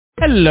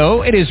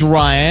Hello, it is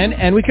Ryan,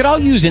 and we could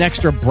all use an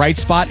extra bright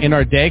spot in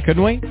our day,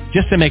 couldn't we?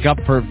 Just to make up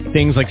for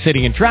things like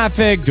sitting in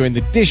traffic, doing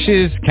the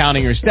dishes,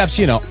 counting your steps,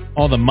 you know,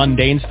 all the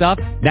mundane stuff.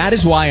 That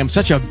is why I'm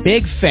such a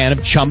big fan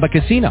of Chumba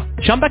Casino.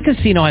 Chumba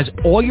Casino has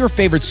all your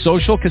favorite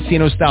social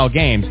casino-style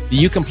games that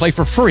you can play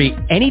for free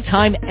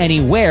anytime,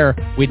 anywhere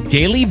with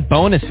daily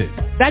bonuses.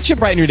 That should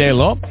brighten your day a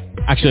little.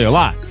 Actually, a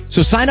lot.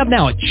 So sign up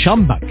now at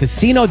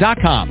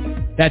ChumbaCasino.com.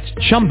 That's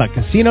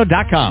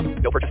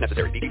ChumbaCasino.com. No purchase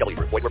necessary. BGW.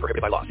 Void where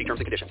prohibited by law. See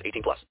terms and conditions.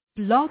 18+.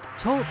 Blog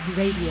Talk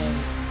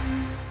Radio.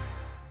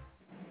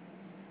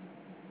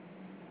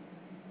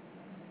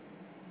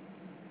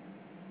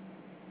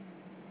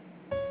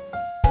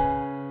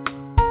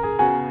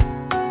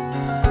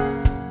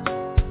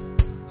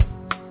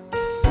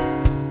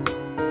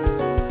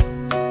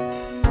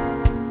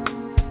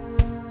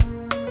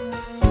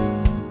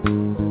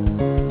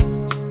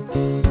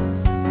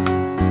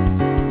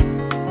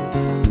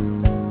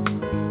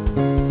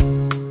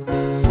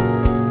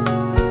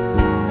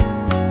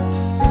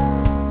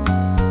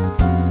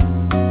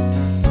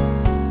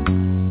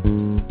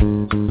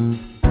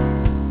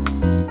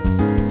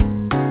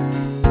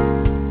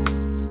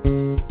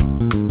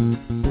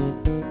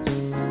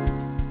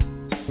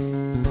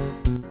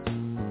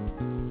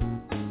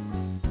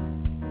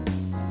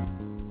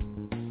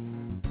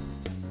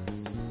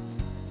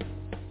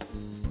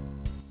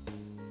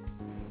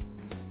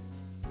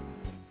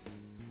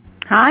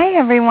 Hi,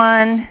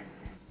 everyone.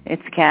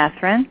 It's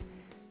Kathryn.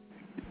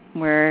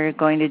 We're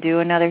going to do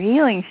another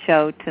healing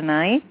show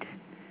tonight.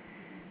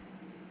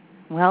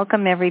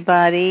 Welcome,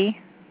 everybody.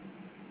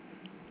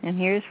 And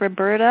here's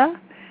Roberta,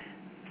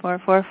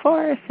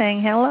 444,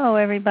 saying hello,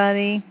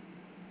 everybody.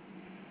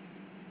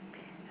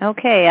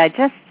 Okay, I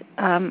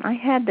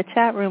had the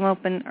chat room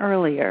open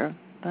earlier,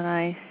 but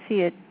I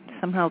see it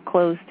somehow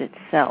closed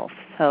itself.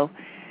 So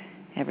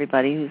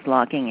everybody who's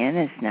logging in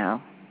is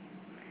now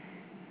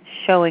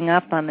showing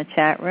up on the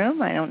chat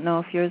room. I don't know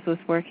if yours was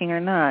working or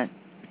not.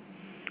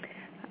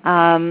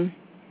 I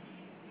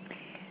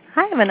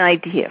have an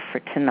idea for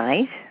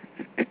tonight.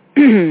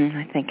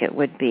 I think it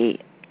would be,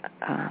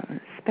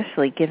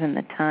 especially given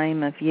the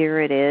time of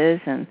year it is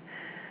and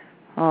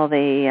all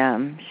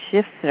the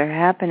shifts that are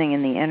happening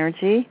in the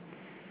energy,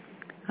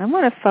 I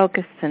want to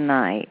focus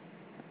tonight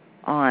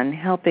on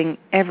helping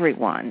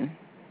everyone,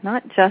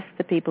 not just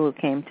the people who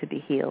came to be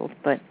healed,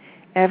 but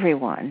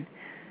everyone,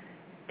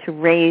 to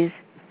raise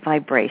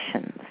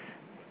vibrations.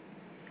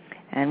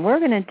 And we're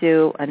going to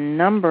do a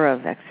number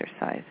of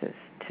exercises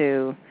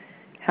to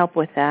help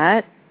with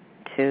that,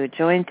 to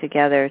join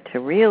together to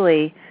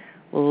really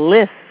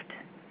lift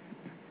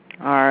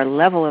our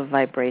level of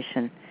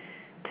vibration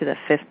to the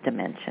 5th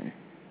dimension.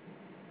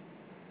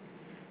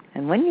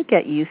 And when you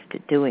get used to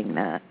doing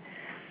that,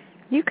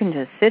 you can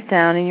just sit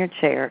down in your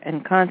chair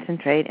and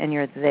concentrate, and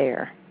you're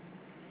there.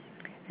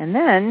 And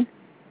then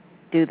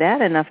do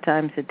that enough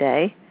times a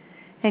day,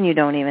 and you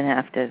don't even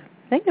have to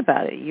think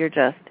about it. You're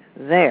just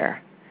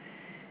there.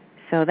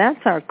 So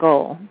that's our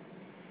goal,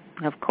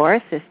 of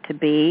course, is to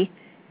be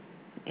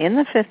in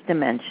the 5th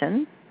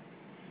dimension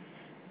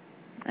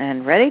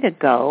and ready to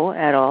go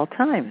at all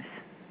times.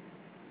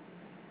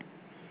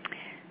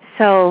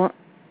 So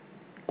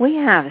we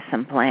have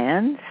some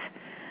plans.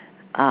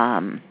 I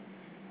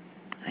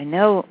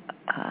know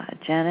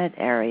Janet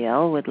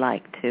Ariel would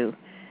like to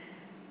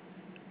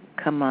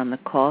come on the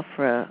call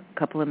for a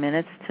couple of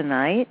minutes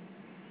tonight.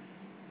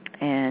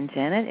 And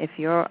Janet, if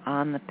you're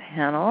on the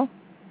panel,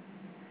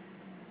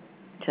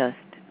 just,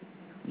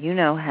 you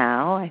know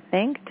how, I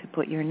think, to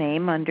put your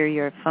name under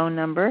your phone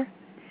number,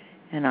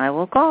 and I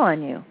will call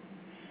on you.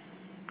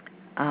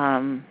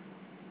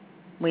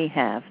 We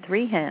have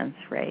 3 hands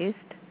raised,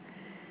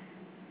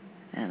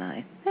 and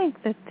I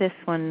think that this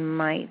one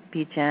might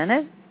be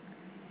Janet.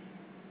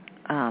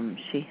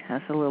 She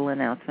has a little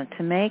announcement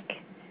to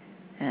make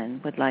and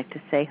would like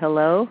to say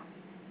hello.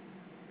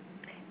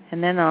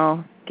 And then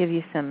I'll give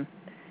you some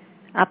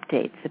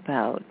updates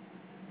about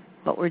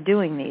what we're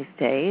doing these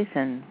days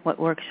and what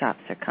workshops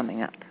are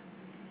coming up.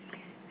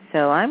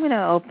 So I'm going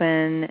to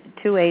open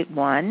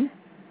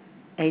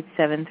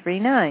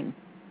 281-8739.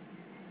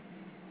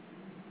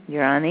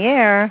 You're on the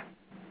air.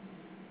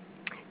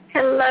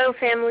 Hello,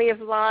 family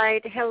of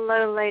light.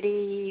 Hello,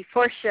 Lady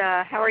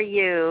Portia. How are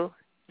you?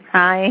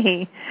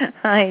 Hi.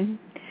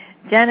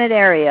 Janet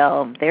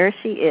Ariel. There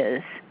she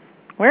is.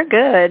 We're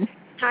good.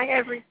 Hi,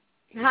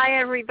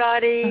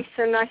 everybody.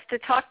 So nice to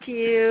talk to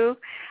you.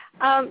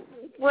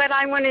 What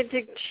I wanted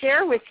to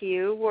share with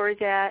you were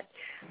that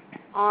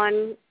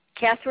on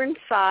Kathryn's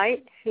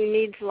site,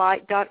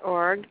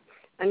 whoneedslight.org,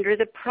 under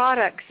the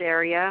products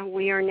area,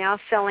 we are now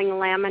selling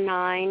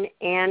Laminine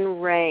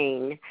and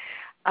Rain.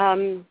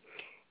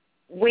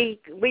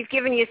 We've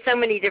given you so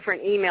many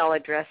different email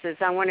addresses.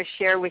 I want to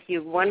share with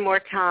you one more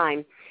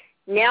time.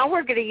 Now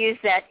we're going to use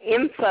that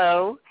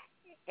info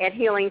at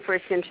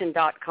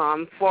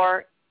healingforascension.com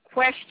for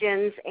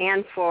questions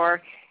and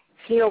for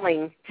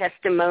healing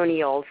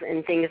testimonials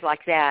and things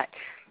like that.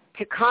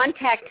 To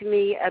contact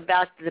me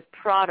about the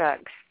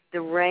products,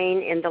 the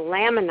Rain and the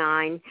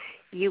Laminine,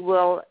 you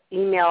will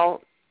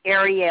email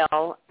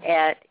Ariel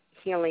at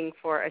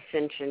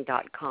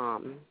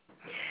healingforascension.com.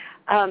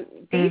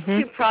 These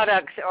two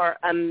products are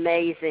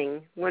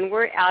amazing. When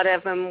we're out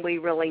of them, we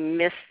really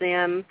miss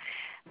them.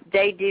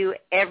 They do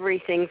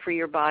everything for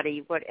your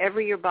body.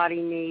 Whatever your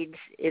body needs,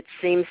 it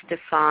seems to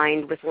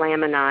find with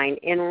Laminine.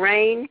 And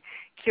Rain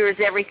cures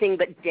everything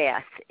but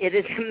death. It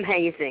is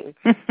amazing.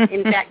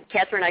 In fact,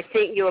 Kathryn, I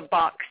sent you a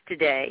box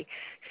today.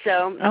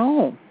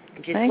 So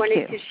just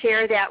wanted to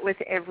share that with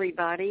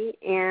everybody.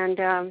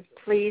 And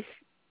please,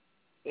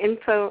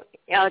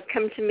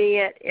 come to me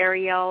at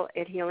Ariel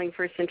at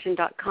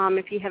healingforascension.com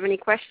if you have any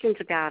questions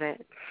about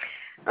it.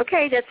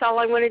 Okay, that's all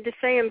I wanted to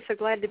say. I'm so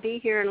glad to be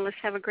here, and let's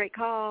have a great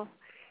call.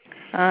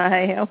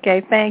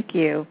 Okay, thank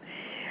you.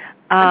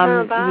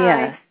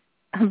 Bye.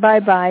 Yes.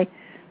 Bye-bye.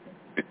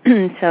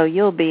 So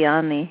you'll be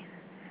on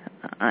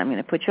I'm going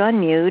to put you on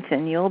mute,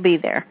 and you'll be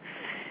there.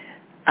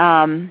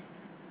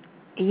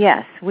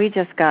 Yes, we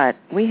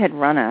had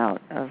run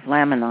out of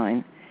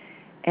Laminine,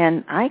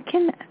 and I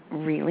can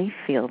really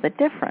feel the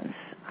difference.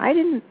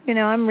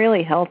 I'm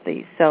really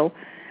healthy, so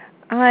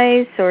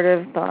I sort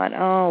of thought,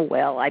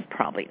 I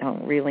probably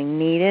don't really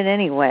need it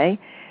anyway,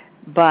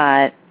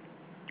 but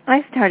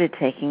I started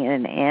taking it,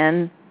 and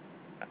Anne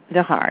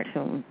DeHart,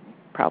 whom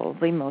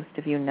probably most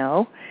of you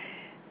know,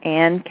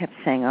 Anne kept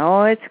saying,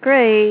 it's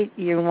great,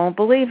 you won't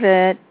believe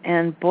it,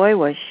 and boy,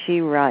 was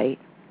she right.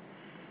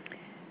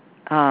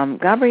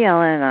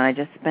 Gabriella and I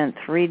just spent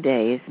 3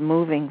 days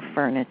moving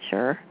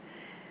furniture,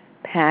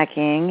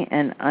 packing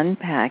and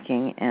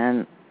unpacking,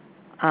 and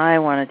I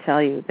want to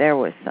tell you, there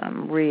was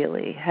some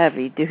really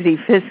heavy-duty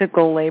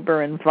physical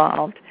labor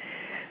involved,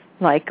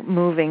 like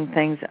moving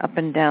things up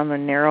and down the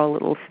narrow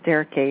little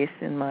staircase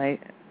in my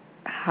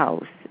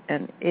house,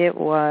 and it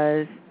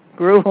was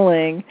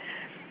grueling.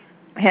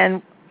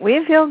 And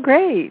we feel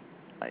great,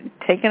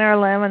 taking our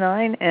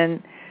Laminine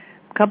and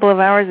a couple of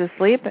hours of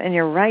sleep, and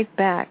you're right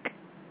back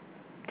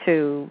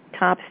to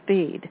top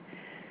speed.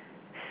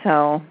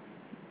 So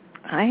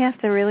I have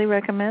to really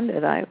recommend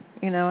it. I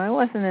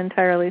wasn't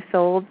entirely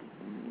sold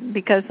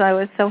because I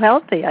was so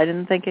healthy. I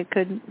didn't think it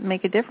could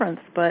make a difference,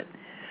 but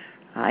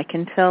I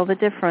can tell the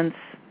difference.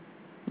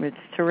 It's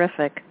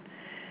terrific.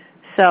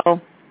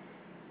 So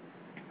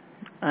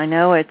I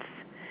know it's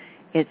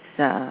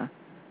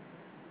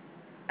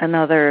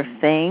another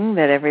thing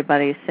that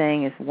everybody's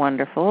saying is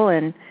wonderful,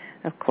 and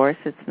of course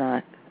it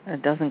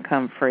doesn't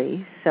come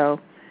free. So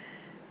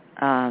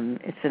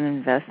it's an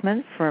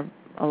investment for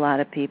a lot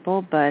of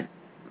people, but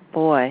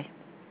boy,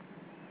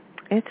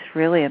 it's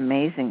really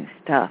amazing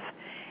stuff.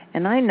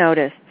 And I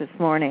noticed this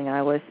morning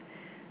I was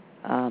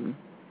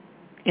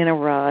in a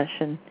rush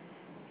and,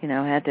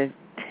 had to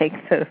take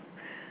the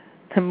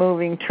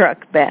moving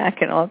truck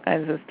back and all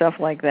kinds of stuff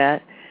like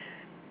that,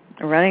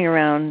 running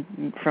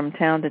around from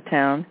town to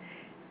town.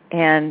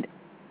 And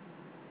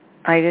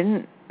I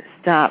didn't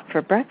stop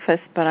for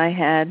breakfast, but I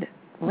had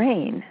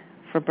Rain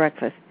for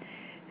breakfast.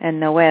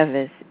 And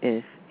Noev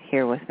is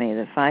here with me,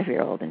 the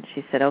 5-year-old, and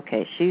she said,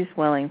 okay, she's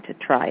willing to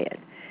try it.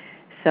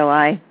 So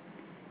I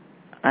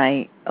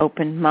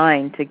opened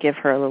mine to give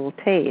her a little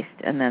taste,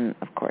 and then,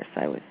 of course,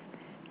 I was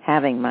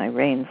having my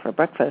Rain for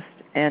breakfast,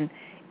 and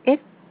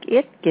it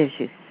gives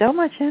you so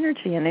much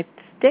energy, and it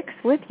sticks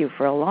with you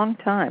for a long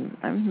time.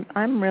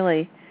 I'm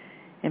really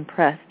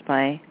impressed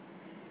by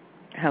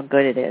how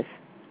good it is.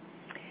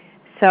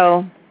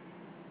 So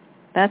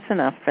that's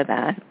enough for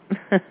that.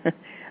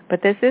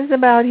 But this is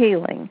about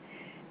healing,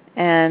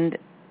 and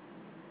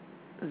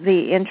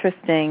the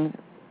interesting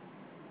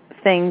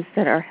things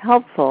that are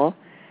helpful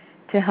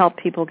to help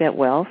people get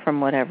well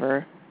from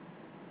whatever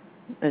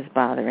is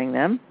bothering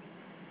them.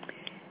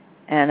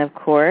 And, of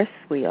course,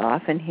 we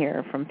often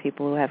hear from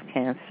people who have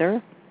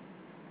cancer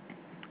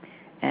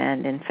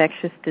and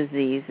infectious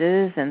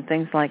diseases and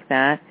things like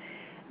that.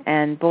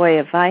 And, boy,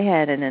 if I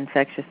had an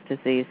infectious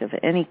disease of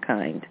any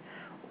kind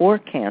or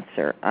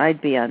cancer,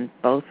 I'd be on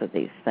both of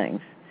these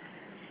things,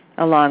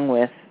 along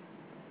with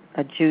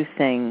a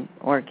juicing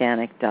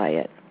organic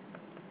diet.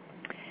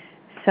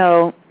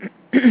 So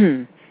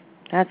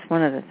that's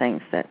one of the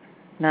things that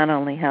not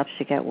only helps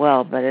you get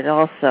well, but it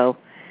also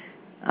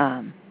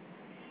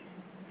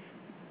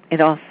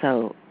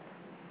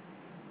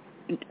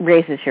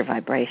raises your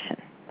vibration.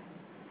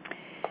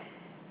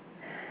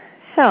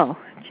 So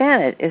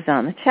Janet is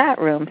on the chat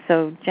room.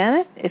 So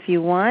Janet, if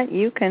you want,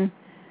 you can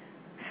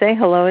say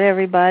hello to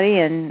everybody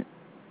and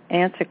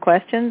answer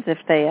questions if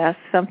they ask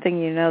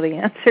something you know the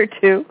answer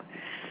to.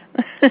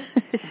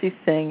 She's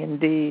saying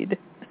indeed.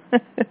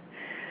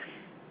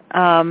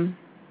 I'll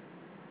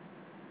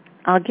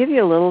give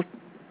you a little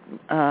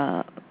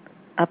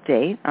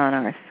update on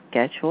our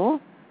schedule,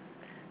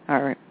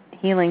 our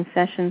healing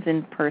sessions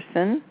in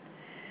person.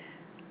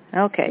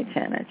 Okay,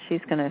 Janet, she's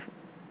gonna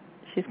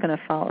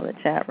follow the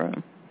chat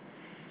room.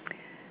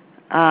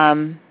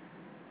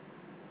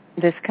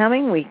 This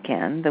coming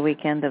weekend, the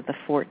weekend of the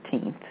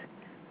 14th,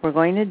 we're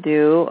going to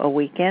do a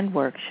weekend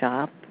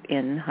workshop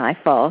in High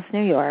Falls,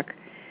 New York,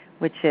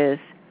 which is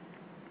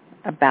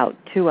about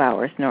 2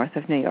 hours north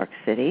of New York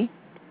City,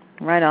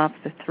 right off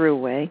the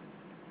thruway.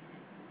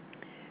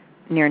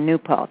 near New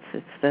Paltz.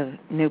 It's the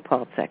New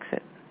Paltz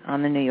exit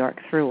on the New York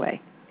Thruway.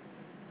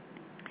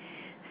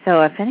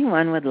 So if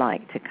anyone would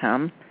like to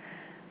come,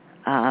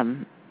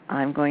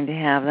 I'm going to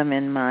have them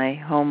in my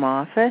home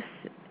office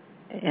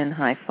in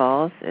High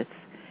Falls. It's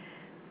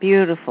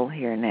beautiful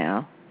here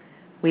now.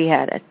 We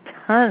had a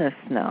ton of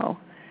snow,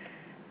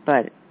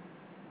 but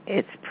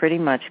it's pretty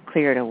much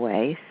cleared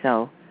away,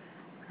 so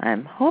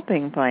I'm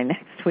hoping by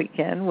next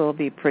weekend we'll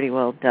be pretty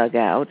well dug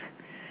out.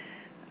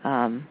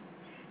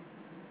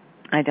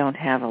 I don't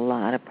have a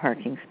lot of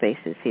parking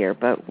spaces here,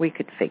 but we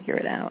could figure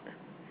it out.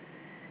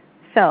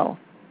 So,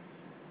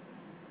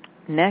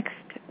 next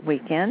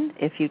weekend,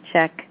 if you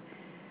check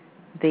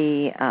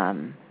the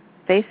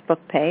Facebook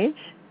page,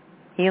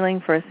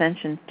 Healing for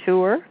Ascension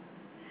Tour,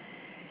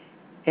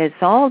 it's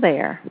all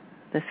there.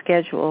 The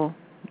schedule,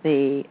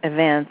 the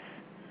events.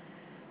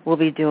 We'll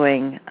be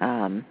doing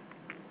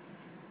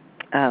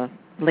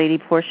Lady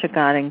Portia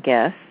God and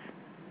Guests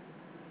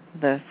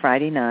the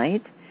Friday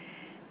night,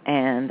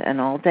 and an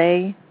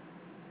all-day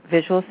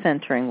visual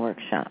centering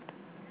workshop.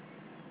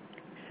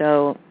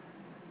 So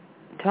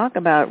talk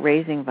about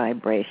raising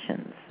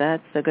vibrations.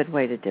 That's a good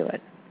way to do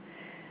it.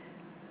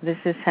 This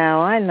is how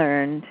I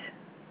learned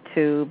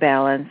to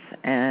balance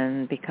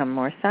and become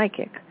more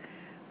psychic,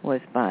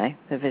 was by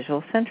the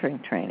visual centering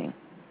training.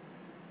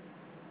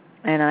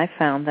 And I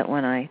found that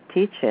when I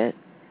teach it,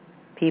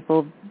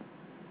 people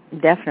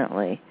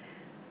definitely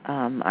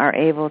are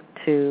able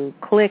to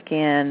click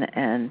in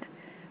and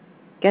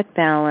get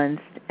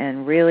balanced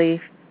and really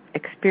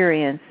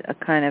experience a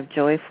kind of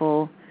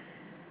joyful,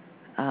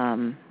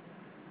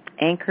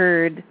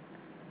 anchored,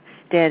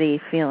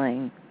 steady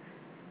feeling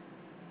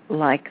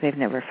like they've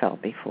never felt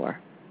before.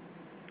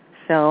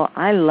 So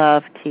I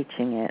love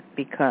teaching it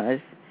because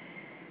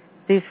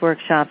these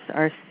workshops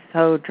are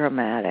so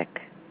dramatic.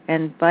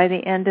 And by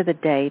the end of the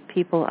day,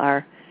 people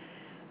are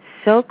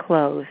so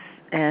close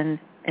and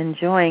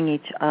enjoying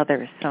each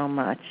other so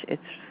much.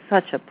 It's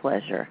such a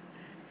pleasure.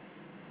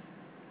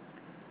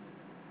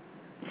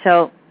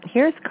 So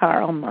here's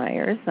Carl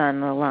Myers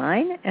on the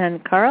line.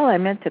 And Carl, I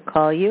meant to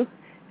call you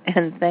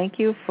and thank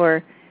you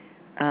for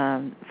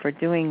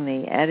doing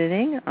the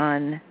editing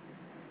on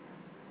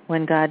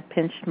When God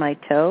Pinched My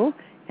Toe.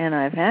 And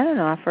I've had an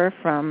offer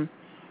from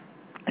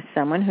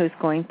someone who's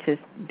going to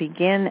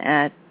begin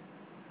at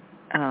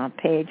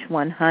page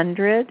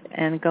 100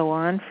 and go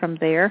on from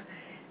there.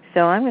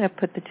 So I'm going to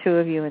put the two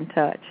of you in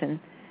touch, and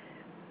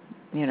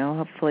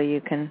hopefully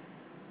you can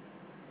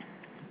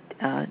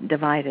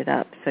divide it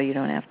up so you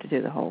don't have to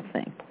do the whole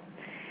thing.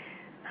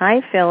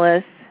 Hi,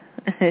 Phyllis.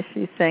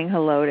 She's saying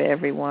hello to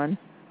everyone.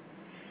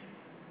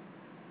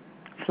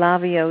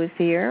 Flavio's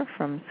here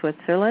from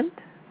Switzerland,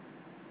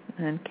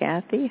 and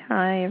Kathy.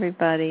 Hi,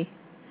 everybody.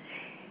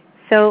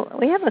 So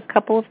we have a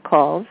couple of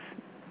calls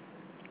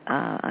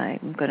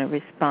I'm going to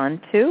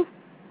respond to.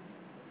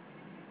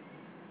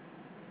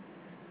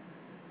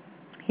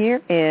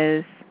 Here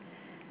is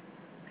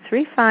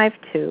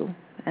 352,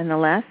 and the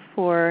last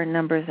four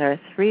numbers are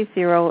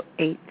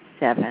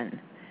 3087.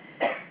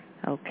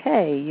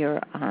 Okay,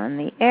 you're on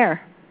the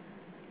air.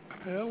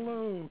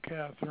 Hello,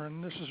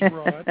 Kathryn. This is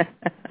Rod.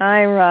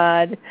 Hi,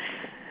 Rod.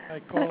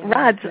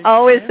 Rod's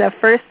always the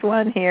first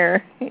one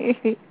here.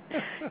 He's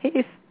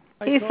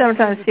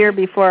sometimes here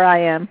before I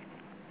am.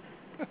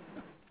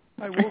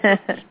 I woke up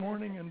this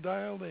morning and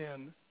dialed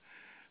in.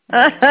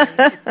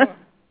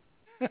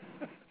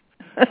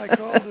 I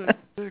called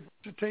to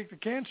take the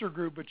cancer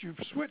group, but you've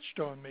switched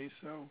on me.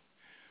 So,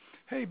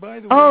 hey, by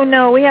the way. Oh,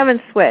 no, we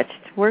haven't switched.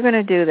 We're going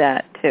to do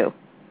that, too.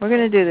 We're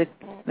going to do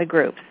the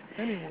groups.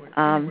 Anyway,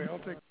 I'll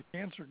take the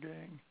cancer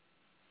gang.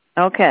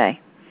 Okay.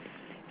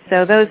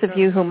 So those of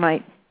you who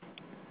might...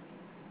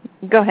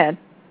 Go ahead.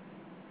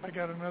 I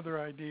got another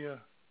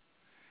idea.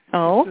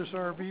 Oh? If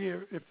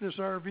this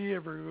RV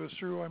ever goes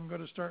through, I'm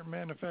going to start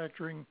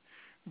manufacturing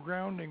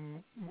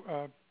grounding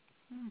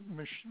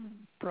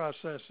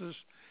processes.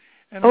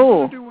 And I'm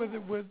going to do with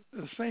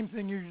the same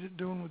thing you're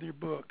doing with your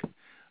book.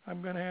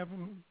 I'm going to have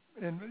them,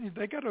 and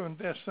they got to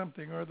invest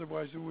something, or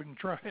otherwise they wouldn't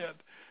try it.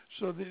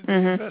 So the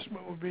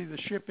investment will be the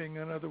shipping,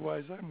 and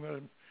otherwise I'm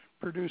going to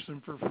produce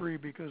them for free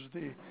because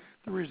the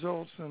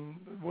results and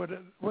what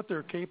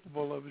they're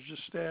capable of is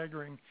just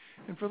staggering.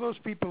 And for those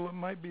people that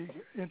might be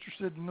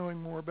interested in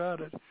knowing more about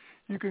it,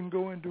 you can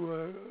go into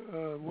a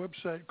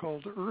website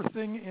called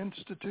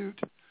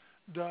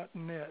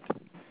earthinginstitute.net.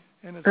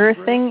 And it's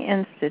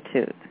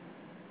earthinginstitute.net.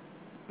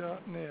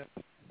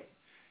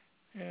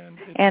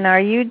 And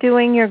are you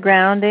doing your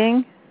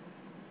grounding?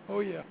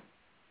 Oh, yeah.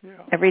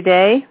 Every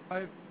day?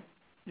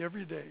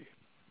 Every day.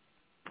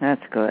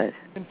 That's good.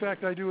 In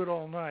fact, I do it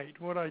all night.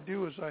 What I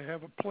do is I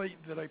have a plate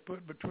that I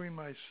put between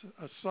a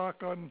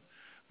sock on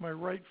my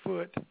right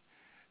foot,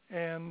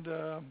 and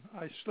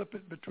I slip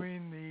it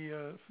between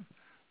the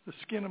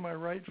skin of my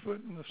right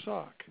foot and the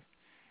sock.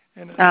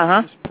 And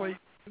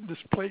this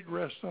plate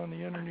rests on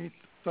the underneath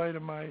side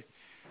of my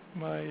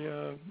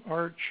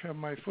arch of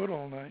my foot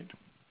all night.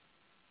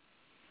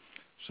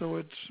 So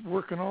it's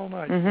working all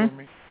night for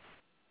me.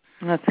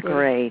 That's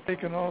great.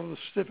 Taking all the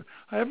stiff.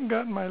 I haven't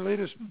gotten my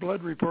latest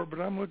blood report,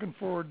 but I'm looking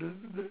forward to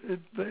it.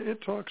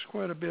 It talks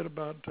quite a bit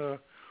about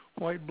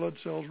white blood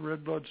cells,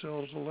 red blood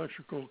cells,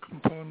 electrical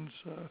components,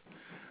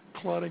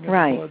 clotting of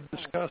the blood,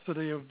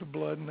 viscosity of the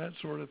blood, and that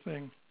sort of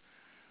thing.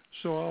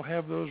 So I'll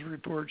have those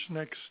reports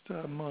next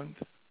month.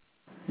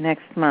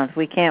 Next month.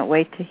 We can't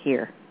wait to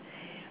hear.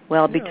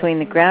 Well, between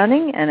the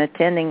grounding and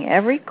attending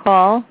every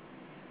call,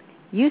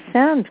 you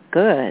sound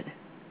good.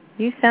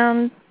 You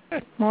sound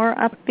more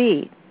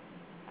upbeat.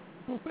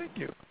 Well, thank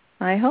you.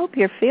 I hope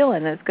you're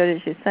feeling as good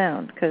as you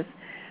sound, because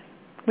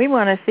we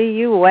want to see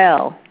you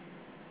well.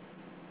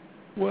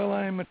 Well,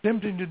 I'm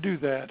attempting to do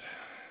that.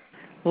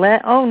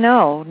 Oh,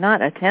 no,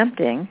 not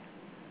attempting.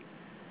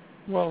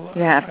 Well,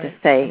 you have to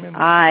say,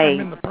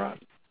 I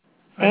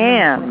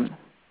am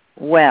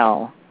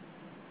well.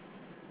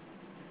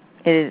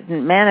 It is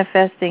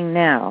manifesting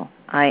now.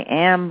 I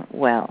am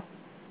well.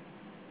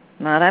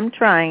 Not I'm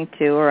trying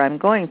to or I'm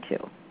going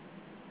to.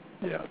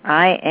 Yeah.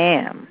 I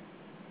am.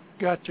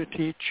 Gotcha,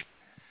 teach.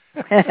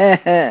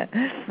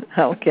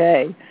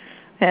 Okay.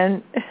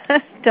 And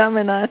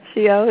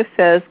Dominaccio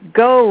says,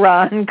 go,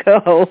 Ron,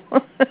 go.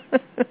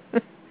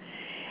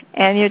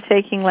 And you're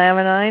taking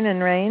Laminine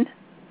and Rain?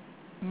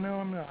 No,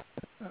 I'm not.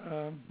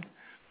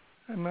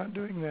 I'm not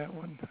doing that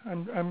one.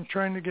 I'm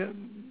trying to get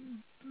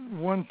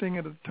one thing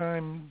at a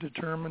time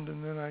determined,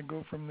 and then I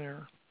go from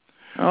there.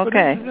 Okay.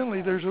 But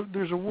incidentally,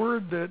 there's a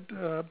word that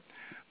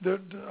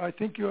I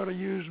think you ought to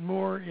use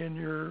more in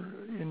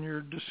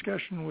your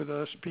discussion with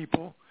us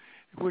people,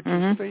 which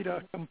is fait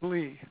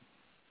accompli.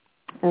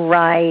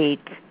 Right.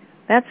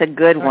 That's a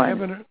good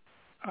one.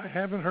 I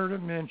haven't heard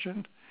it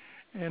mentioned,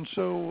 and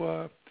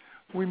so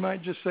we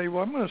might just say,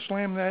 well, I'm going to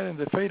slam that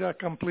into fait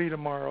accompli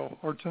tomorrow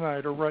or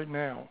tonight or right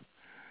now.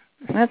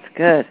 That's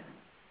good.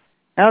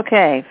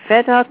 Okay,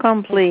 fait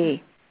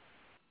accompli.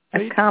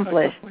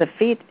 Accomplished. The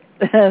feat.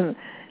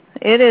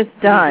 It is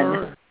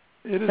done.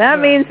 That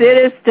means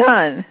it is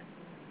done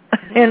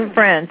in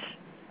French.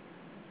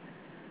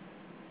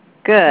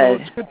 Good.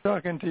 Well, it's good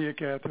talking to you,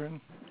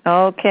 Kathryn.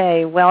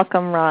 Okay,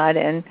 welcome, Rod,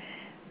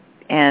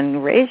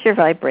 and raise your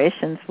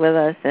vibrations with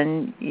us,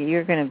 and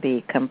you're going to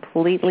be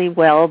completely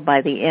well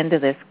by the end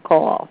of this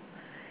call.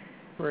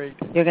 Great.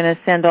 You're going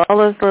to send all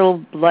those little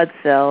blood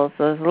cells,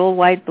 those little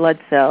white blood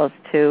cells,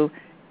 to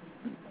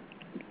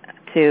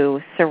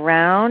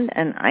surround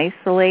and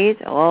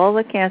isolate all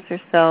the cancer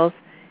cells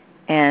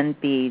and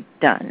be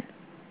done.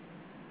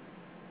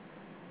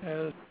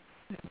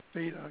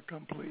 Fait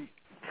accompli.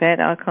 Fait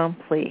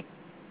accompli.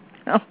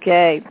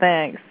 Okay,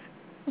 thanks.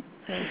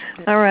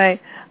 All right,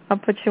 I'll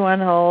put you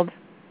on hold.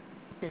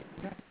 Okay.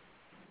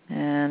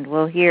 And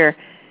we'll hear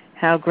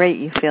how great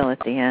you feel at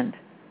the end.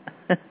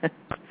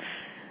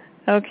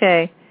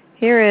 Okay,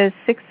 here is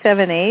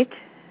 678,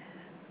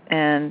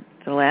 and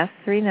the last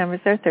three numbers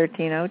are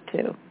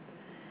 1302.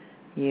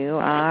 You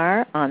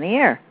are on the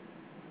air.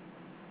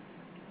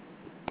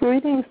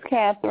 Greetings,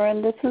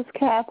 Kathryn. This is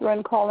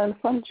Kathryn calling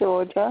from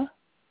Georgia.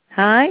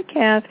 Hi,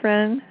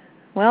 Kathryn.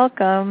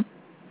 Welcome.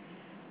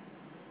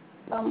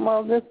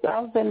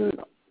 I've been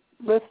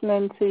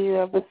listening to you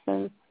ever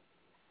since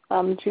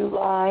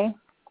July.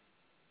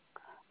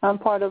 I'm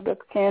part of the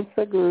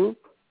cancer group.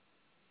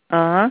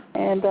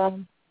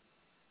 And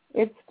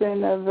it's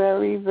been a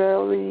very,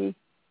 very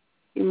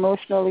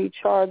emotionally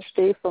charged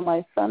day for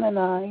my son and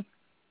I,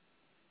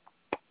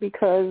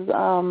 because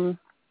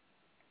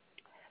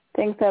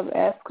things have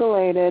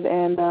escalated,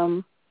 and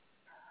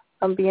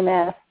I'm being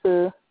asked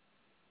to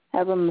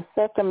have a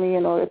mastectomy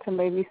in order to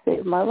maybe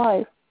save my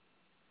life.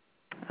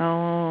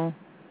 Oh.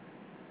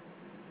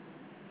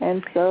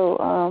 And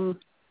so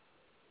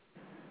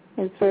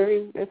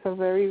it's a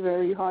very,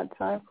 very hard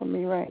time for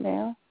me right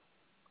now.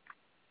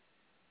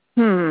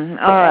 All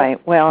right.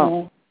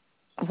 Well,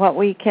 what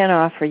we can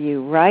offer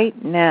you right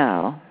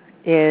now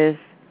is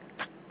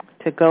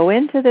to go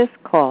into this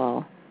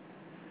call,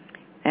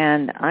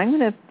 and I'm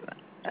going to,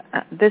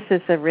 this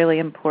is a really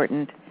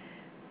important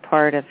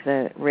part of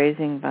the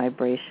raising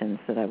vibrations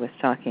that I was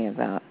talking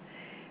about.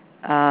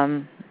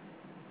 And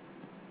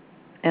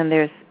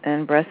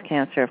breast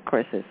cancer, of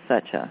course, is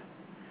such a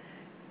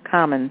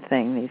common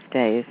thing these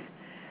days.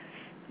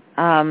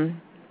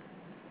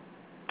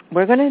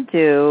 We're going to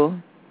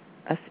do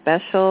a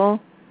special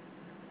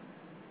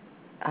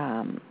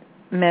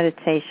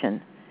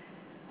meditation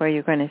where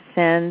you're going to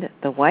send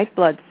the white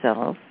blood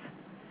cells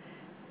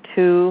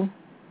to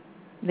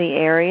the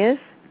areas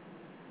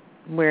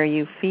where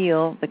you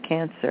feel the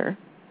cancer,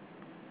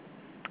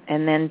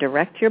 and then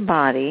direct your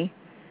body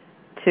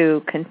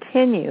to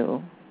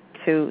continue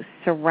to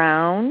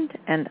surround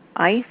and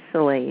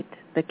isolate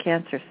the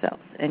cancer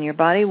cells. And your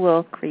body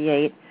will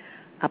create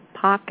a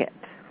pocket.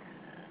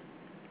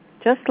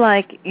 Just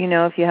like,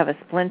 if you have a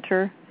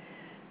splinter,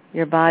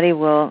 your body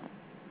will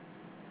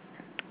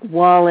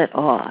wall it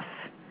off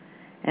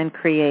and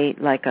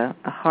create like a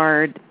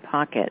hard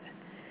pocket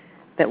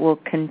that will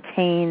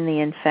contain the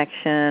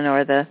infection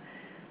or the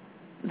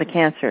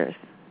cancers.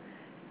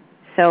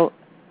 So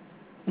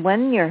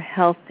when you're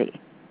healthy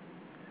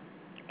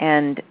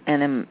and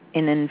an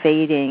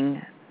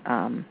invading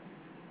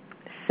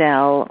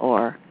cell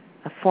or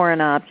a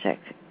foreign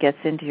object gets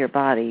into your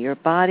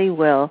body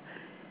will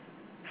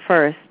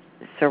first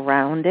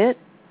surround it,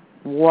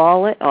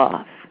 wall it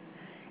off,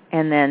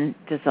 and then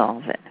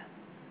dissolve it.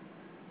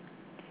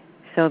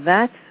 So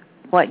that's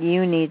what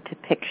you need to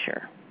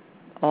picture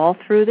all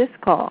through this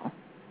call.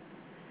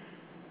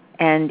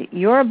 And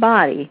your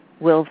body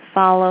will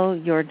follow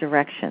your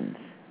directions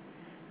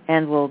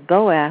and will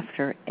go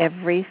after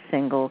every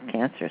single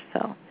cancer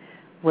cell,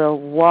 will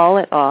wall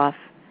it off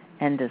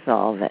and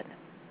dissolve it.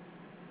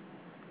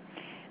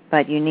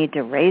 But you need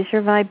to raise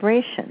your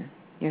vibration.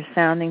 You're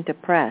sounding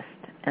depressed,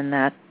 and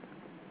that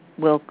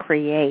will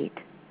create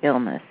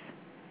illness.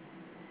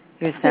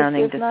 You're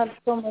sounding It's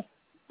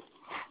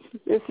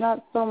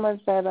not so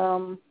much that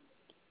I'm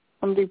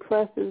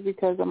depressed, is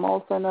because I'm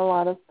also in a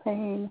lot of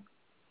pain.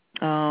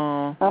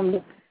 Oh.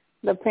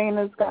 The pain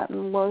has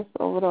gotten worse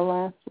over the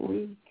last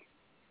week,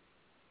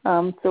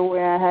 to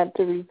where I had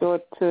to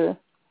resort to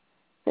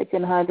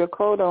taking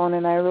hydrocodone,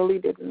 and I really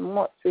didn't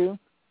want to.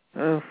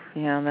 Oof,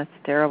 yeah, that's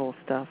terrible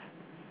stuff.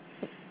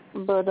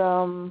 But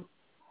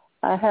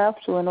I have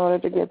to, in order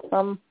to get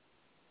some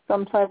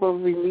type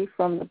of relief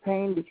from the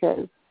pain,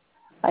 because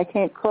I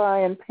can't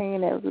cry in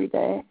pain every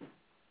day.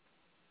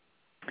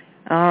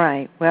 All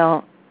right.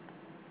 Well,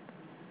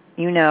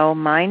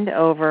 mind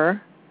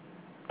over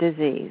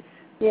disease.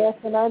 Yes,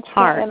 and I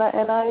try. And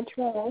I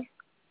try.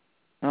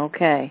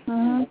 Okay.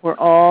 Mm-hmm. We're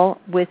all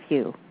with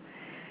you.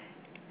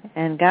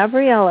 And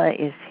Gabriella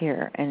is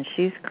here, and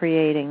she's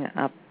creating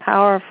a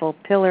powerful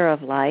pillar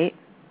of light.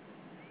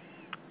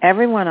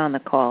 Everyone on the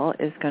call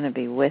is going to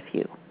be with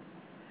you.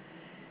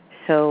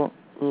 So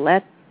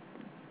let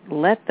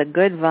the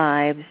good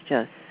vibes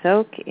just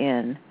soak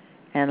in,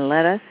 and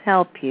let us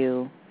help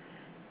you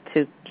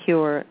to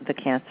cure the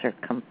cancer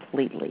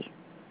completely.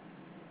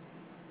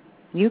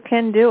 You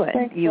can do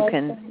it.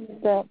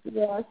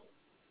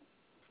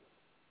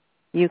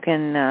 You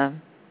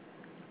can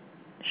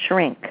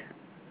shrink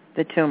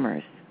the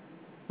tumors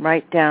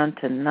right down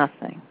to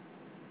nothing.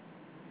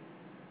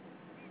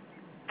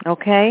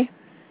 Okay?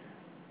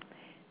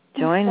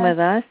 Join with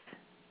us,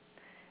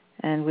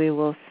 and we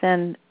will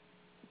send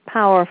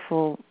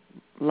powerful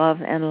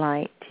love and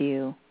light to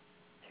you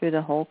through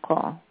the whole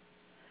call.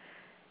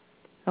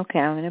 Okay,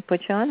 I'm going to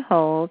put you on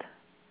hold.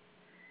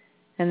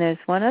 And there's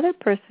one other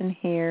person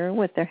here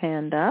with their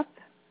hand up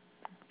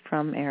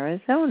from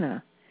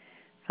Arizona,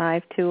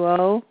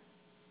 520-0288.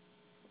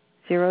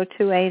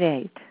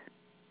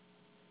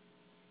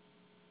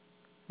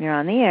 You're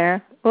on the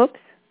air. Oops.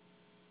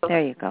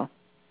 There you go.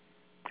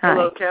 Hi.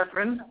 Hello,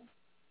 Kathryn.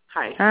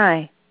 Hi.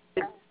 Hi.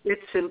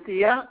 It's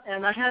Cynthia,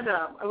 and I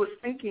was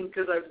thinking,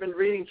 because I've been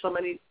reading so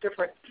many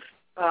different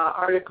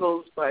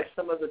articles by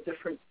some of the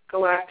different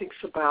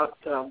galactics about,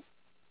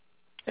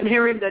 and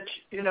hearing that,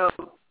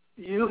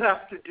 you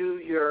have to do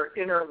your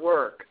inner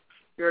work,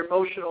 your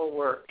emotional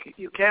work.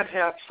 You can't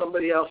have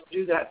somebody else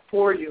do that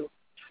for you.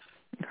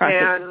 Right.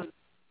 And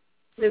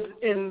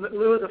in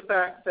lieu of the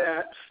fact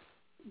that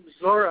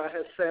Zora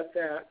has said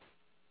that,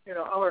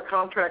 all our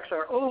contracts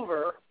are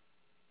over,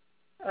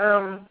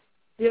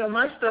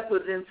 my stuff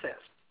was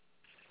incest.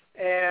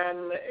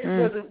 And it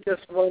wasn't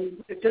just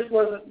one. It just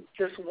wasn't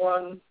just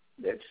one.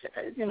 It's,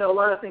 a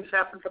lot of things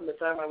happened from the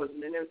time I was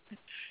an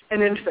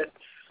infant,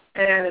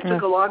 and it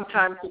took a long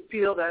time to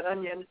peel that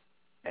onion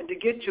and to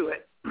get to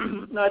it.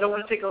 Now, I don't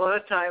want to take a lot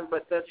of time,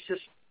 but that's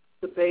just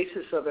the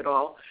basis of it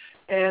all.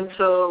 And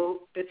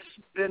so it's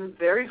been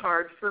very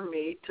hard for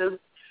me to,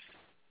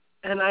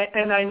 and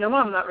I know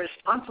I'm not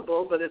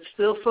responsible, but it's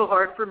still so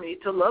hard for me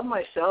to love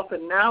myself.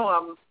 And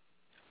now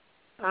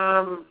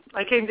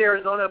I came to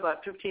Arizona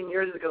about 15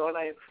 years ago, and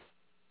I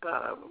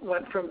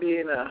went from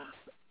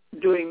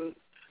doing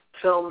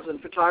films and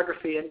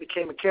photography and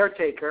became a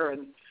caretaker.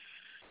 And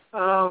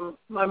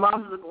my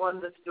mom's the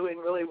one that's doing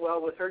really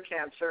well with her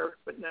cancer,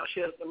 but now she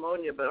has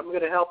pneumonia. But I'm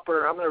going to help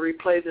her. I'm going to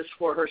replay this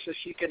for her so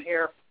she can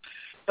hear.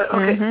 But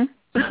okay,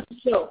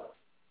 so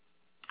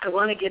I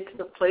want to get to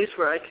the place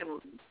where I can,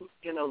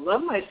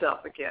 love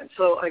myself again.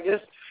 So I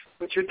guess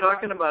what you're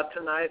talking about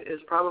tonight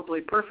is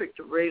probably perfect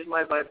to raise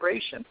my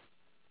vibration.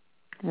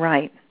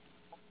 Right.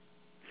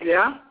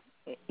 Yeah?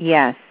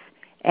 Yes.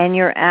 And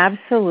you're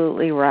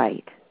absolutely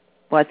right.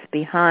 What's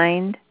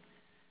behind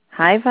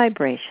high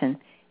vibration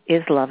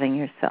is loving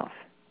yourself.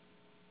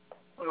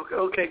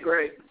 Okay,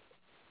 great.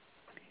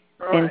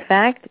 All In right.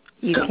 fact,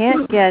 you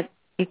can't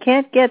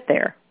get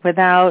there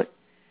without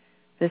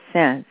the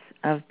sense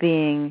of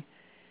being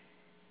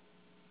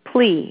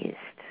pleased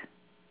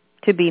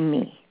to be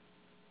me,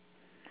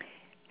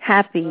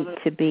 happy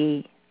to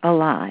be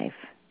alive,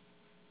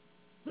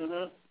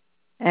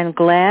 and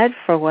glad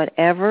for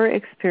whatever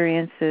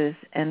experiences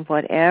and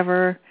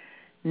whatever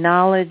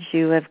knowledge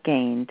you have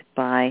gained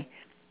by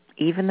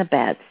even the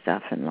bad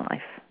stuff in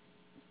life.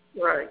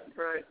 Right.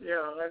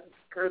 Yeah,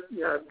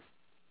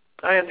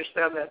 I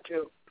understand that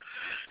too.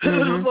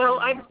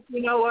 Well,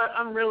 you know what?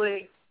 I'm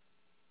really,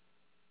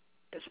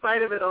 in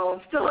spite of it all,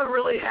 I'm still a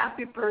really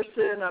happy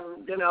person.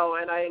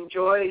 And I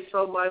enjoy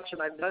so much,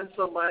 and I've done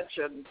so much,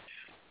 and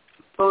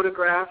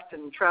photographed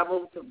and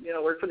traveled to,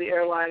 work for the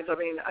airlines. I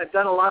mean, I've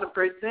done a lot of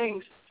great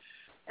things.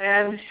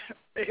 And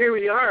here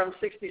we are. I'm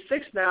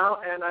 66 now,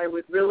 and I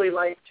would really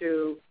like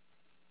to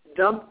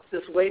dump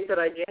this weight that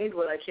I gained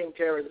when I came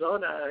to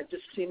Arizona. It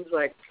just seems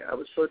like I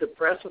was so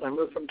depressed when I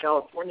moved from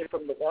California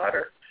from the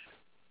water.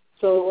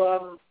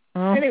 So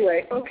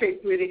anyway, okay,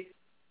 sweetie.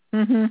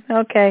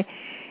 Okay.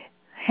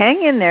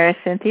 Hang in there,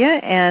 Cynthia,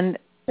 and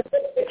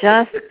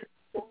just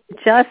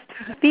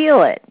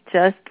feel it.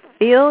 Just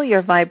feel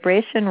your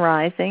vibration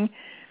rising,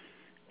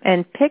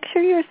 and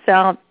picture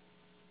yourself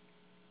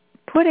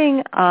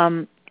putting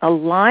a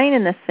line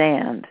in the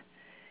sand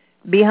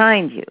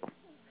behind you,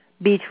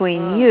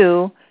 between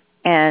you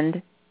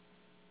and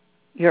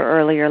your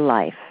earlier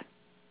life,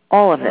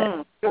 all of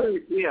it.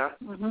 Yeah.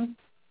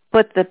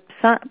 Put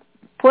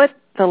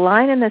the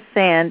line in the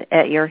sand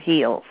at your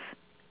heels.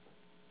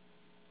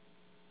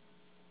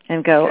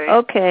 And go,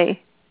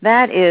 okay,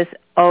 that is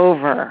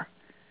over.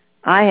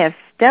 I have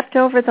stepped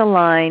over the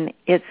line.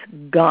 It's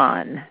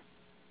gone.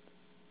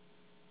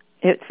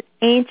 It's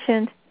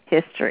ancient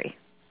history.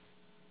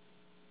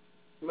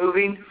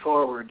 Moving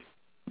forward.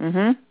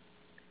 And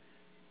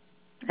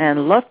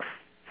look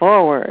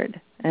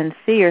forward and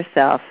see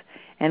yourself.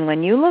 And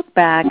when you look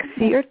back,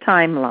 see your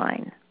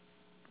timeline.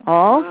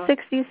 All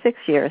 66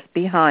 years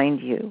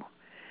behind you.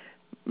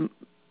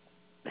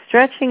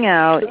 Stretching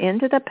out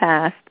into the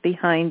past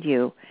behind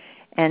you.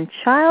 And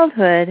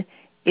childhood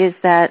is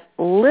that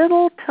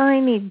little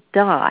tiny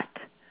dot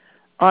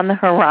on the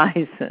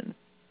horizon.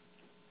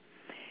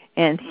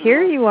 And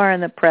here you are in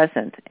the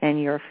present,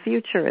 and your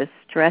future is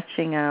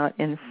stretching out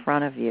in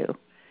front of you.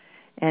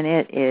 And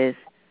it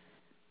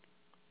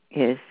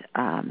is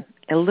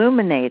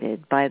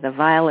illuminated by the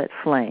violet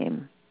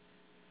flame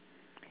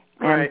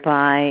and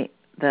by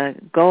the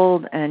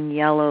gold and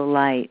yellow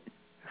light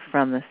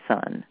from the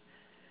sun.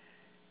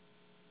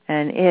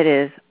 And it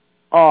is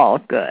all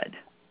good.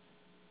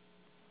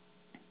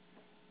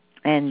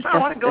 And I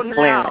want to go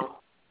now.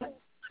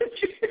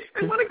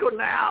 I want to go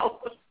now.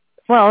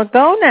 Well,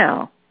 go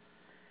now.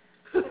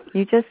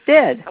 You just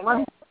did.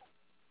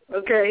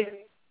 Okay.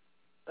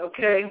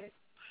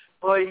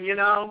 Boy,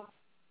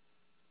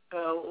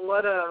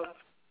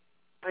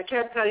 I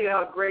can't tell you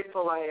how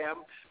grateful I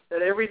am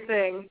that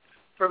everything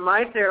from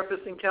my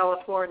therapist in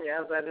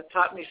California that had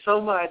taught me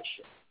so much,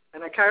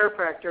 and a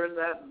chiropractor,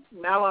 that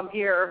now I'm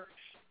here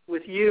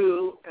with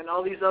you and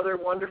all these other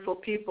wonderful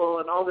people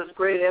and all this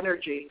great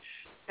energy.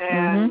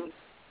 And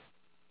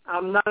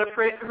I'm not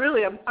afraid.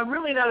 Really, I'm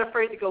really not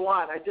afraid to go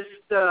on. I just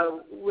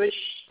wish.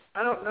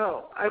 I don't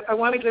know. I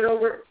want to get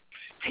over.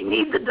 I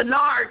need the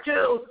dinar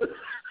too.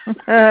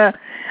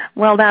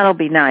 Well, that'll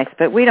be nice,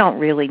 but we don't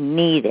really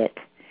need it.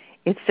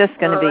 It's just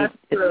going to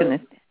be.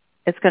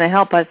 It's going to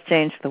help us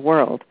change the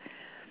world.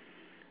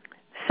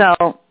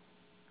 So.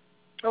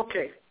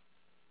 Okay.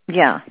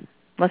 Yeah,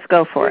 let's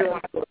go for it.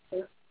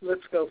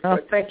 Let's go for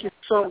it. Thank you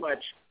so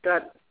much.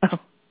 God. Oh,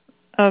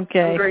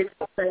 okay. I'm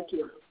grateful. Thank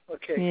you.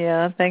 Okay.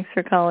 Yeah, thanks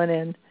for calling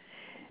in.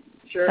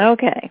 Sure.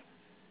 Okay.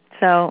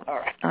 So all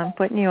right. I'm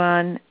putting you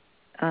on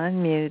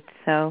mute,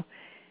 so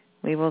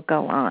we will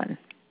go on.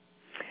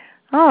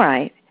 All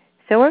right.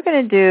 So we're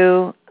going to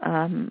do,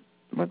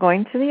 we're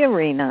going to the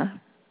arena,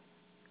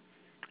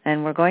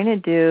 and we're going to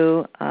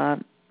do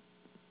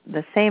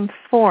the same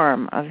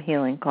form of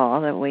healing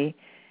call that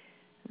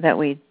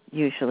we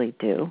usually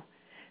do.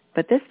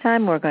 But this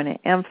time we're going to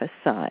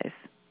emphasize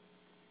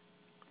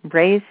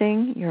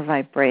raising your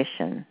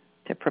vibration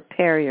to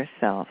prepare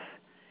yourself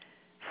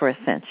for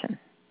ascension.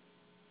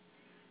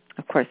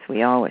 Of course,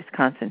 we always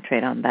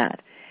concentrate on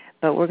that.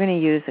 But we're going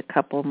to use a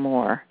couple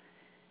more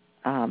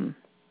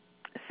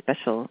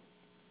special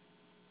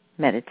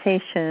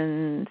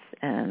meditations.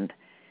 And,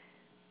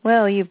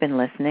 well, you've been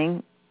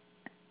listening.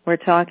 We're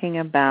talking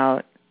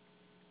about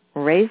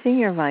raising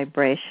your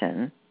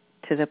vibration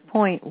to the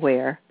point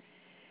where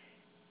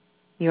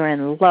you're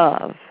in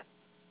love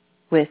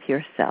with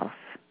yourself.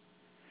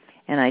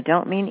 And I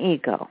don't mean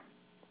ego.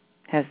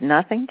 It has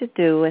nothing to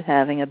do with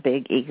having a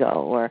big ego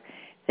or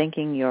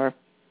thinking you're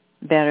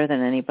better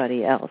than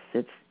anybody else.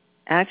 It's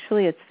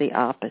the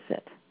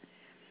opposite.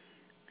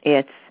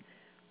 It's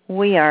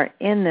we are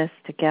in this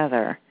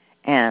together,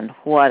 and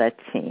what a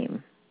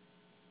team.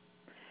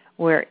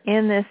 We're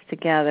in this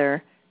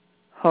together,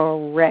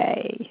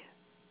 hooray.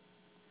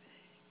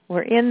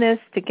 We're in this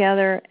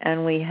together,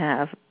 and we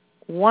have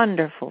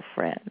wonderful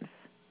friends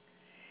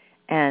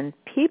and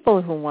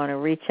people who want to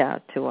reach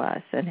out to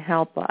us and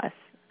help us.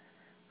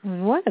 I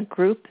mean, what a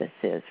group this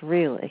is,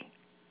 really.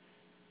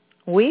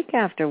 Week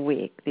after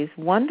week, these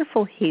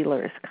wonderful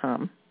healers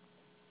come,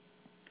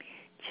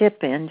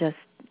 chip in, just,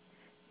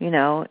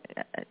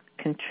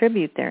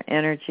 contribute their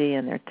energy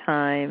and their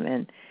time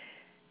and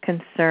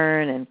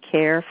concern and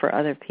care for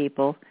other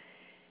people.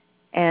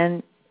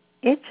 And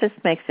it just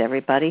makes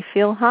everybody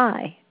feel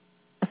high.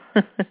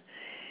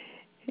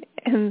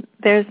 And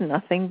there's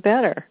nothing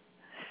better.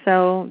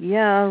 So,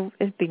 yeah,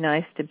 it'd be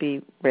nice to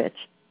be rich,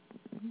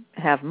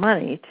 have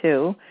money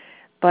too,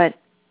 but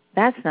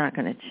that's not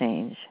going to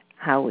change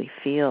how we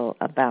feel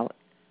about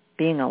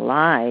being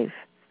alive.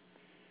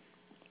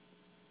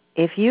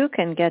 If you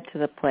can get to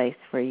the place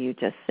where you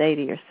just say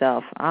to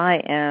yourself, I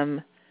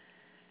am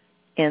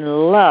in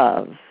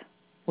love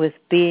with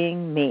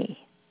being me,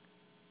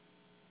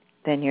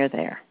 then you're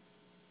there.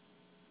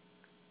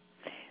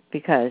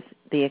 Because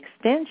the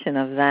extension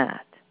of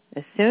that,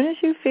 as soon as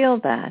you feel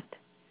that,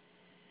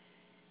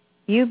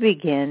 you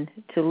begin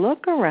to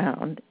look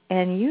around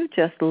and you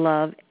just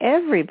love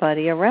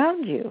everybody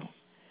around you.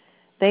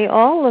 They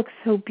all look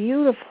so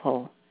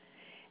beautiful.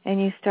 And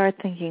you start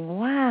thinking,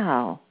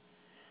 wow,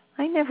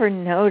 I never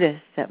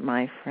noticed that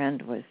my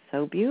friend was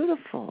so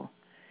beautiful.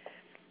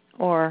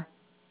 Or,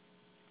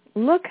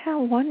 look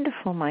how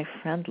wonderful my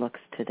friend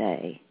looks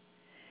today.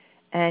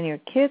 And your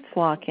kids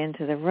walk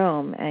into the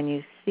room and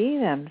you see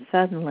them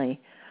suddenly,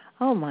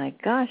 oh my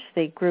gosh,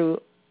 they grew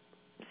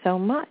so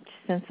much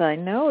since I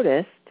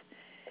noticed.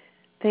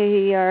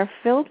 They are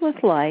filled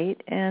with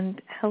light,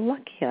 and how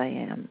lucky I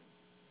am.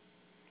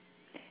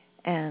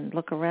 And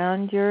look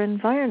around your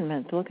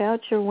environment. Look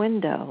out your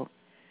window.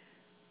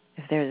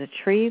 If there's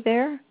a tree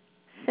there,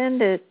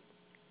 send it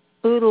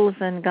oodles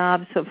and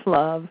gobs of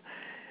love,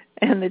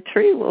 and the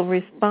tree will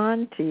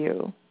respond to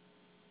you.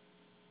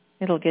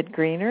 It'll get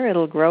greener.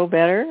 It'll grow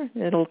better.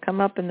 It'll come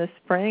up in the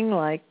spring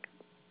like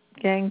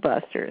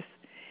gangbusters.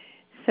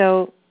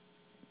 So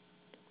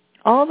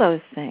all those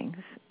things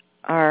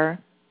are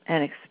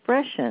an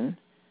expression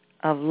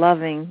of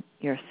loving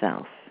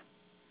yourself.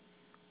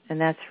 And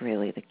that's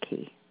really the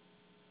key.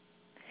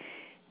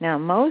 Now,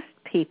 most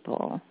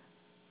people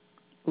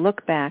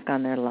look back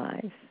on their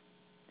lives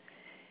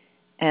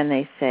and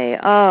they say,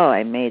 oh,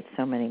 I made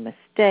so many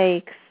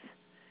mistakes.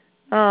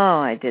 Oh,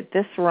 I did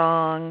this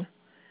wrong.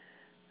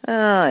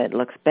 Oh, it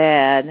looks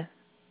bad.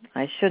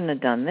 I shouldn't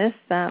have done this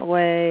that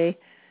way.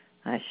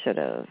 I should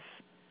have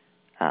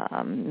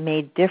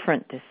made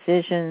different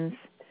decisions.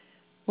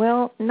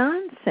 Well,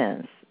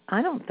 nonsense.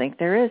 I don't think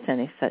there is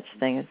any such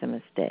thing as a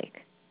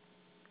mistake.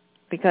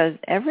 Because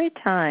every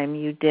time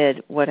you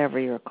did whatever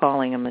you're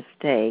calling a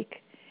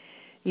mistake,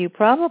 you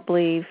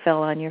probably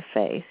fell on your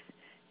face.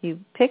 You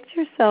picked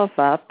yourself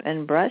up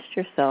and brushed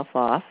yourself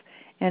off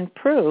and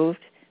proved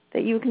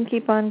that you can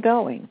keep on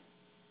going.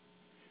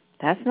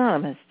 That's not a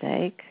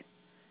mistake.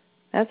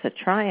 That's a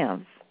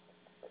triumph.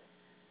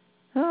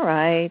 All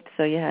right,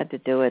 so you had to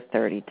do it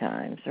 30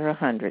 times or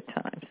 100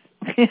 times.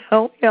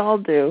 We all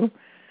do.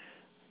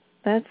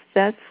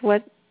 That's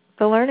what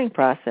the learning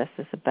process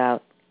is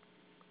about.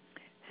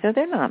 So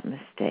they're not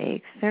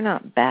mistakes. They're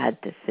not bad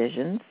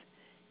decisions,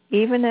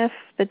 even if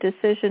the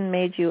decision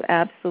made you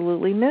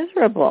absolutely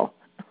miserable.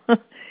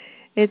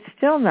 It's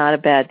still not a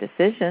bad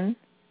decision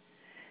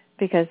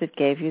because it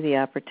gave you the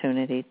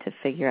opportunity to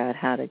figure out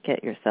how to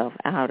get yourself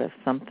out of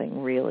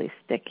something really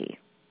sticky.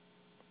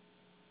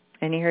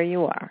 And here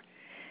you are.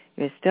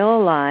 You're still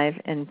alive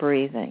and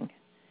breathing.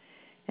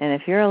 And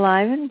if you're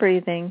alive and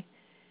breathing,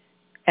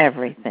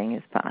 everything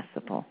is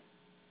possible.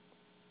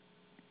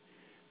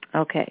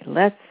 Okay,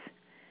 let's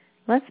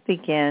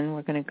begin.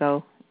 We're going to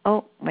go,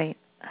 I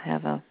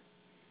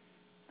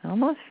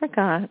almost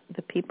forgot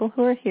the people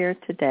who are here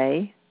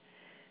today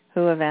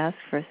who have asked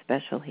for a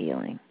special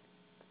healing.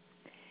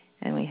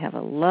 And we have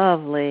a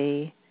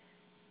lovely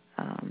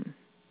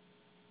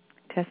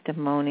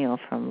testimonial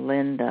from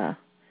Linda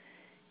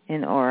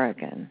in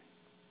Oregon.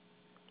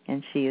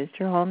 And she used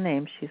her whole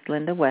name. She's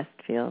Linda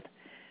Westfield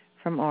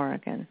from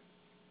Oregon.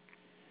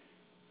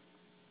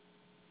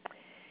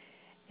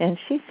 And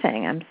she's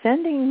saying, I'm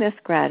sending this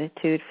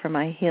gratitude for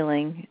my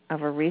healing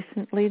of a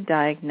recently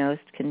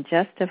diagnosed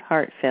congestive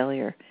heart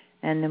failure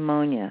and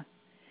pneumonia.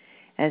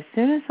 As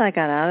soon as I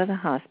got out of the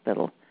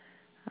hospital,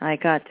 I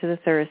got to the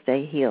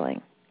Thursday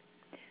healing,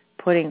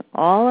 putting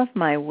all of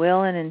my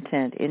will and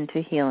intent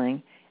into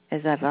healing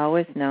as I've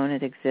always known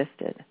it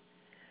existed.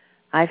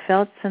 I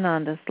felt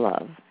Sananda's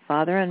love,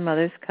 Father and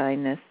Mother's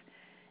kindness,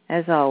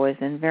 as always,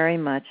 and very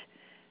much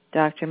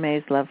Dr.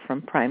 May's love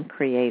from Prime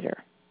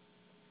Creator.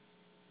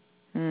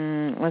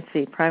 Let's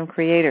see, Prime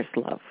Creator's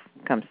love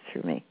comes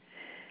through me.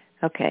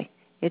 Okay,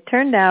 it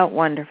turned out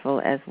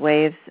wonderful as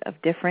waves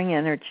of differing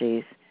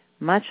energies,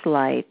 much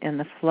light, and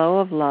the flow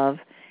of love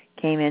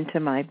came into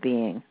my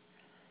being.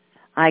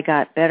 I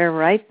got better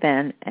right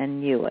then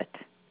and knew it.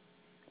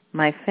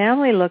 My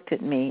family looked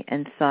at me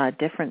and saw a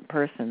different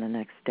person the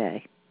next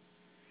day.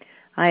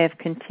 I have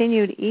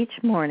continued each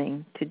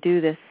morning to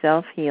do this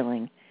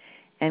self-healing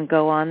and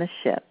go on the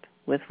ship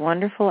with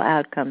wonderful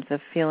outcomes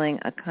of feeling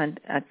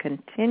a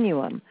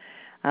continuum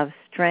of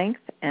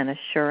strength and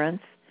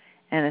assurance,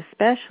 and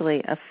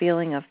especially a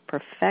feeling of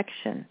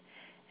perfection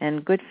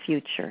and good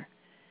future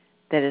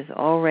that is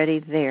already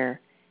there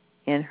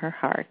in her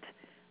heart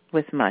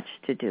with much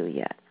to do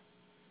yet.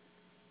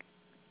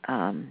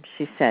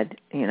 She said,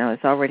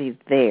 it's already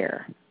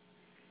there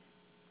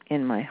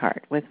in my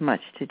heart with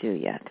much to do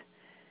yet.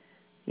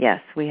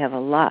 Yes, we have a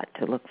lot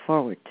to look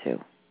forward to.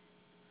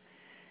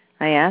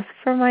 I ask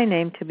for my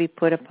name to be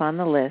put upon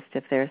the list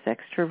if there's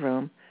extra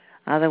room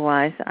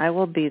Otherwise, I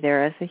will be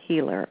there as a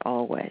healer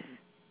always.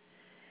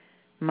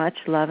 Much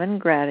love and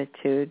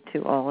gratitude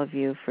to all of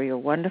you for your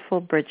wonderful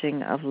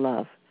bridging of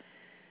love.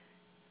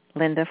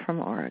 Linda from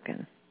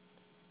Oregon.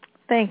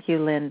 Thank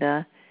you,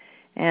 Linda,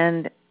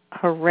 and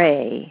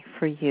hooray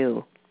for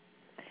you.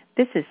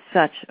 This is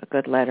such a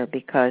good letter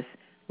because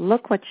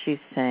look what she's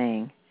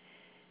saying.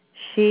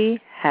 She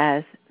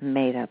has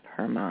made up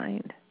her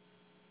mind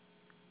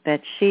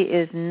that she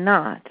is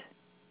not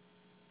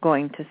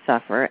going to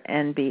suffer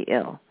and be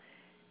ill.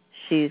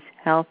 She's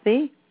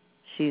healthy,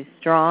 she's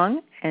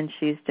strong, and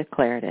she's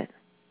declared it.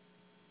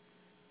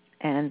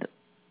 And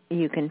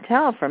you can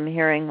tell from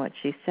hearing what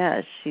she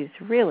says, she's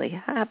really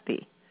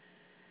happy.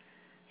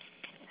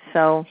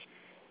 So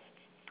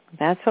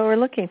that's what we're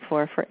looking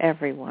for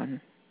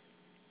everyone.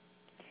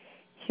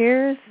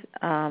 Here's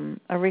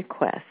a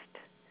request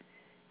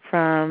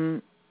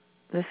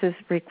this is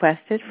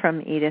requested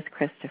from Edith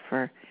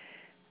Christopher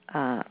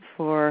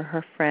for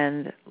her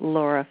friend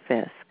Laura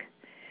Fisk.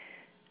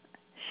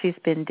 She's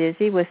been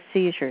dizzy with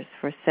seizures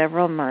for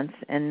several months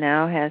and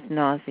now has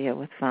nausea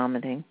with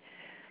vomiting.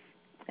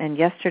 And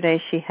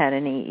yesterday she had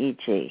an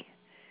EEG.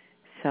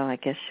 So I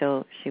guess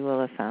she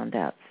will have found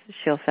out.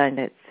 She'll find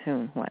out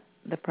soon what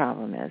the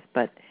problem is.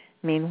 But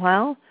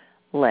meanwhile,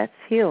 let's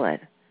heal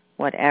it.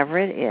 Whatever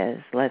it is,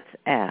 let's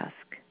ask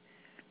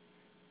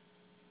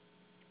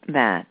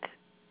that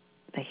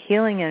the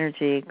healing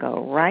energy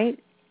go right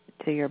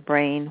to your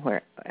brain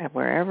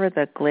wherever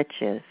the glitch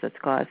is that's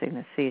causing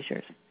the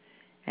seizures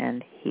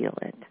and heal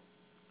it.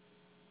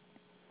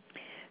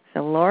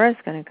 So Laura's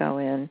going to go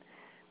in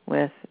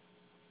with,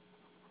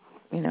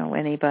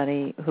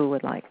 anybody who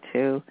would like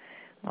to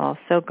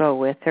also go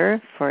with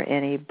her for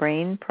any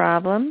brain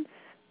problems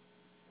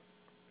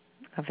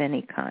of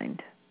any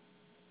kind.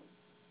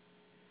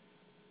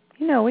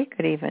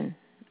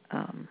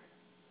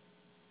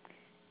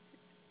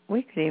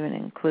 We could even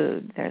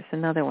include, there's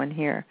another one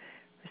here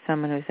for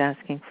someone who's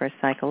asking for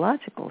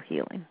psychological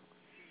healing.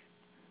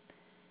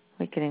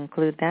 We could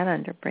include that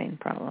under brain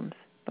problems,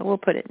 but we'll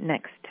put it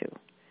next to,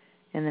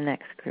 in the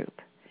next group.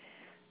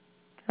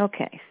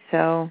 Okay,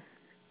 so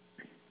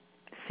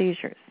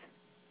seizures.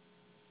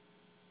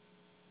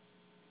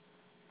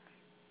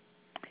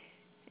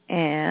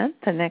 And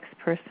the next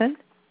person,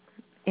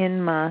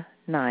 Inma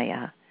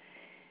Naya.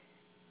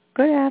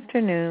 Good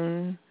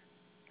afternoon.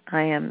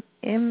 I am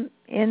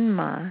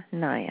Inma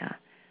Naya.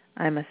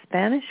 I'm a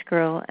Spanish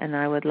girl, and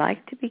I would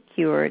like to be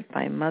cured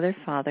by Mother,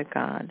 Father,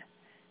 God,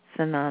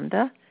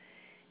 Sananda,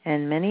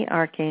 and many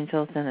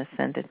archangels and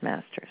ascended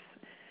masters.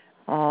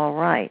 All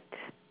right.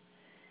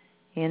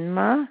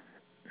 Inma,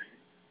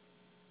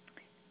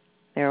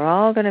 they're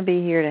all going to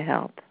be here to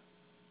help.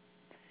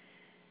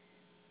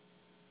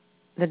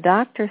 The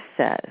doctor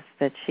says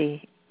that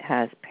she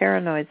has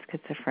paranoid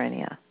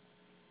schizophrenia.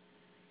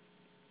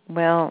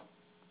 Well,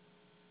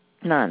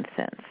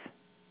 nonsense.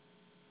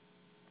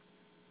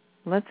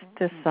 Let's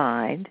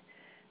decide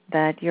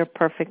that you're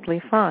perfectly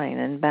fine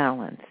and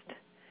balanced.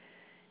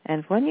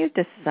 And when you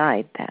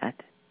decide that,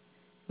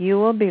 you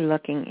will be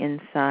looking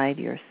inside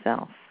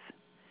yourself.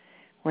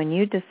 When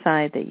you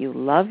decide that you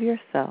love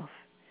yourself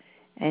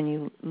and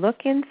you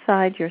look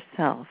inside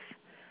yourself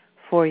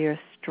for your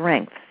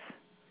strengths,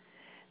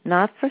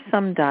 not for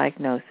some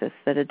diagnosis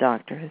that a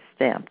doctor has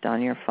stamped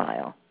on your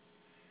file.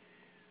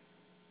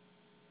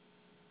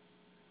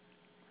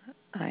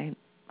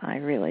 I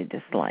really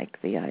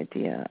dislike the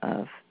idea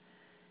of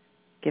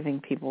giving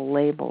people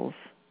labels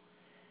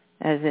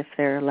as if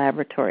they're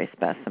laboratory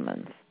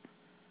specimens.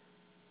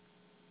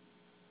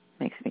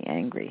 Makes me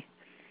angry.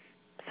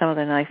 Some of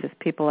the nicest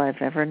people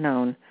I've ever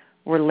known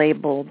were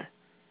labeled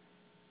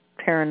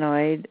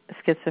paranoid,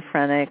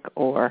 schizophrenic,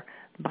 or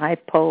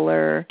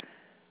bipolar,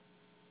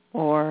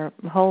 or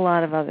a whole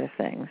lot of other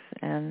things.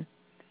 And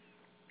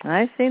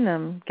I've seen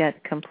them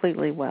get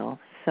completely well.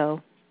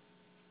 So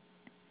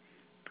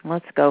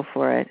let's go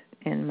for it.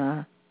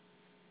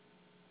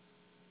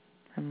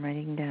 I'm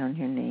writing down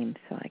your name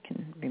so I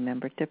can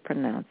remember to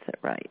pronounce it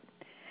right.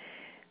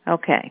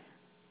 Okay.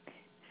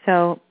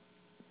 So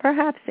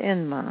perhaps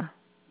Inma,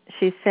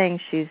 she's saying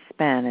she's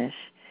Spanish,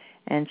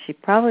 and she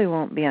probably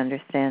won't be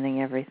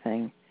understanding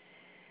everything.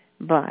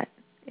 But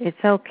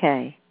it's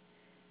okay.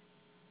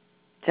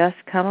 Just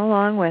come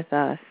along with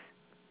us.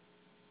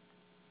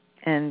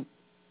 And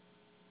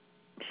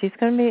she's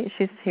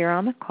here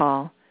on the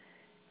call.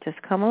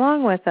 Just come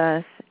along with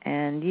us,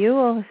 and you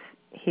will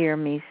hear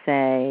me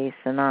say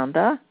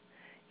Sananda.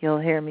 You'll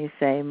hear me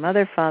say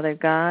Mother, Father,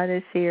 God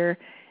is here,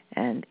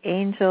 and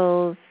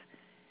angels,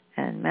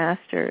 and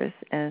masters,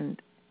 and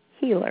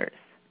healers.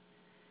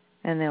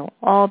 And they'll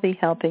all be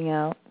helping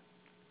out.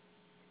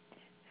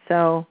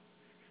 So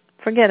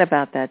forget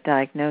about that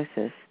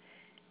diagnosis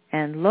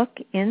and look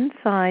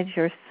inside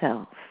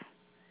yourself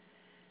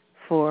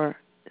for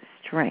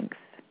strength.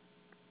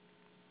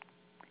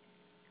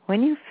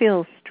 When you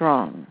feel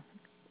strong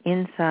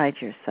inside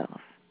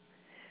yourself,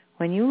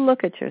 when you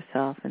look at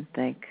yourself and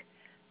think,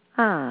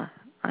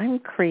 I'm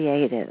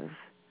creative.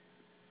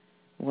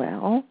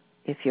 Well,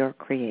 if you're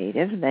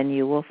creative, then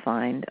you will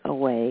find a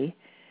way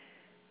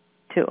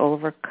to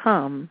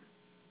overcome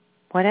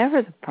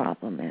whatever the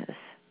problem is.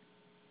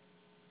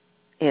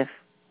 If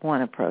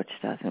one approach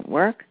doesn't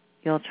work,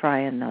 you'll try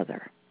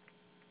another.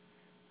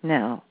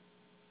 Now,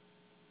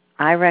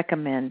 I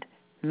recommend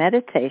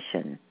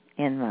meditation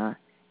in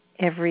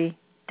every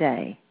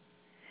day.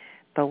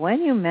 But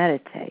when you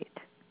meditate,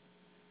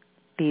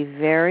 be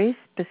very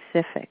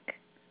specific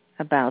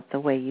about the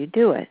way you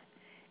do it.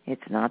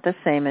 It's not the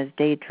same as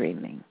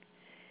daydreaming.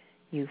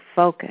 You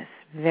focus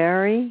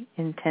very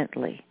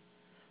intently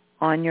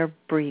on your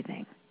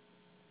breathing.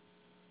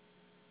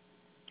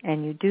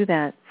 And you do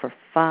that for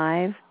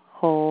 5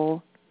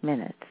 whole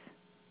minutes.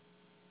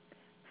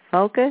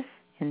 Focus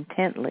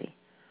intently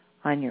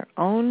on your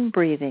own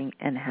breathing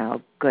and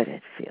how good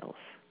it feels.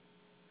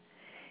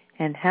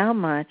 And how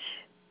much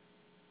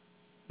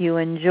you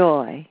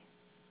enjoy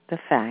the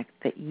fact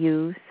that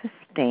you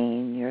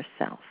sustain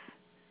yourself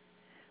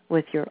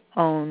with your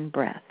own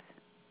breath,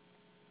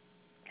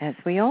 as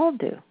we all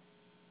do.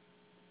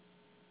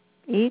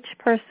 Each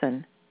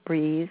person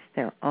breathes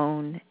their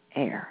own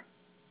air.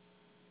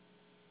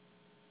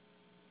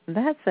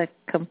 That's a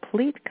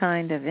complete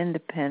kind of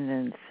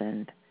independence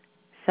and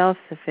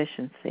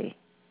self-sufficiency.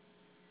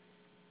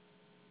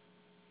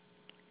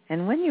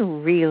 And when you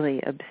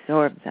really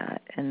absorb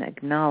that and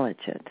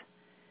acknowledge it,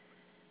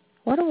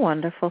 what a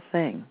wonderful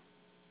thing.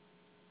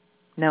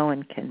 No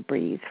one can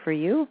breathe for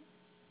you,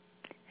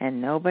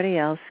 and nobody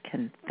else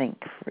can think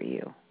for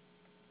you.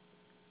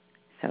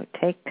 So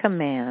take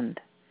command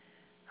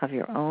of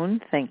your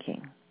own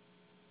thinking,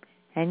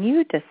 and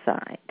you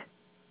decide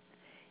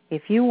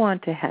if you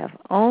want to have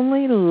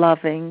only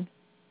loving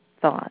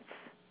thoughts,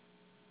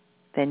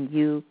 then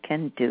you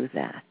can do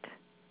that.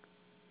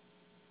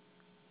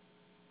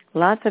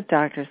 Lots of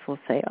doctors will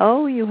say,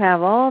 oh, you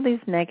have all these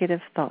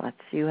negative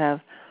thoughts. You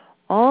have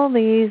all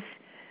these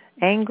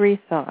angry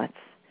thoughts.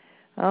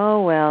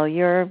 Oh, well,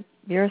 you're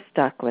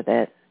stuck with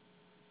it.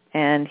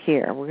 And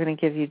here, we're going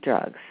to give you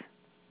drugs.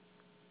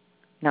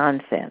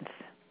 Nonsense.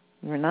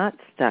 You're not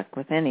stuck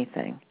with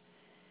anything.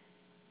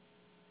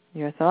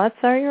 Your thoughts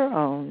are your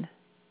own,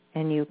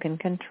 and you can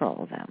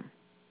control them.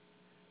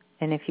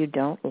 And if you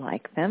don't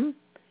like them,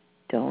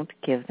 don't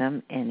give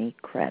them any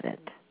credit.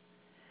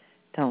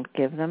 Don't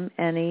give them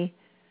any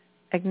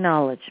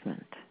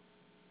acknowledgement.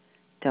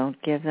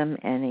 Don't give them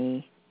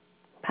any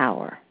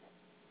power.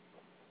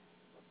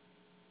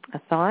 A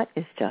thought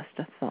is just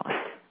a thought.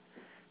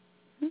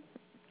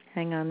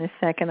 Hang on a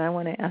second. I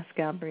want to ask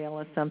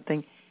Gabriella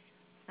something.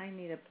 I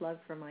need a plug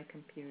for my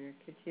computer.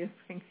 Could you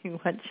bring me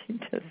what she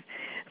just...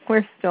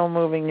 We're still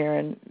moving here,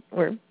 and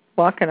we're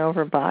walking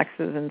over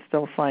boxes and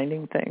still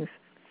finding things.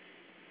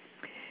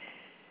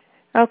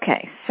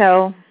 Okay,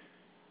 so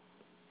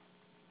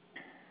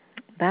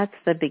that's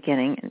the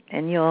beginning,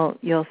 and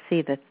you'll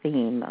see the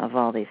theme of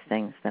all these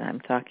things that I'm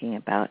talking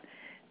about.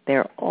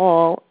 They're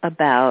all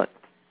about,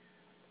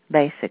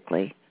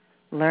 basically,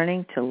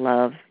 learning to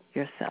love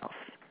yourself.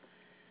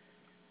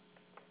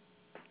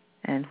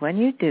 And when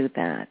you do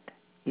that,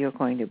 you're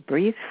going to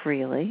breathe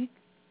freely.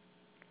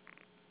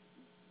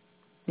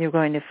 You're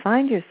going to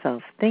find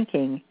yourself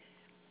thinking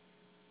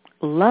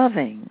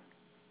loving,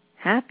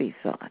 happy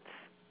thoughts.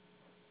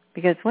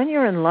 Because when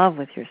you're in love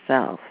with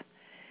yourself,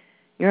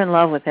 you're in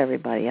love with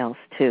everybody else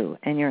too.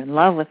 And you're in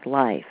love with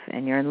life.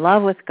 And you're in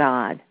love with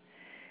God.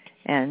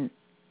 And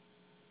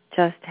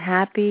just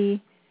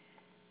happy.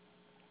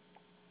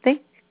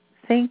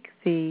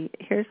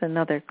 Here's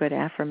another good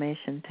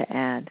affirmation to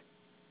add.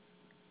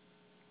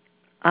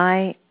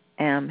 I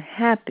am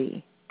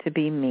happy to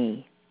be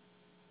me.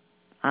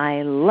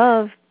 I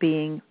love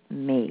being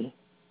me.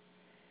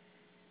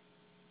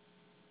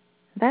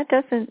 That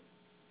doesn't,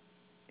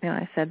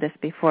 I said this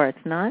before,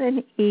 it's not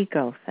an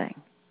ego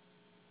thing.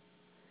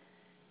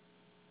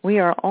 We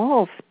are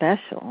all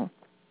special.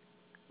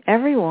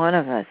 Every one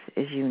of us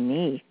is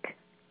unique.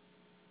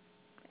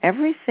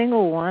 Every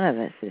single one of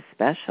us is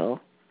special.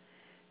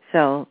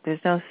 So there's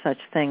no such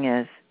thing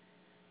as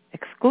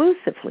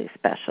exclusively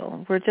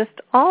special. We're just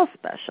all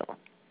special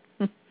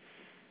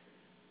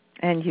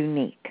and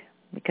unique,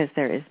 because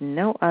there is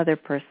no other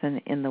person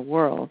in the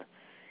world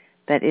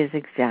that is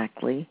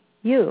exactly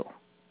you.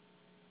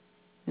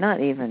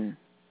 Not even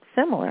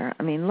similar.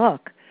 I mean,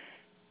 look,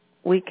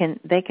 they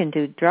can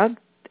do blood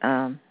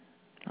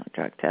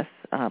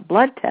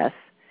tests,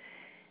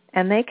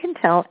 and they can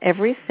tell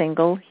every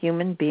single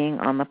human being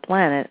on the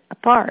planet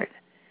apart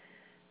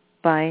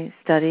by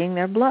studying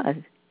their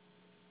blood.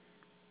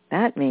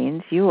 That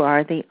means you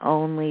are the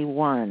only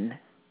one.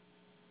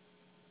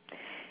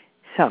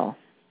 So,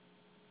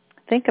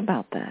 think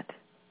about that.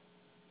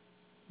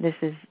 This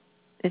is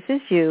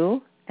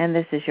you, and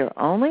this is your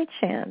only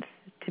chance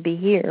to be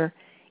here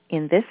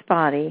in this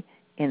body,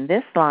 in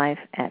this life,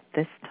 at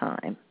this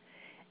time.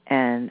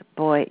 And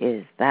boy,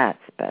 is that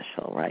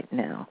special right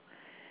now,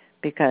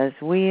 because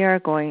we are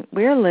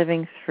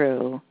living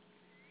through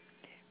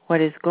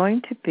what is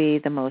going to be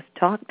the most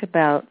talked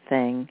about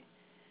thing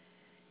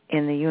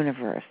in the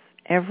universe.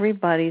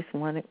 Everybody's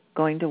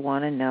going to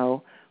want to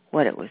know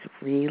what it was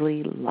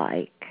really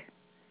like.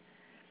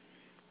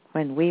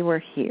 when we were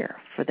here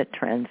for the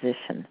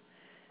transition.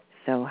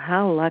 So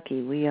how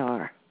lucky we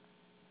are.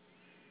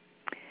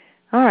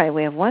 All right,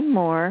 we have one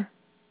more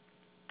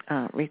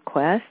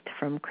request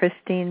from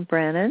Christine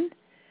Brennan.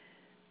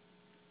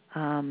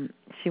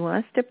 She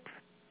wants to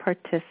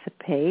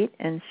participate,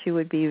 and she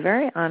would be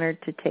very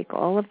honored to take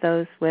all of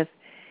those with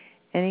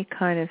any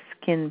kind of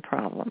skin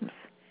problems,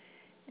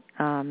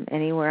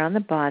 anywhere on the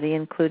body,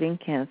 including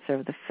cancer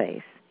of the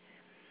face.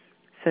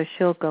 So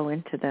she'll go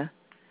into the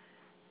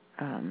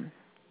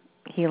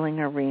healing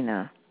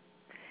arena.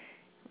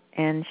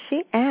 And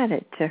she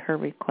added to her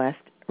request,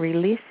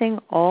 releasing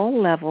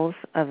all levels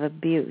of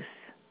abuse.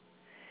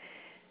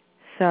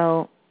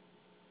 So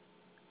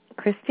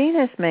Christine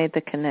has made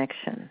the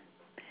connection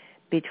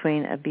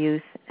between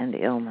abuse and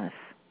illness.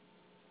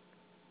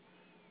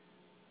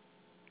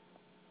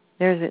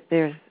 There's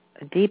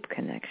a deep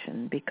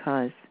connection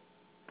because,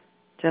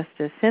 just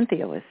as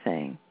Cynthia was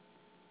saying,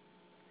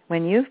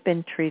 when you've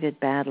been treated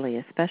badly,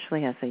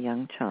 especially as a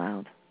young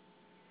child,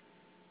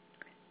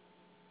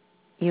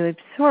 you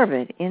absorb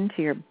it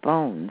into your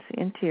bones,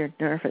 into your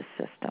nervous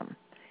system,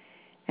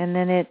 and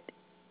then it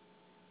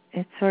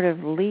sort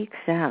of leaks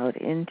out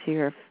into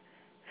your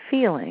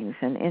feelings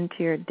and into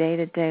your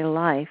day-to-day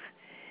life.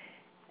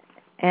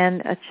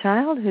 And a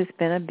child who's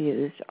been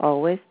abused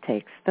always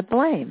takes the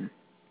blame.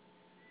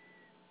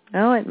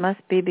 Oh, it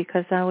must be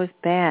because I was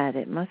bad.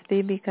 It must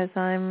be because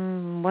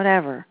I'm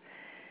whatever.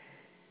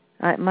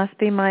 It must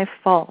be my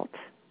fault.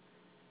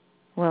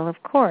 Well,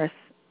 of course,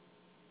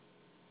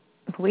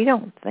 we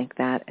don't think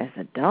that as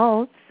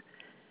adults.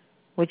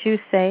 Would you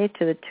say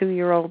to the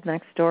 2-year-old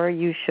next door,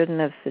 you shouldn't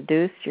have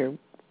seduced your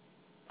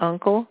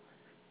uncle?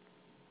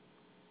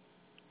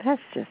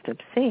 That's just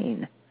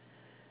obscene.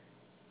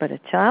 But a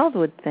child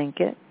would think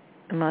it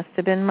must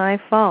have been my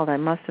fault. I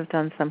must have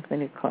done something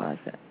to cause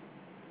it.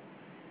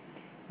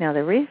 Now,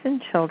 the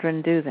reason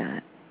children do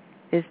that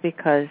is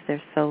because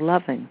they're so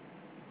loving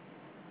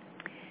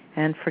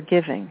and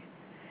forgiving,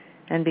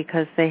 and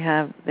because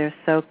they're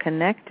so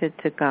connected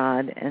to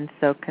God and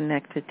so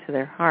connected to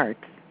their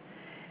hearts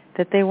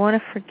that they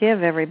want to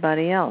forgive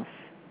everybody else.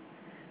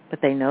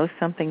 But they know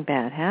something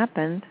bad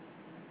happened.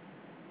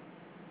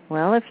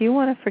 Well, if you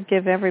want to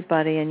forgive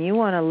everybody and you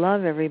want to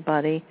love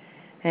everybody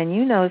and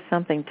you know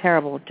something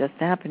terrible just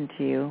happened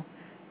to you,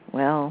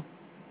 well,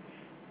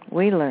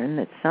 we learn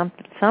that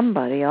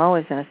somebody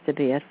always has to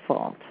be at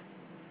fault.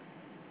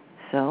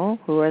 So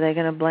who are they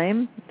going to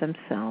blame?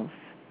 Themselves.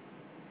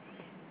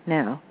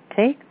 Now,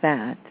 take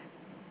that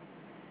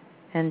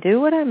and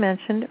do what I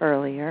mentioned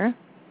earlier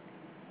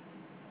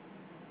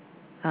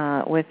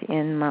with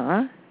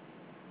Inma.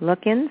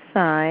 Look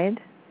inside,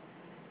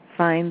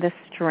 find the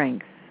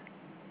strength.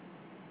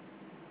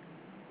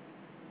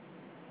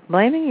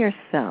 Blaming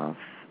yourself,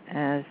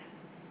 as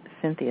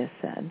Cynthia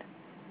said,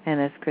 and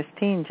as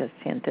Christine just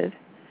hinted,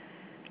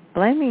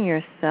 blaming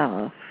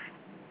yourself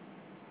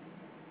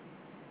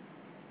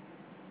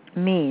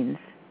means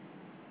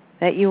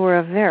that you were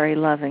a very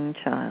loving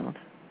child,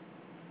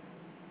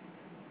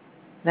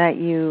 that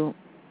you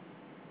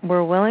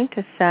were willing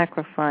to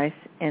sacrifice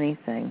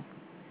anything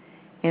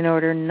in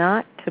order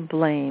not to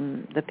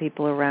blame the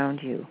people around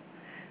you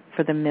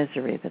for the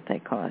misery that they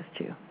caused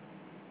you.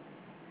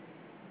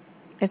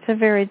 It's a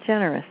very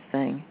generous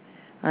thing.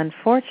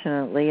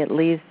 Unfortunately, it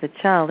leaves the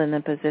child in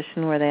a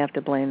position where they have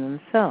to blame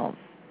themselves,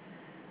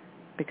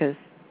 because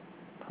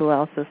who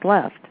else is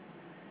left?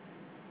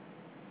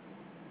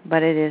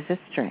 But it is a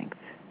strength.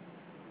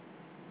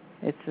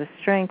 It's the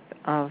strength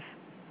of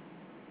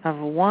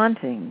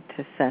wanting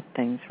to set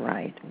things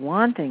right,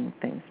 wanting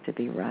things to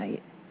be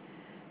right,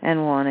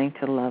 and wanting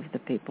to love the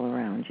people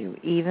around you,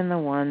 even the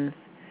ones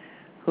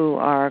who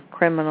are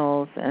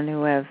criminals and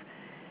who have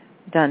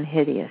done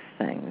hideous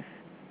things.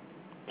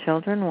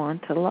 Children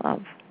want to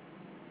love.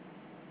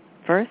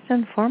 First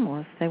and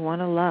foremost, they want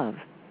to love.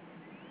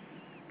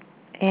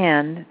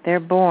 And they're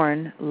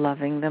born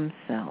loving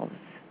themselves.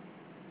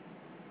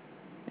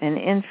 An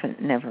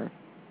infant never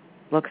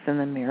looks in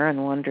the mirror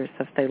and wonders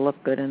if they look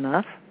good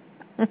enough.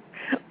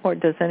 Or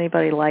does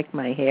anybody like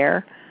my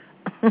hair?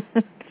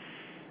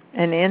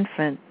 An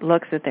infant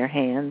looks at their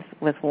hands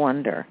with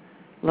wonder,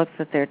 looks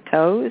at their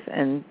toes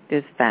and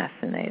is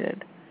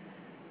fascinated.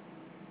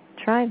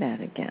 Try that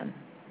again.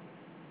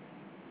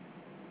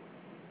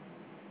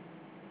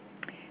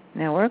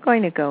 Now we're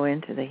going to go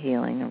into the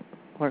healing.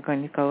 We're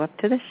going to go up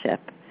to the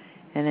ship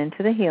and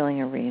into the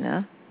healing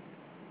arena.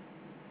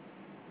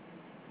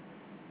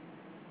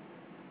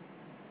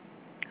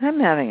 I'm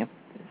having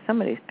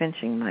somebody's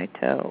pinching my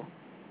toe.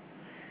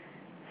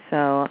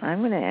 So I'm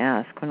going to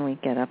ask when we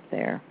get up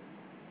there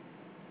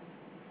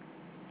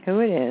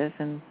who it is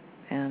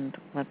and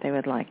what they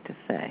would like to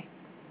say.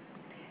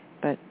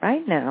 But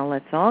right now,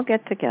 let's all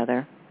get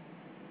together,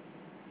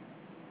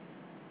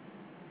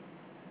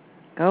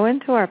 go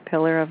into our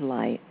pillar of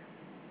light,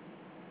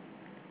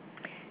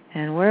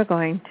 and we're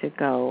going to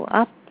go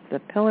up the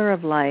pillar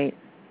of light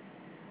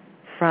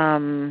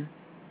from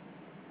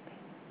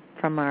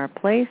our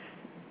place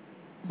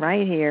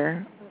right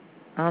here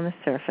on the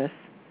surface.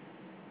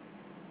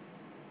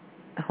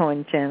 Oh,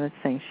 and Janet's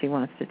saying she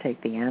wants to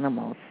take the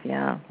animals.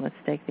 Yeah, let's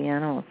take the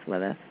animals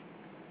with us.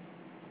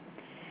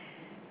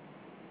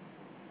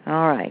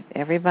 All right,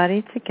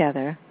 everybody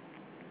together.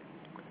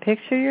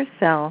 Picture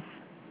yourself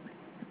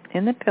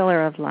in the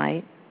pillar of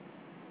light,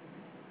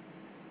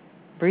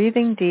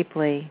 breathing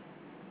deeply,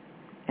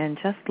 and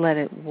just let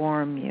it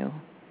warm you.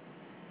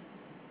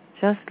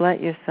 Just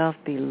let yourself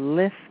be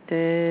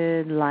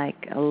lifted like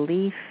a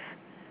leaf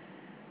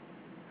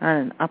on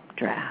an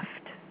updraft,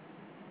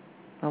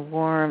 a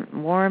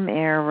warm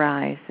air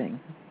rising.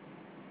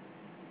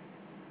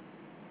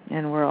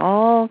 And we're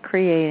all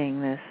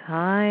creating this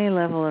high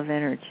level of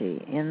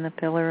energy in the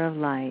pillar of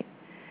light.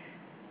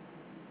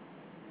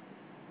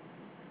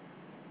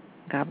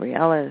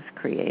 Gabriella is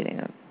creating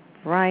a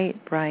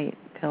bright, bright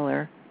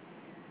pillar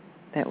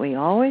that we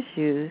always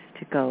use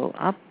to go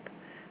up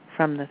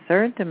from the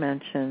third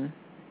dimension.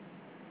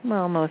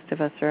 Well, most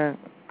of us are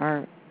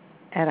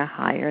at a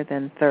higher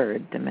than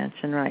third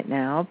dimension right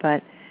now,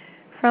 but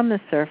from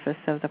the surface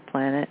of the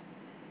planet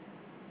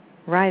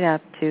right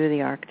up to the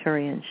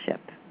Arcturian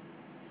ship.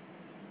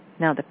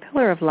 Now, the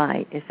pillar of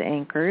light is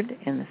anchored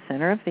in the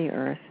center of the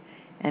earth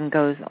and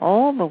goes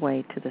all the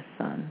way to the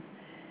sun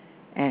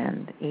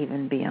and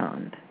even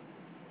beyond,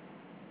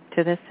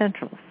 to the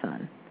central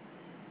sun,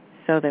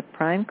 so that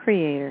Prime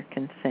Creator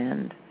can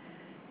send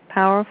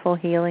powerful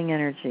healing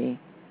energy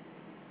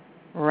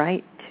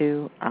right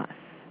to us.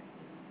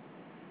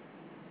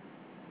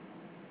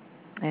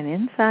 And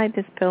inside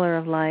this pillar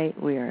of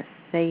light, we are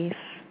safe,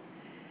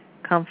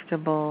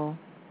 comfortable,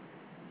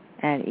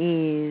 at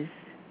ease,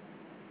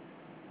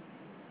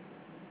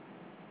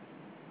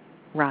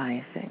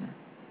 rising.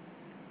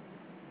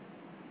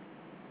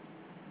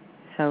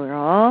 So we're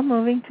all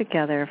moving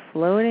together,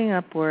 floating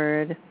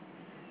upward,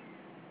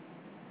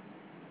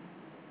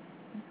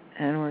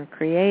 and we're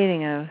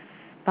creating a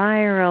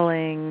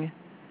spiraling,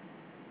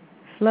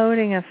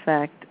 floating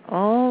effect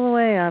all the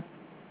way up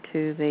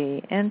to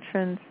the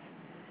entrance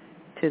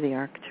to the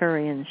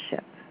Arcturian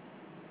ship.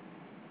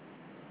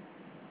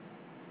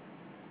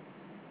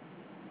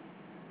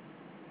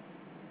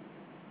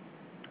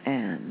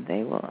 And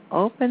they will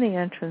open the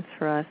entrance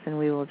for us, and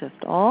we will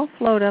just all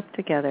float up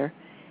together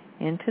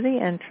into the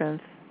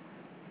entrance.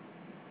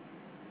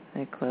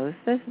 They close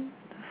the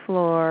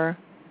floor,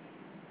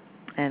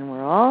 and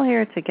we're all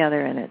here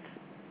together, and it's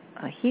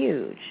a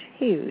huge,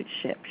 huge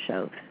ship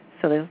show.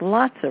 So there's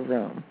lots of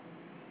room.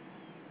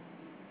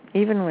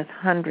 Even with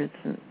hundreds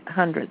and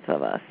hundreds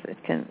of us,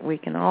 we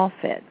can all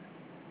fit.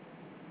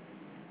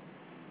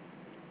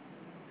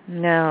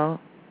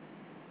 Now,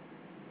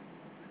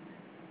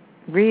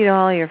 greet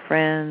all your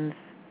friends,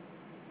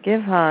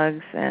 give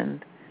hugs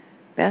and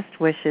best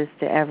wishes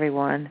to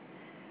everyone,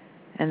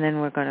 and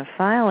then we're going to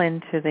file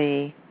into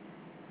the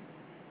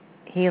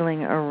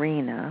healing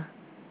arena.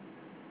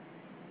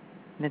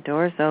 The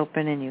doors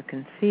open and you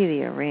can see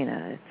the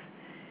arena.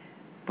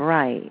 It's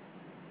bright,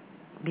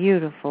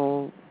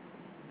 beautiful,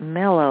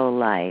 mellow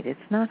light. It's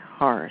not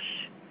harsh.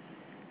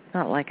 It's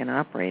not like an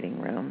operating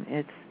room.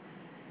 It's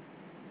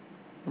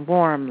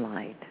warm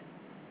light.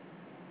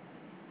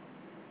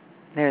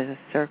 There's a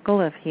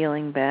circle of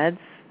healing beds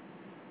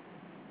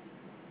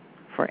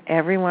for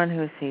everyone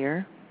who's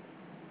here.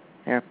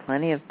 There are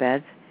plenty of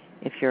beds.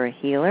 If you're a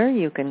healer,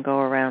 you can go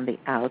around the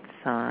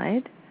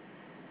outside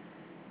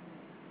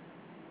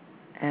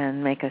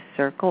and make a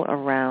circle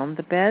around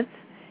the beds.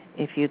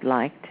 If you'd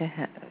like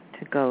to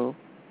go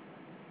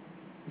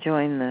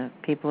join the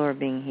people who are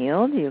being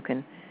healed, you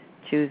can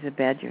choose a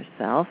bed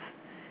yourself.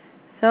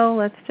 So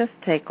let's just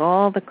take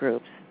all the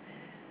groups.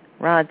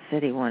 Rod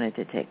said he wanted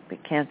to take the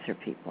cancer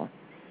people.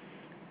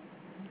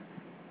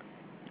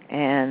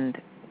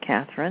 And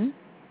Kathryn,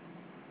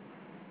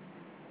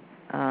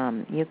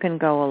 you can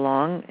go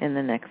along in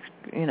the next,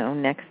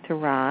 next to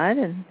Rod,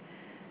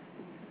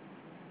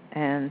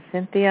 and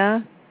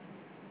Cynthia.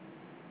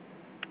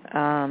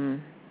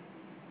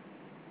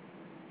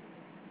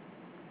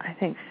 I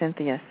think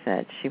Cynthia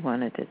said she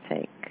wanted to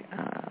take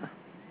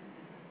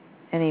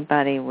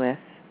anybody with,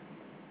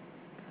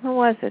 who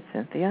was it,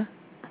 Cynthia?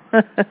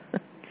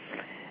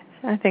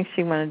 I think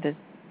she wanted to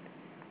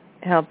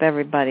help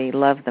everybody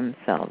love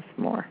themselves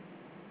more.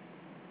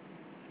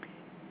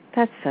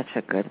 That's such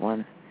a good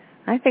one.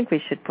 I think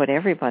we should put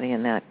everybody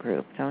in that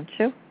group, don't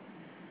you?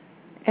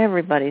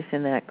 Everybody's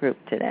in that group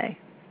today.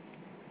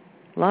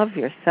 Love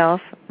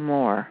yourself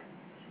more.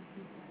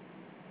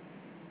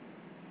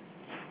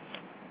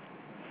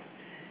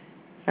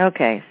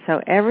 Okay,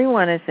 so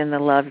everyone is in the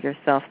Love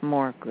Yourself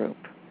More group.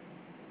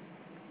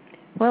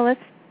 Well,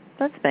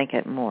 let's make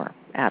it more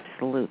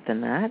absolute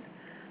than that.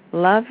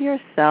 Love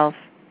yourself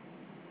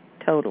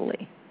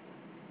totally,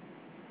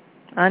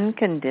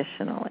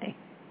 unconditionally,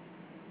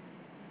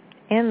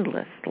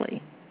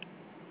 endlessly.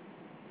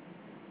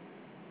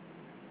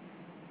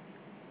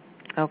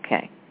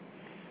 Okay.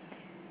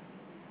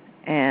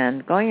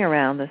 And going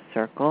around the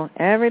circle,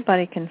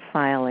 everybody can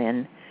file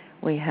in.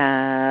 We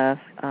have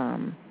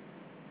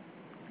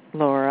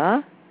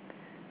Laura,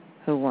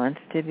 who wants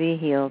to be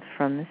healed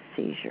from the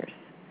seizures.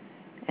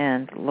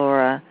 And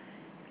Laura,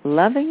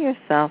 loving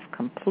yourself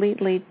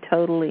completely,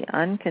 totally,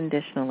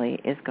 unconditionally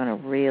is going to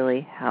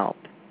really help.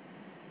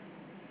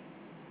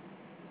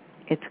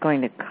 It's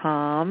going to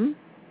calm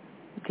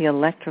the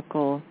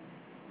electrical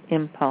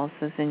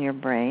impulses in your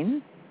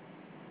brain,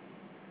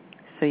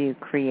 so you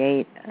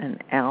create an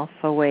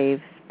alpha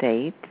wave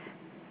state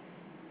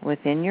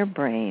within your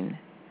brain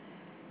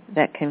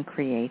that can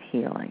create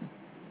healing.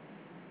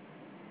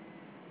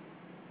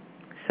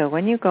 So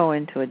when you go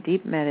into a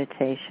deep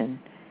meditation,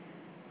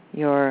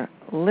 you're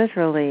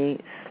literally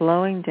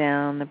slowing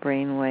down the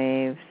brain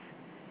waves,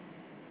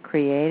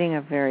 creating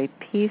a very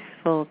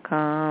peaceful,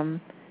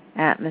 calm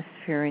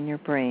atmosphere in your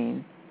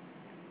brain,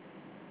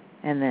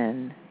 and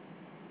then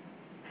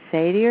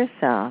say to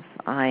yourself,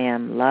 I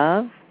am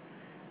love,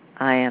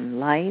 I am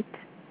light,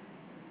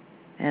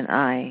 and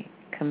I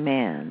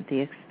command the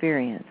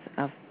experience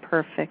of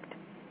perfect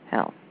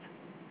health.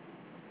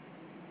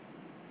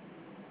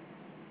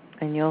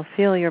 And you'll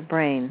feel your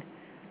brain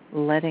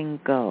letting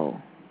go.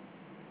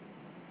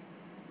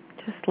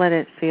 Just let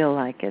it feel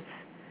like it's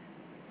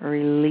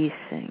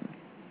releasing.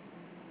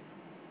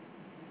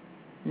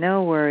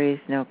 No worries,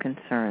 no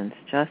concerns,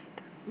 just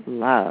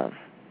love.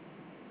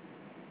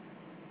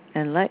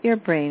 And let your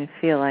brain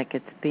feel like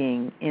it's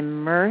being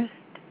immersed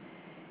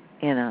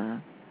in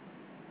a,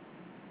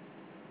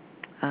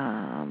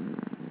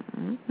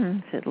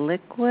 is it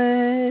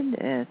liquid?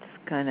 It's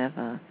kind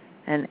of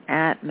an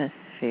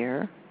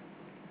atmosphere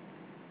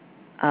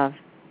of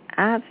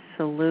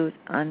absolute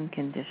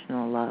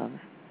unconditional love.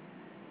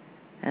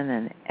 And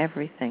then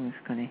everything's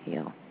going to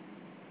heal.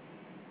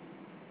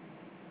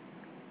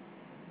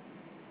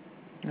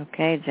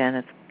 Okay,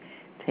 Janet's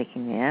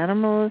taking the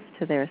animals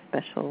to their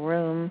special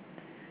room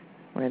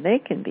where they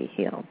can be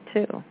healed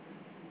too.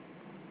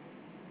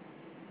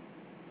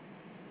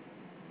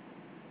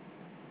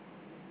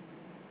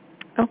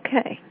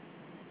 Okay.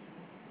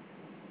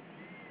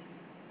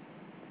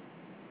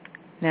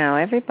 Now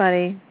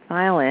everybody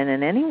file in,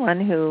 and anyone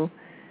who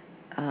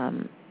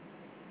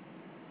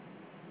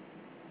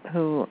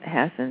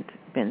hasn't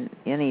been,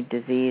 any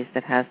disease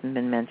that hasn't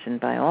been mentioned,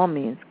 by all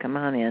means, come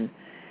on in.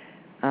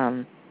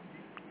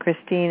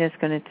 Christine is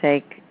going to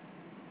take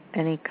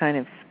any kind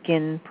of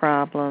skin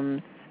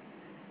problems,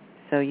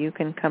 so you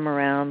can come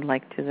around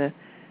like to the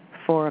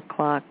 4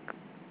 o'clock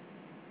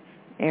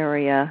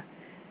area.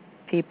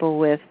 People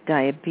with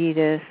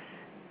diabetes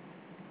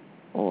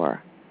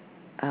or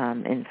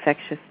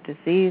infectious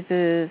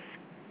diseases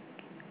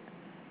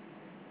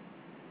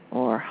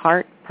or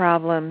heart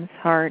problems,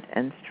 heart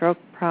and stroke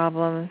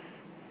problems,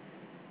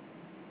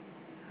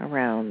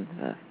 around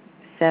the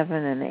 7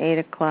 and 8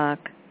 o'clock,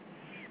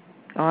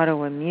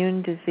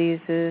 autoimmune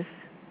diseases,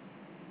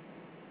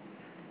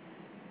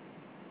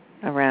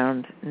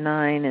 around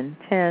 9 and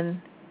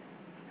 10,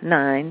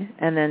 9,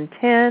 and then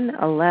 10,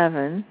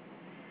 11,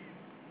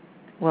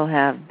 we'll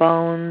have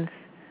bones,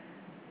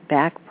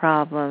 back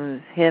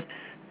problems, hips,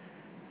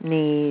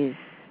 knees,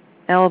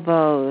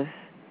 elbows,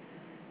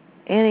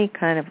 any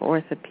kind of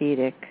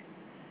orthopedic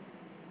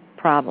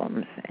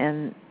problems,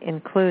 and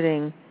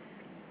including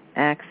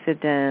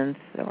accidents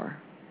or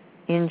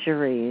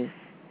injuries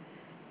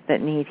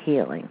that need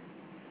healing,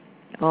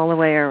 all the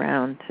way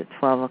around to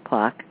 12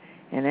 o'clock.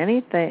 And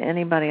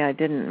anybody I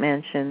didn't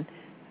mention,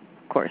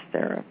 of course,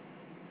 there are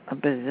a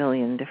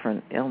bazillion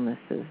different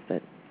illnesses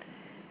that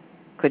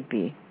could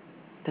be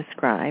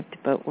described,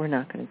 but we're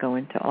not going to go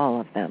into all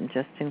of them.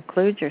 Just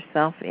include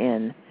yourself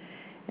in.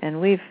 And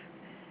we've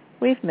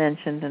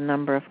mentioned a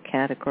number of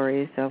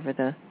categories over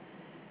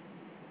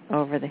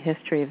the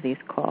history of these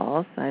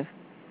calls. I've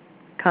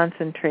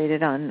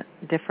concentrated on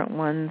different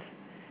ones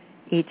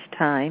each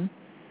time.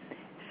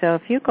 So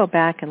if you go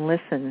back and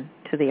listen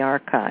to the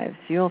archives,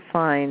 you'll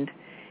find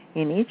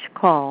in each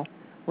call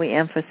we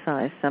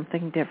emphasize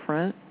something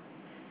different,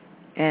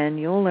 and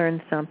you'll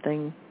learn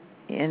something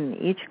in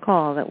each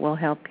call that will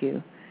help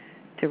you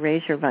to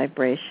raise your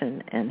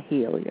vibration and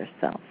heal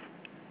yourself.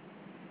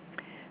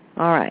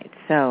 All right,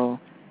 so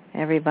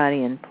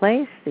everybody in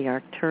place. The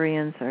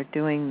Arcturians are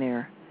doing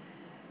their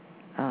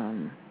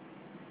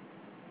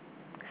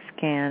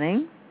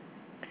scanning.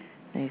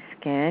 They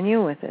scan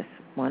you with this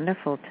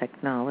wonderful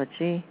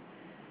technology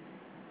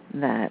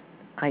that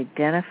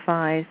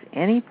identifies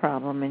any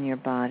problem in your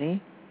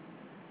body.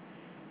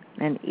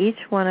 And each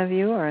one of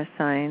you are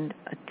assigned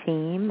a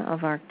team of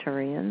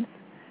Arcturians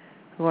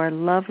who are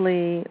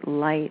lovely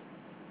light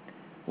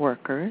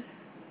workers.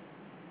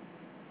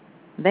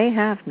 They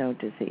have no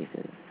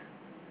diseases,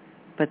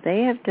 but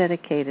they have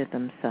dedicated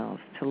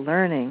themselves to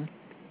learning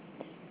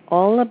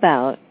all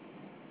about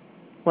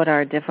what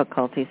our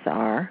difficulties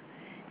are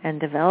and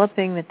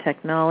developing the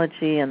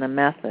technology and the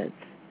methods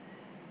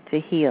to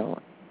heal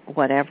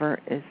whatever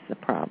is the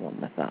problem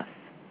with us.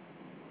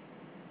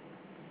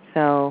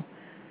 So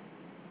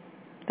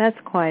that's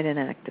quite an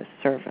act of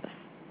service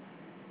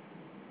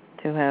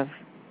to have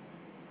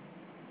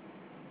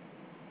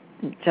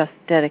just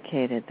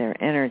dedicated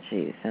their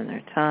energies and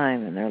their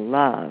time and their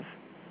love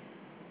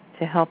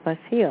to help us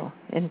heal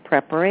in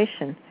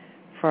preparation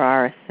for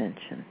our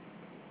ascension.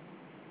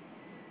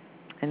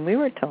 And we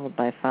were told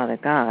by Father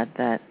God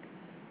that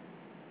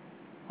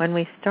when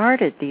we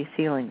started these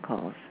healing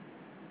calls,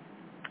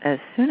 as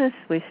soon as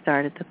we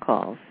started the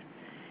calls,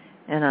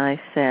 and I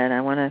said,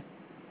 I want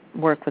to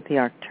work with the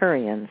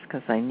Arcturians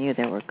because I knew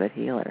they were good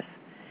healers.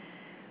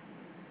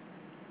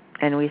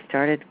 And we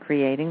started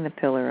creating the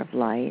pillar of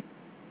light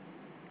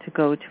to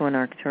go to an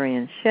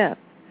Arcturian ship.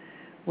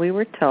 We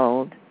were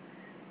told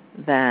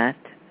that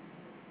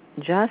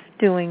just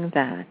doing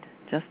that,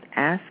 just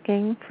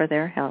asking for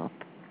their help,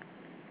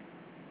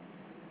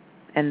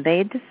 and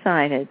they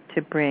decided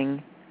to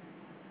bring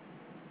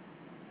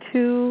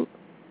 2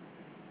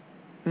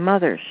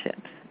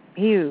 motherships,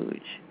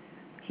 huge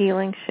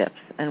healing ships,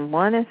 and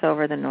one is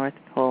over the North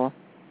Pole,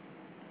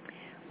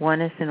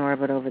 one is in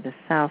orbit over the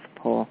South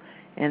Pole,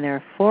 and there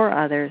are 4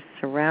 others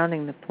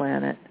surrounding the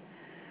planet.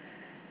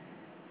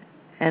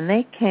 And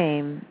they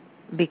came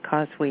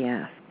because we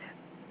asked.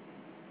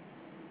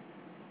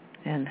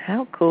 And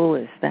how cool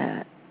is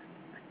that?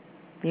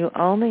 You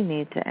only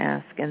need to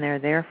ask, and they're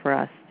there for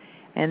us.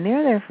 And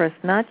they're there for us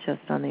not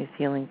just on these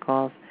healing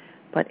calls,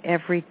 but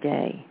every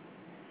day.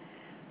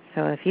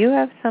 So if you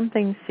have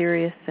something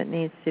serious that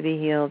needs to be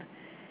healed,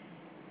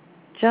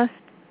 just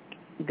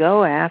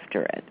go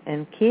after it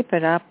and keep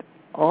it up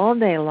all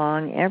day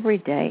long, every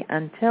day,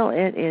 until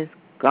it is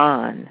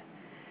gone.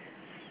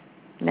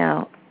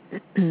 Now,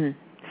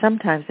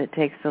 sometimes it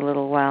takes a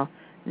little while,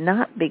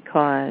 not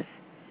because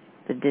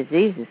the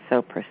disease is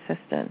so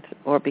persistent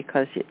or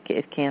because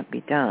it can't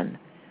be done.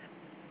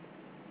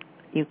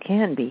 You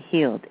can be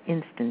healed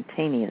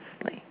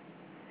instantaneously.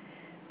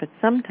 But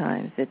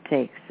sometimes it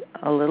takes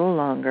a little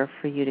longer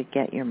for you to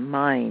get your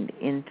mind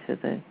into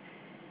the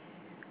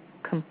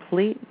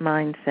complete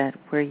mindset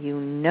where you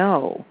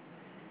know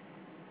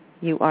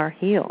you are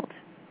healed.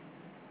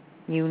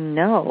 You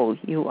know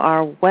you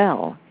are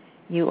well.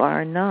 You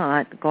are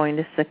not going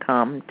to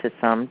succumb to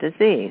some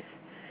disease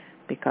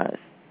because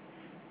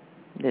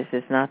this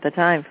is not the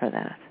time for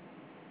that.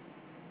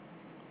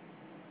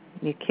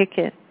 You kick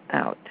it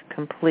out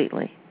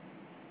completely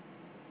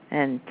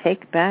and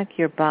take back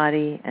your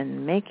body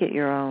and make it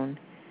your own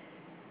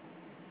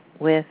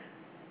with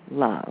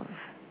love.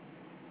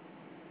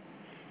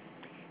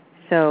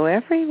 So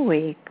every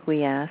week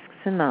we ask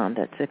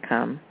Sananda to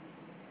come,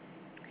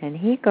 and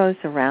he goes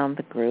around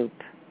the group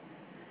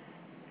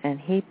and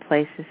he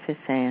places his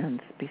hands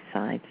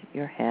beside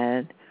your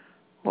head,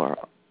 or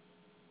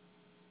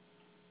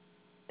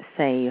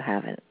say you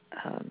have a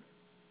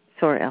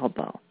sore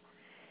elbow.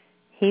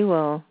 He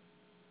will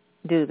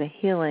do the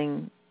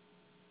healing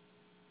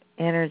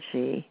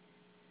energy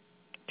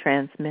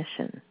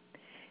transmission.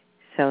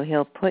 So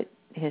he'll put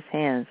his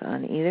hands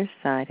on either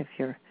side of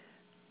your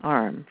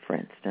arm, for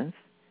instance,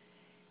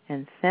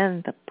 and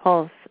send the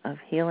pulse of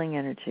healing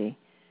energy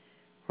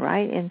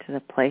right into the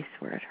place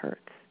where it hurts,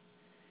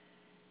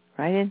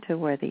 right into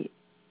where the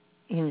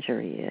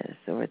injury is,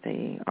 or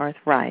the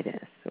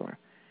arthritis, or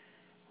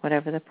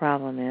whatever the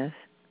problem is.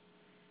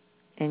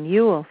 And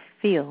you will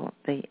feel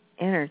the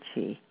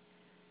energy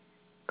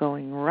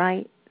going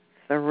right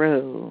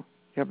through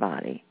your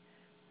body,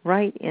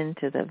 right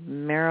into the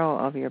marrow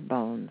of your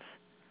bones.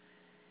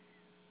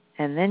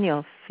 And then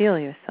you'll feel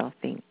yourself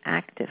being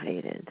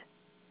activated.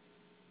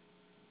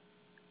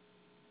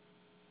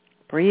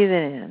 Breathe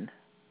it in.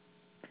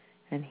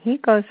 And he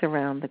goes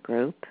around the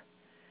group,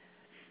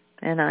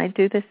 and I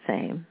do the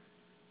same.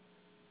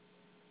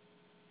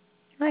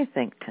 I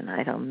think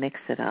tonight I'll mix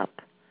it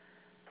up.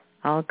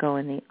 I'll go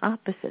in the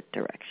opposite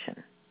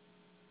direction.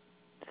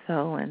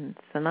 So when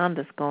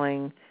Sananda's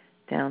going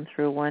down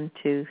through 1,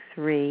 2,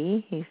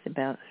 3, he's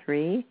about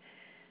 3,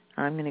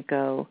 I'm going to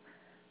go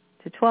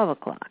to 12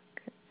 o'clock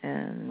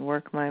and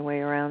work my way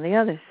around the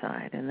other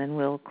side, and then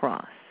we'll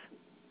cross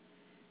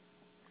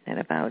at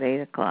about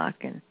 8 o'clock.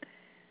 And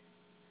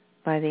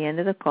by the end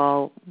of the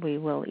call, we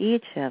will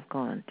each have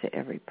gone to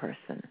every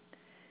person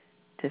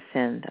to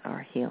send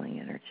our healing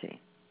energy.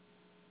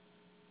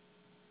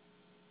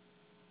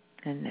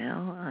 And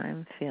now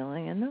I'm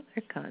feeling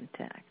another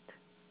contact.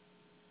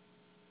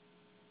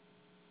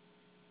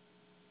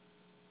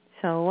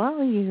 So while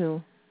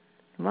the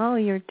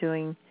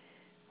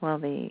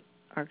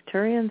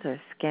Arcturians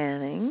are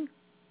scanning,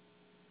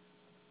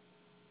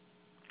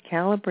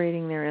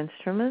 calibrating their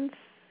instruments,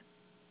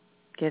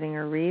 getting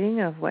a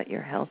reading of what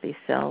your healthy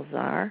cells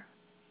are,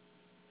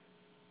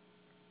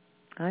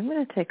 I'm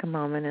going to take a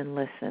moment and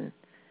listen,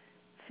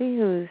 see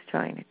who's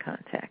trying to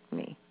contact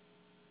me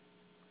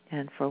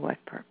and for what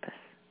purpose.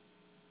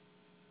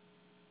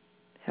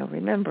 So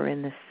remember,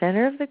 in the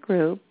center of the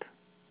group,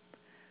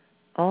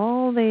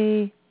 all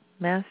the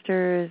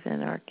masters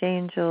and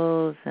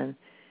archangels and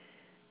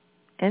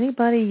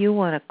anybody you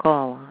want to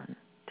call on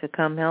to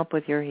come help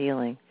with your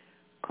healing,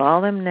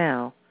 call them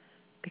now,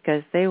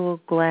 because they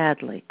will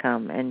gladly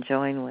come and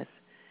join with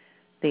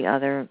the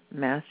other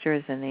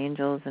masters and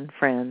angels and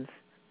friends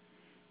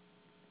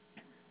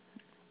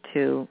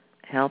to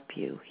help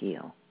you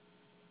heal.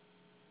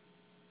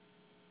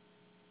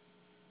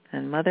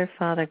 And Mother,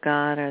 Father,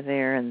 God are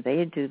there, and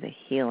they do the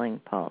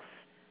healing pulse.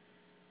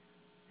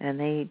 and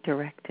they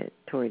direct it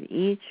toward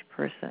each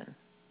person.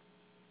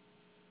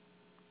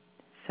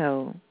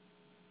 So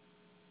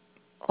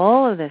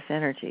all of this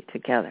energy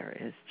together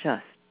is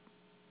just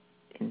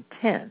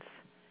intense.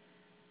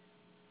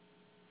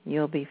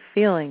 You'll be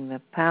feeling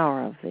the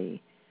power of the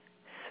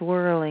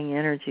swirling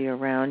energy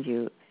around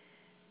you,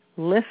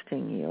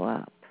 lifting you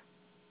up.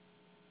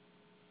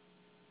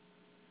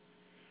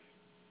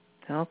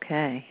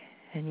 Okay,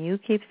 and you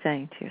keep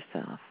saying to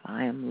yourself,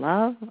 I am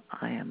love,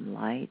 I am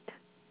light.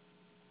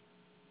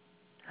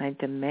 I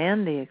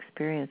demand the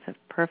experience of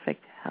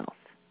perfect health.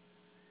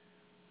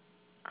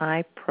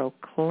 I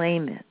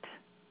proclaim it,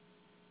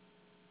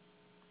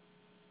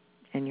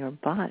 and your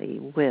body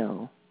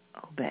will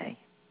obey.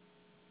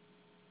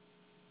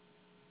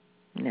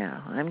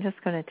 Now, I'm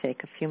just going to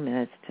take a few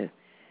minutes to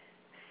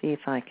see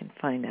if I can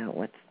find out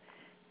what's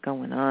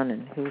going on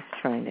and who's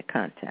trying to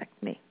contact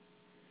me.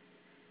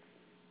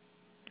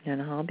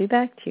 And I'll be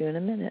back to you in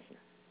a minute.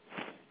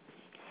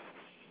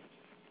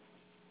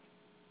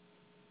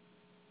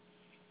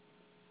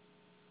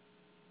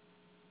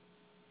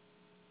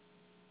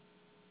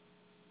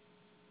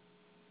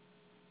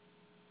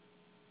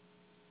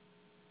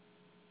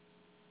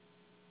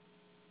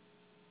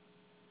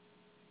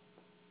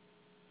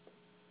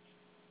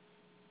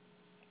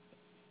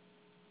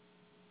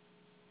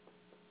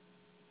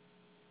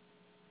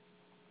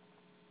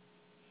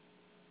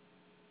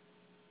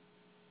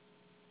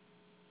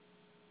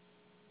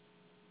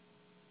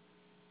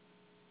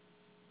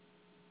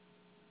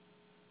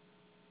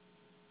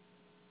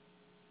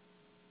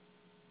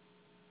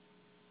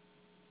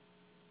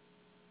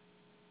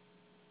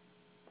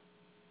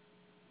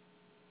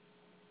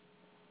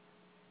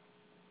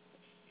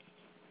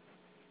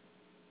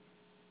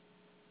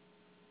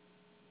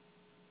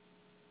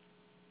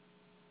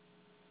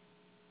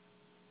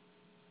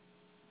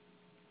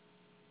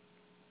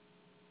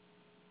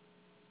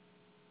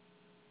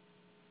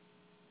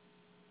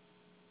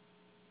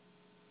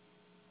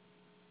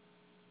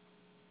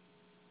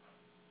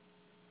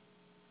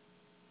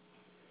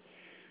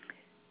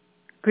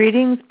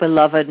 Greetings,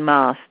 beloved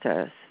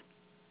masters.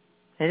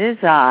 It is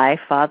I,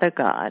 Father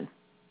God.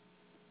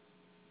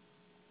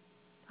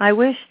 I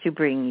wish to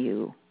bring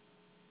you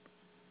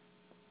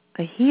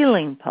a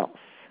healing pulse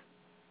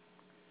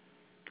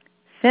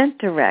sent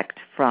direct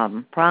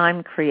from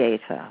Prime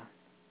Creator,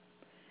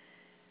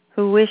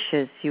 who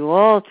wishes you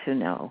all to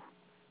know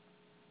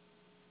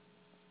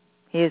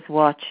He is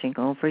watching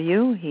over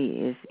you.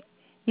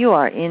 You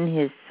are in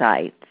His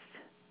sights.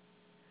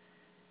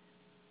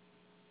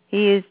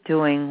 He is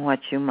doing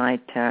what you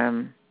might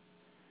term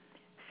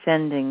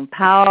sending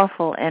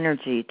powerful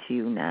energy to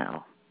you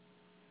now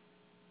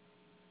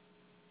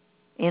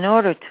in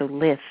order to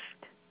lift,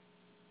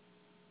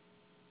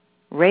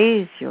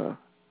 raise your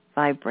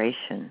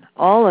vibration,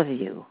 all of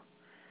you,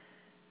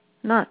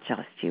 not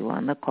just you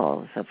on the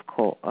calls, of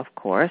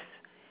course.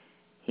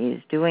 He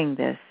is doing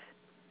this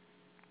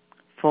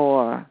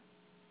for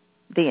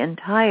the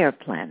entire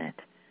planet,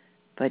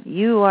 but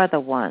you are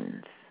the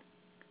ones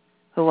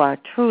who are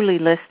truly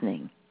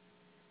listening.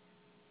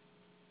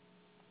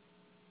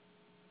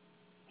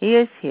 He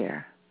is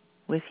here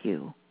with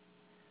you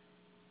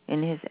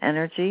in His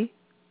energy,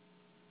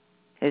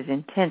 His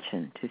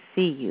intention to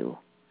see you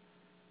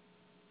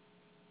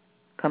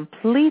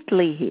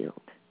completely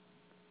healed.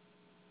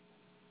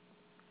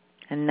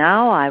 And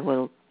now I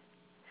will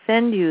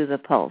send you the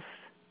pulse,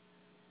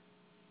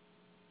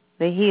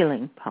 the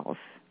healing pulse.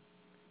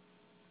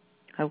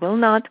 I will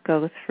not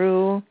go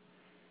through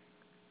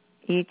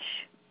each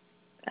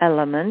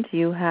element.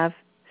 You have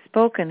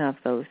spoken of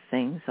those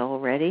things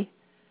already.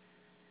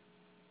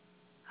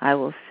 I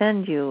will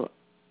send you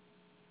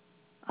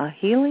a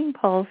healing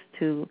pulse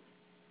to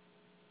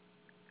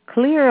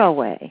clear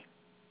away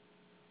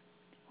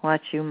what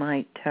you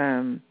might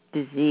term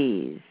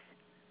disease,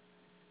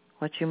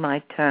 what you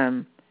might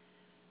term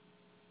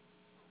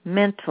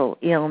mental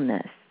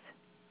illness,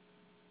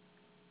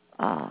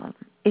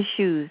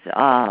 issues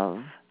of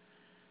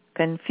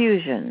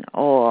confusion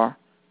or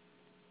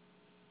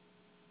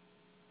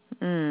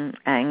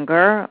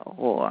anger,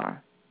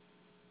 or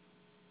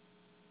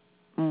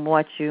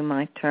what you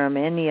might term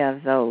any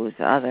of those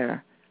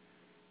other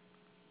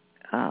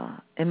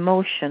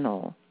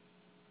emotional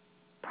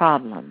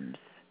problems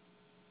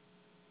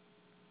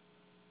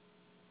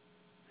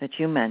that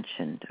you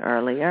mentioned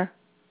earlier.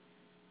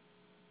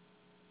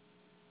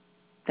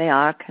 They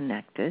are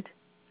connected,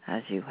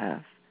 as you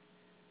have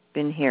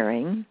been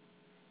hearing.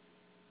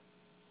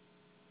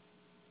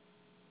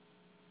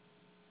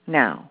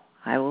 Now,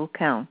 I will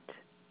count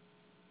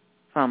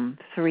from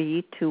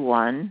 3 to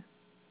 1,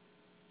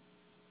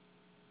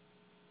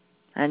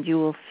 and you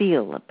will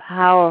feel a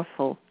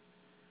powerful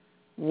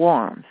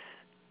warmth,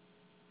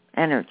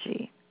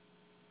 energy,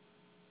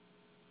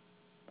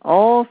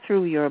 all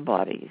through your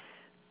bodies.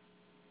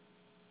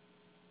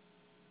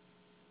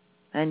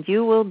 And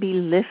you will be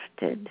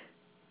lifted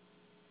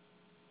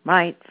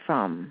right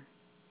from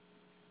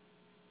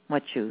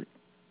what you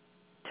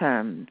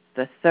term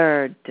the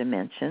third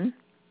dimension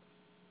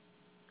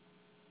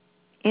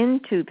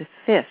into the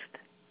fifth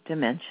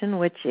dimension,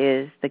 which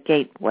is the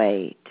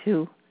gateway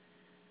to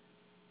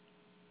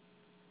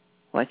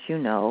what you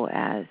know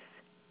as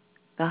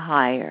the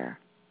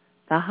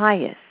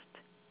highest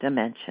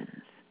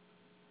dimensions.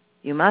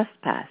 You must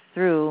pass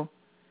through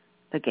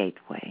the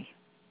gateway.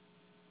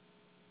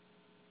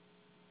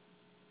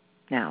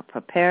 Now,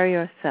 prepare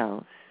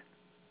yourselves.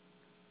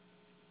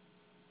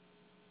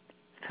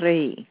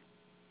 3,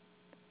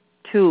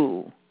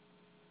 2,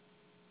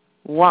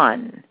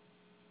 1.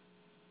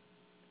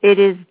 It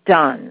is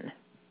done.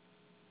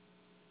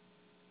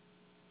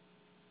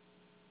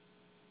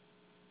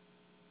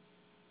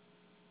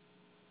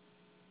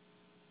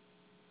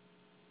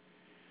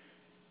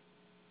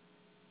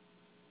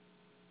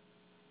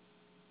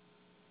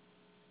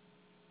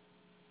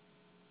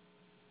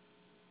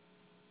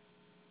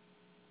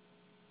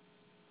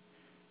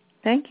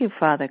 Thank you,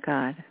 Father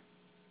God.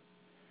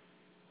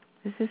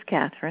 This is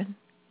Kathryn.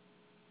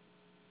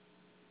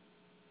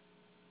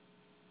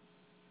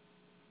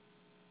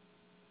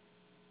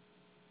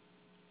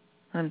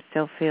 I'm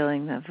still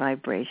feeling the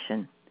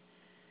vibration.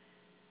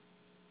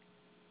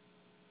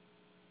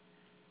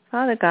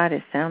 Father God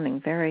is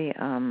sounding very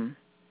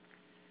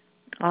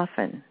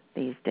often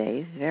these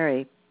days,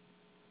 very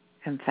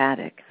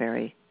emphatic,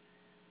 very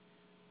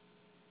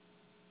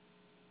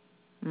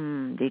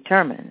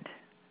determined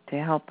to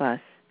help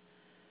us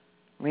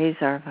raise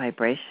our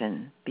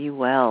vibration, be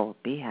well,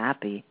 be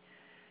happy,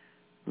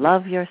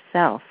 love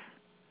yourself.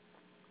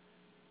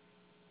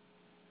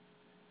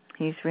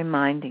 He's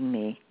reminding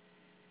me,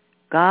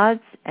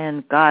 gods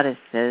and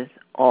goddesses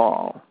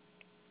all,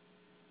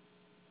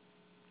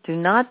 do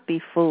not be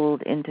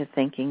fooled into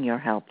thinking you're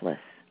helpless.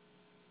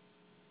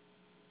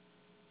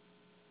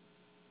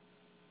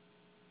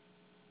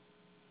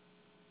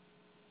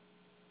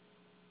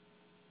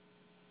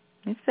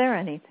 Is there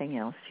anything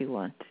else you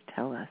want to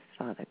tell us,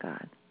 Father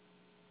God?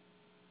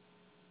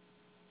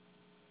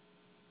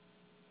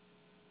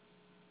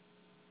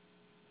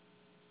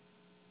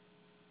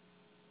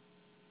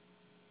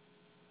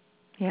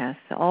 Yes,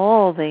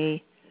 all the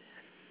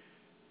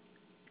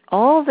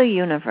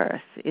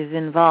universe is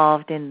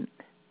involved in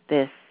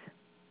this,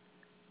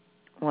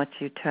 what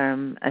you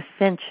term,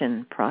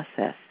 ascension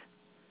process.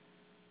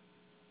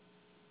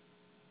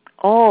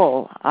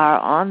 All are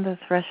on the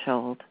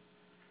threshold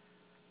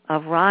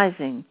of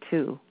rising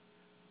to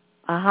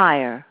a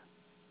higher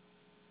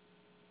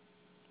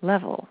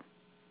level.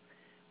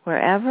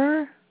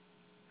 Wherever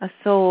a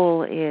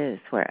soul is,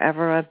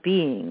 wherever a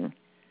being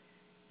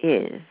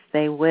is,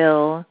 they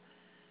will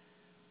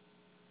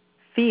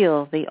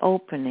feel the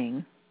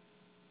opening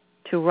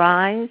to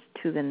rise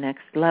to the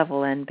next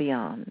level and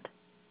beyond.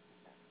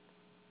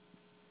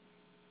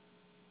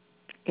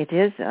 It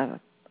is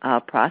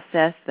a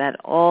process that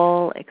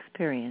all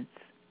experience.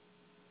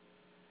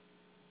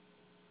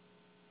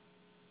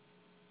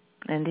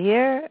 And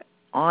here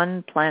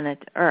on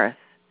planet Earth,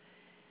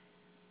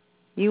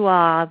 you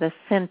are the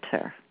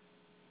center.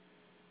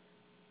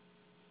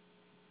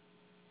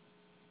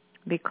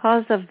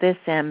 Because of this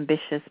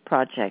ambitious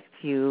project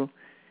you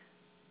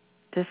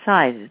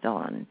decided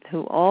on,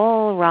 to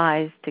all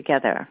rise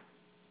together.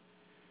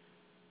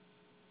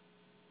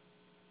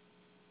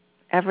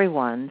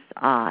 Everyone's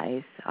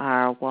eyes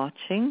are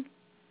watching,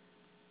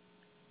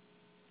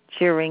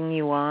 cheering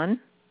you on,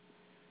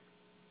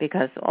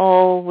 because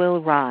all will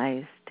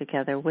rise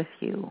together with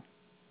you.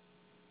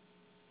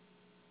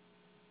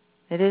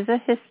 It is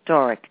a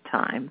historic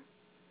time.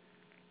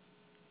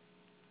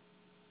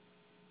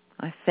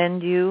 I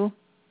send you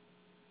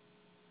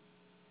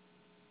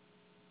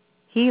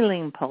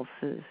healing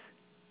pulses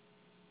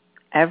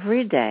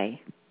every day.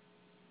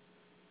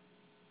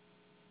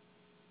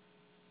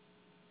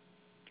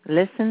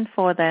 Listen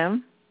for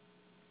them,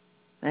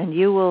 and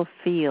you will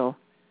feel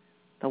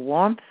the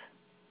warmth.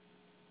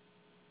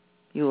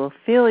 You will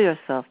feel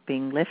yourself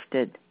being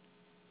lifted.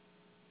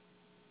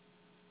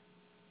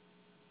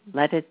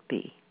 Let it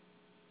be.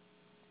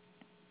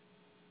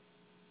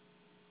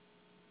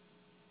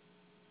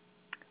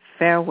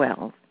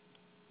 Farewell,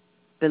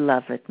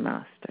 beloved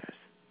masters.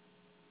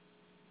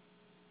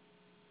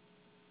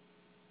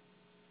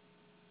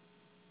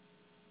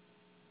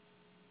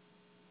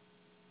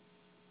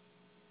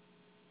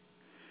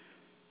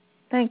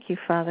 Thank you,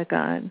 Father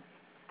God.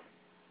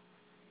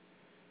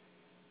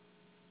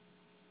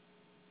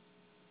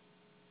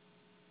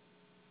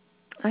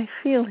 I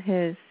feel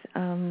his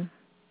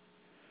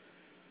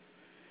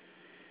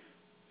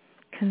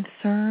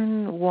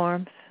concern,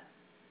 warmth,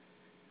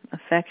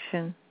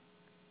 affection.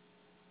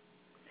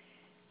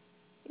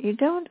 You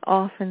don't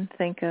often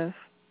think of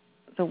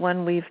the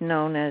one we've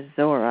known as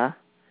Zora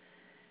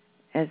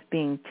as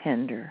being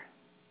tender,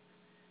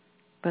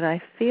 but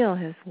I feel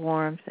his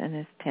warmth and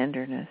his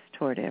tenderness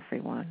toward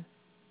everyone.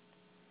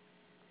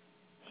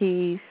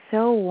 He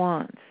so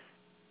wants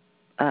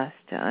us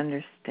to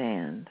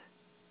understand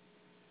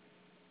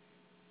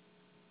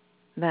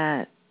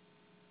that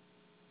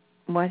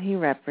what he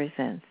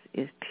represents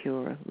is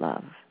pure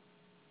love,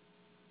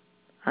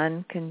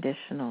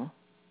 unconditional,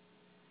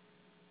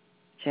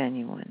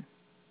 genuine.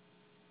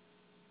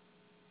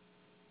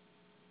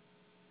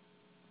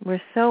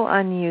 We're so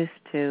unused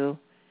to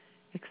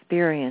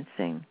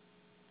experiencing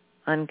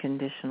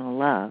unconditional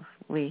love,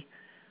 we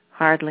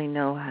hardly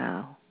know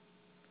how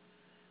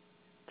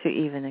to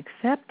even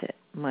accept it,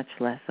 much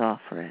less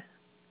offer it.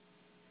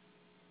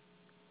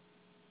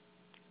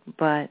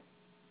 But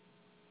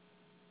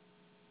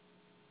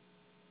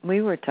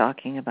we were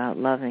talking about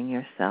loving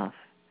yourself.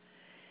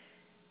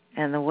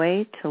 And the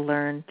way to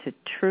learn to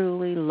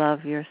truly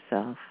love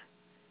yourself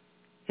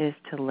is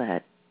to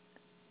let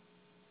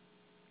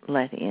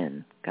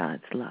in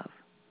God's love.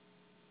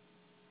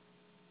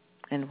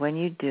 And when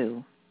you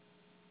do,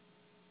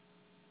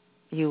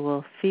 you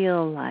will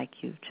feel like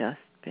you've just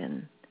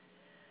been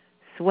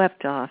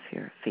swept off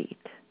your feet.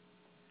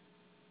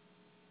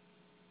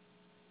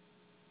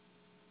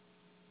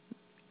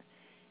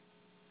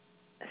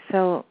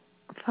 So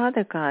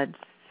Father God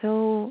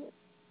so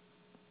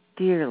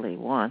dearly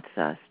wants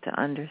us to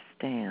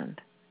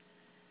understand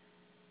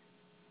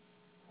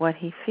what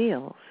he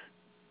feels,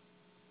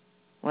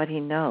 what he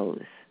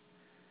knows,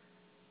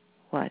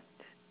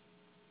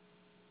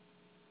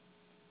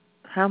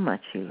 how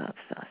much he loves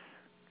us.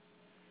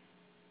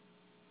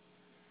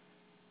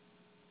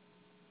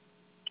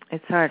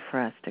 It's hard for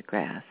us to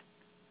grasp.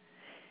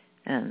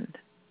 And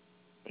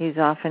he's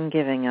often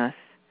giving us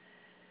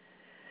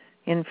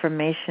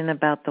information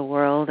about the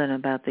world and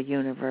about the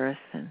universe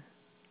and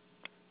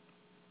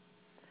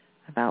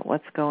about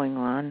what's going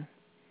on.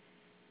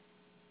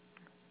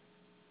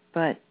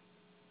 But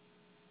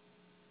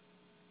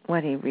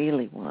what he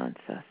really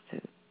wants us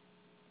to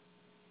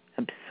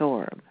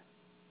absorb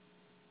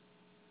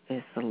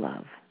is the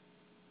love,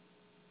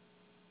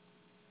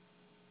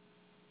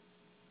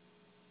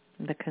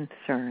 the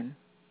concern,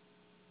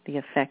 the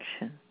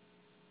affection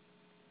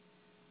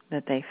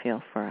that they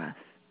feel for us.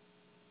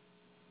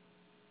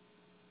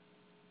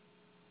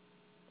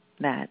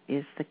 That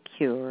is the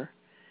cure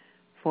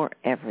for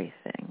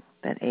everything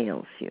that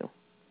ails you.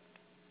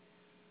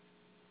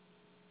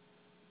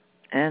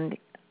 And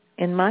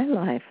in my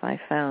life, I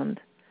found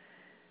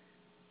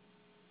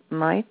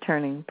my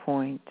turning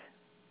point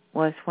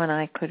was when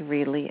I could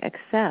really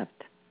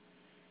accept.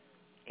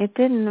 It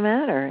didn't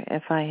matter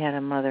if I had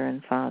a mother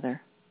and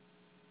father.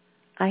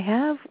 I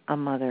have a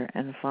mother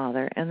and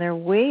father, and they're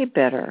way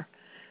better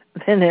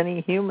than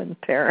any human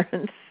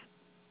parents.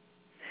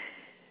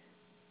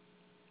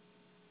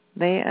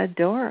 They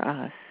adore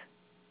us.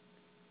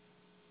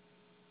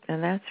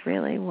 And that's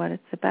really what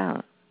it's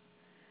about.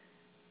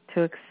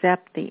 To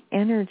accept the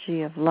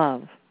energy of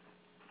love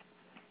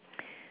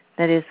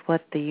that is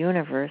what the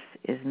universe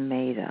is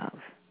made of.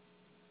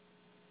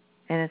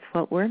 And it's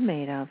what we're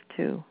made of,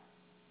 too.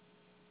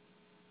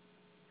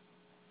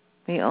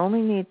 We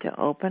only need to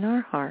open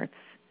our hearts,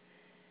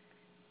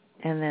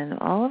 and then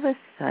all of a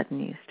sudden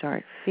you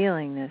start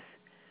feeling this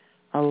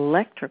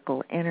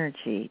electrical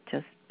energy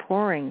just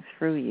pouring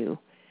through you.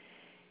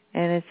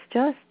 And it's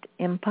just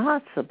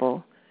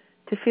impossible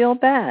to feel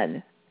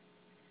bad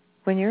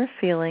when you're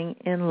feeling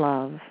in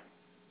love.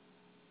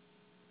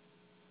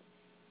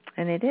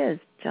 And it is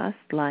just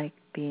like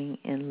being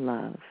in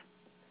love.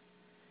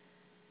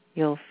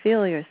 You'll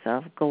feel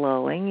yourself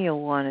glowing.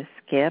 You'll want to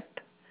skip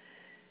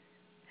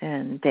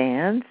and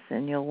dance,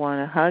 and you'll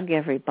want to hug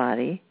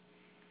everybody.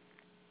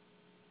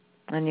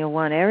 And you'll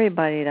want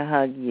everybody to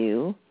hug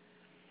you.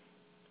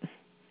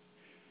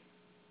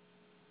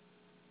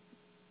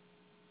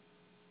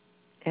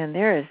 And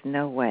there is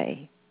no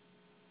way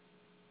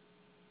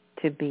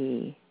to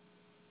be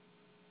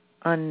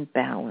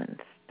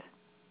unbalanced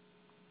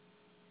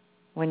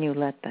when you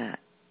let that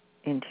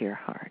into your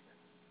heart.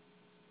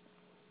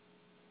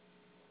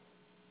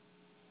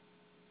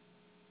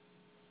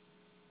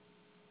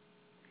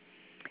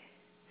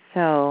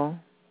 So,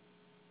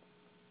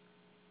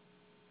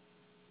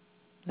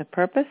 the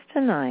purpose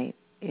tonight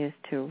is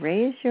to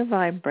raise your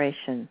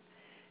vibration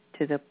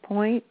to the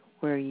point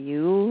where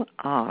you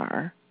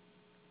are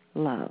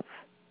love.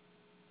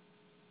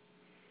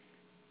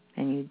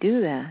 And you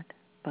do that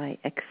by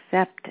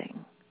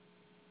accepting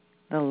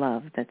the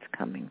love that's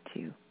coming to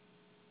you.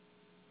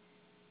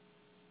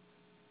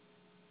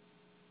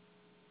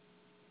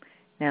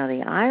 Now,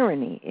 the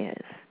irony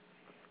is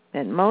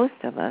that most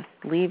of us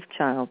leave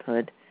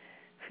childhood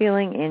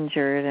feeling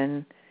injured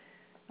and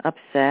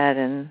upset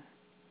and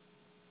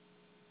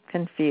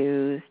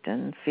confused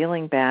and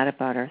feeling bad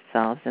about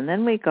ourselves. And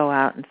then we go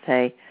out and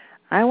say,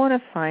 I want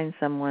to find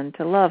someone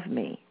to love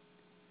me.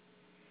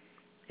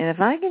 And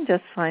if I can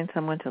just find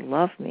someone to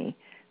love me,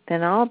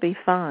 then I'll be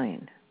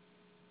fine.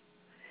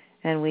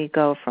 And we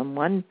go from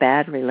one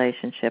bad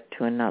relationship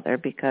to another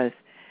because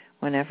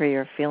whenever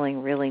you're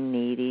feeling really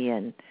needy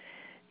and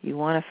you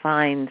want to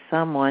find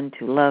someone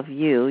to love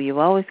you, you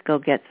always go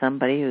get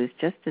somebody who's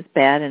just as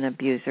bad an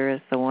abuser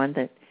as the one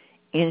that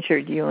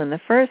injured you in the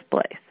first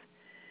place.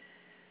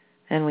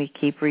 And we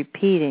keep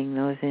repeating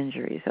those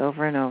injuries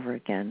over and over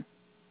again.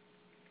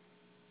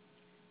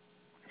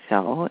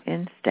 So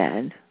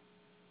instead,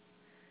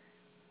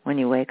 when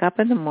you wake up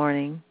in the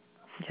morning,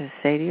 just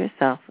say to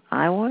yourself,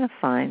 I want to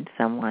find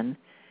someone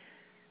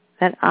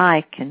that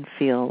I can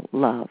feel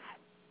love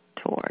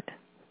toward.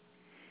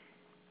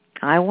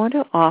 I want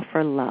to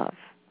offer love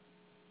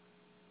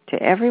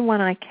to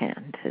everyone I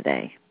can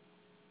today.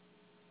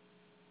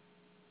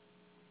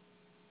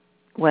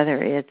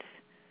 Whether it's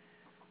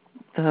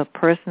the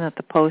person at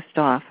the post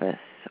office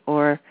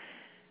or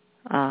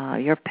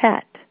your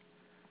pet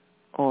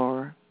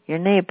or your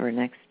neighbor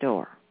next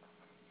door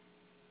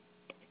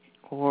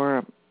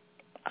or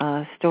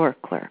a store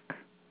clerk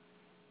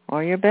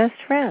or your best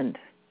friend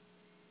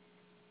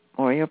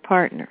or your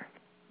partner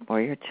or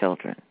your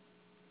children.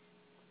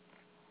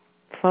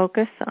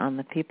 Focus on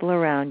the people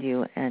around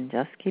you and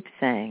just keep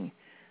saying,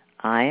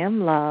 I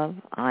am love,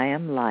 I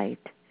am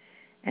light,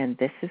 and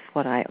this is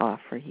what I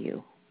offer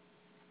you.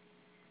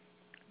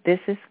 This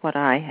is what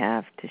I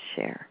have to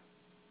share.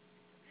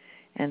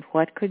 And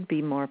what could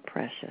be more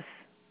precious?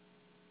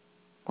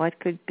 What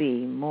could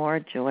be more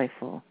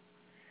joyful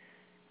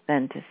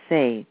than to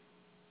say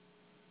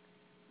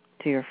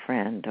to your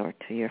friend or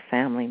to your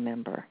family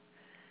member,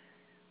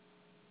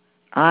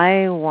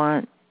 I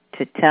want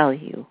to tell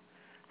you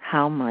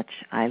how much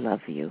I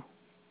love you.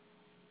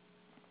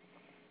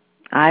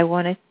 I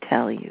want to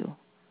tell you,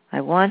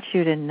 I want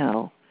you to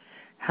know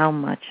how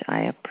much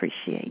I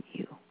appreciate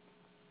you.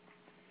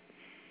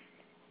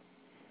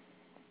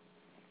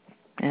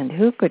 And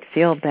who could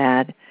feel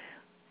bad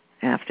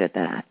after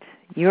that?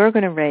 You're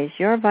going to raise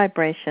your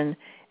vibration,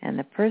 and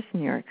the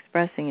person you're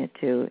expressing it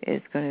to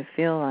is going to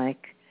feel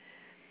like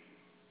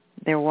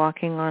they're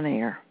walking on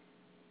air.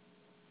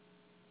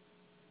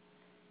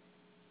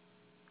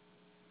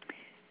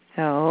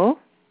 So,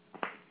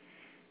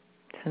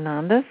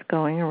 Sananda's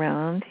going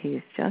around.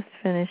 He's just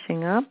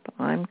finishing up.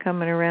 I'm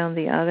coming around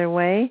the other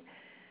way.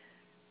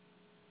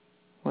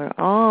 We're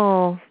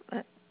all,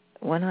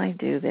 when I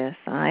do this,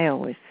 I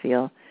always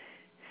feel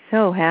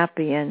so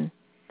happy and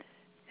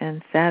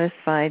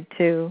satisfied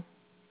too.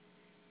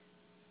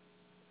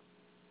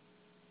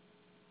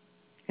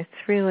 It's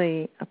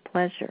really a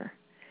pleasure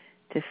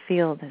to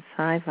feel this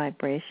high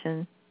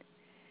vibration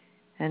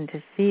and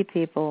to see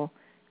people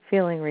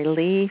feeling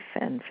relief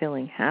and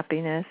feeling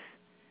happiness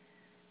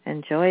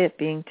and joy at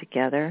being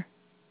together.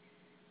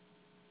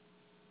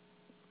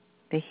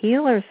 The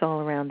healers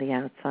all around the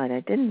outside, I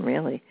didn't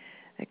really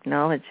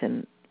acknowledge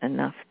them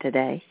enough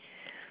today.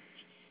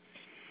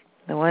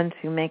 The ones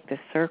who make the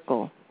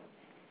circle,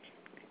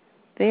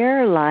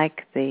 they're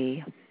like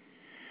the,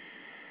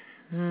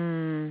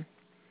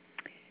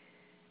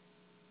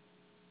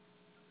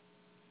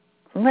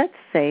 let's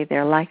say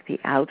they're like the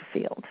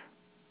outfield.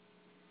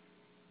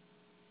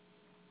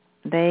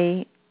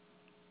 They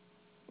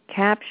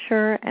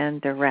capture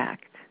and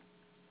direct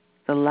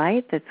the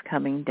light that's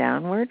coming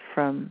downward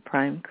from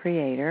Prime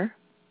Creator,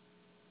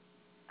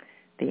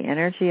 the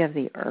energy of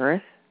the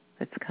earth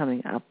that's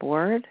coming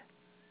upward.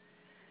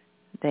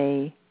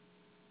 They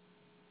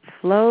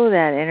flow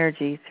that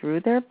energy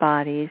through their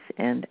bodies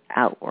and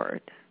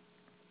outward.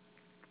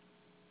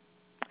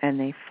 And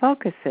they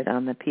focus it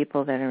on the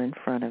people that are in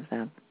front of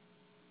them.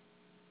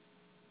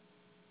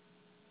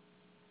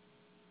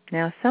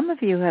 Now, some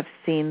of you have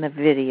seen the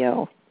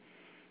video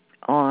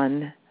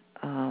on,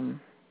 and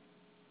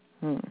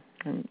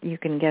you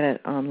can get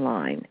it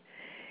online.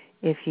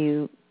 If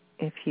you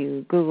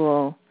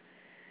Google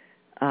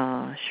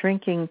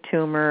shrinking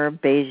tumor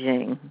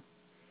Beijing,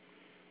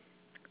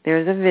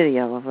 there's a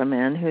video of a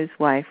man whose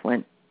wife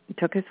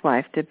took his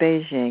wife to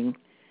Beijing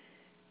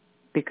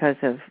because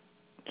of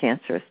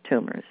cancerous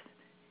tumors.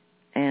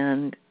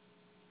 And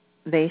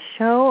they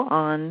show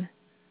on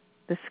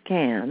the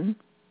scan,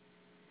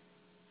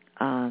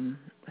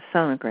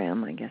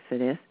 sonogram, I guess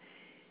it is,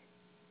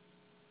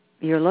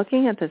 you're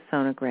looking at the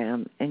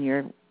sonogram and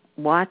you're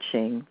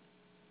watching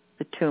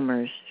the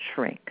tumors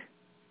shrink.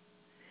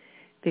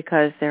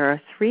 Because there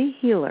are 3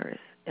 healers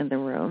in the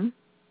room.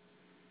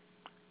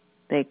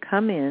 They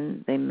come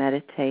in, they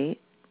meditate,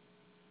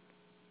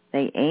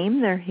 they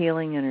aim their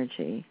healing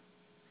energy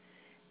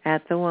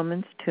at the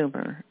woman's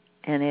tumor,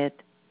 and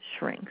it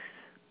shrinks.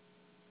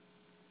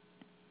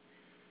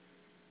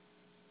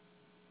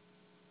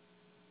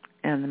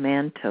 And the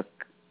man took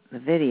the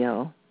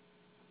video,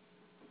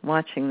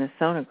 watching the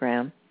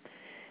sonogram,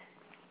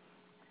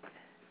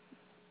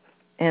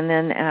 and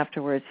then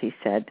afterwards he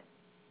said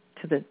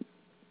to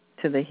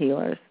the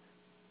healers,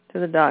 to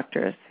the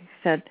doctors, he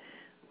said,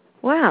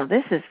 wow,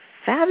 this is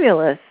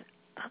fabulous.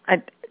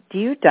 Do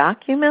you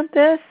document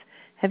this?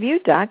 Have you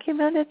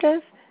documented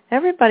this?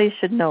 Everybody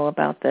should know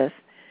about this.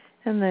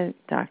 And the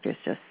doctors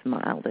just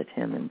smiled at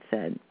him and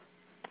said,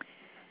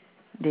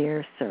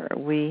 dear sir,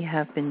 we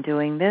have been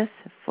doing this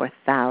for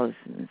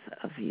thousands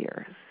of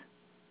years.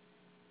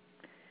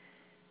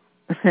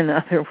 In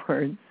other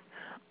words,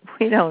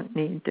 we don't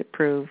need to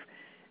prove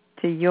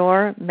to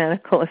your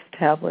medical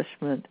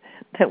establishment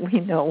that we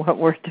know what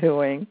we're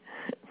doing.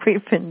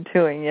 We've been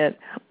doing it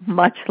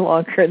much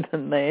longer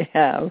than they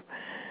have.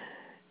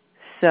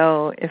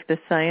 So if the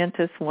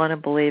scientists want to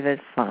believe it,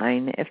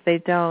 fine. If they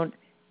don't,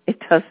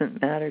 it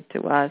doesn't matter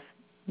to us.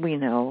 We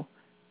know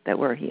that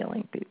we're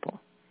healing people.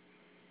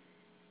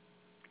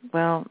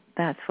 Well,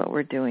 that's what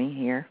we're doing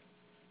here.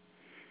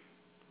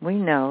 We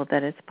know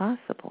that it's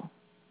possible.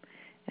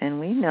 And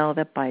we know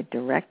that by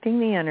directing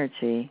the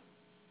energy,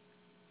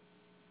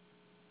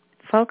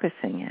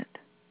 focusing it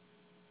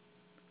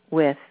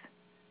with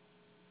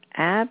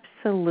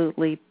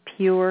absolutely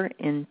pure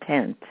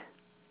intent,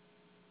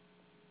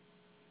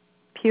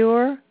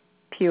 pure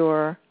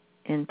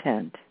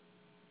intent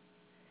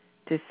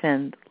to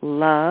send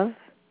love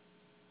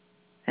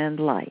and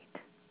light,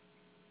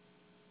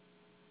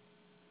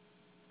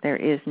 there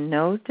is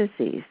no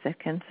disease that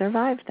can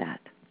survive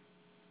that.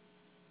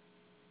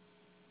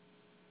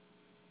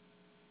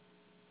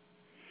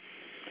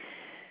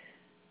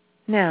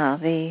 Now,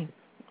 the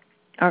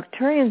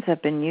Arcturians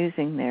have been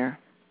using their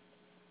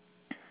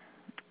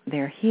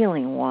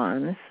healing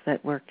wands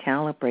that were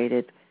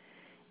calibrated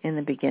in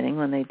the beginning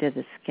when they did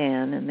the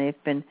scan, and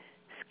they've been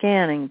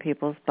scanning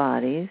people's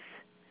bodies.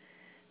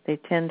 They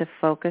tend to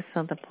focus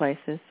on the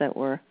places that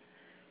were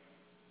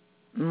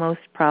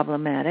most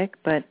problematic,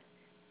 but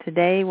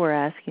today we're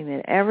asking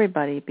that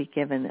everybody be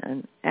given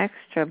an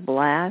extra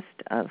blast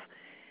of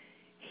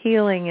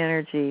healing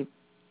energy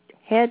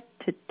head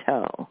to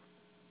toe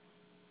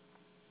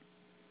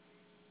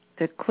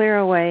to clear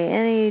away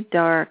any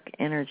dark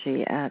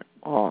energy at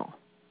all.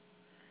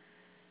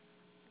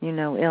 You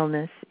know,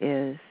 illness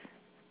is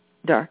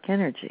dark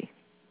energy,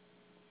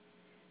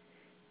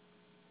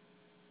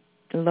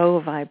 low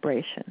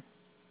vibration.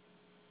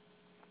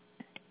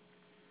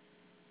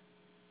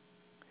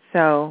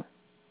 So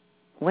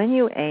when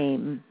you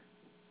aim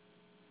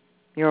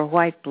your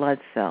white blood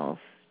cells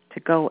to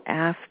go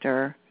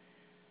after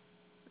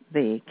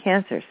the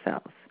cancer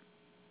cells,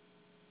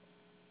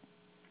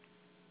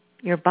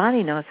 your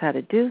body knows how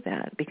to do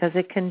that because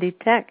it can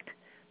detect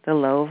the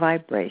low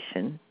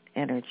vibration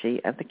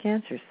energy of the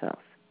cancer cells.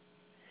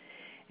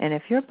 And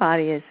if your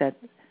body is at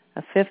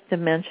a fifth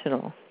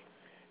dimensional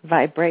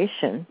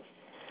vibration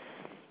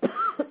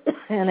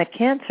and a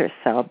cancer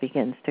cell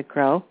begins to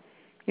grow,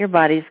 your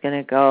body's going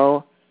to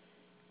go,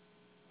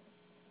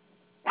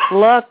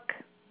 look,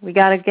 we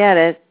got to get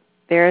it.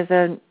 There's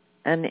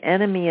an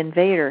enemy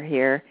invader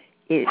here.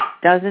 It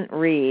doesn't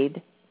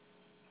read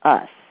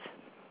us.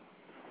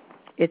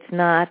 It's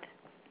not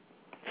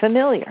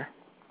familiar.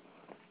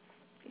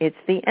 It's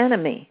the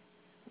enemy.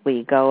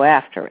 We go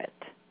after it.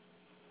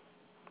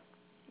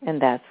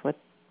 And that's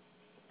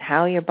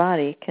how your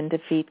body can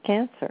defeat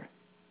cancer.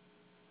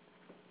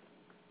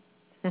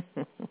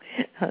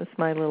 That's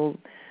my little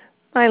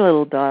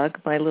dog,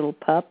 my little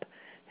pup,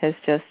 has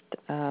just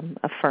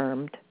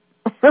affirmed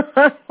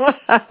what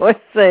I was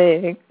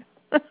saying.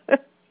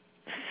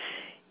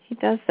 He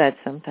does that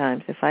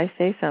sometimes. If I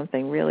say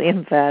something really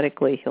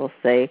emphatically, he'll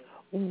say,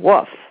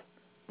 woof,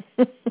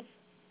 to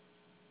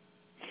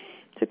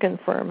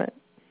confirm it.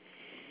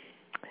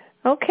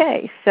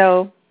 Okay,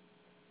 so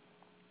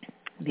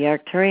the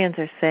Arcturians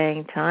are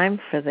saying time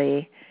for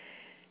the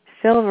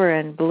silver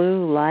and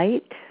blue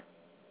light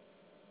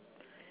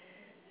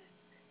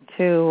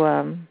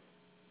to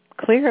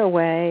clear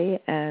away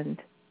and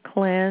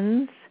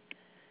cleanse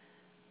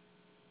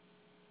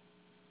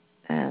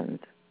and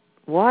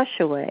wash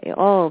away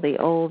all the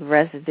old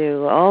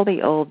residue, all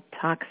the old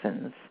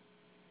toxins.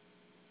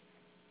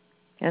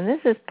 And this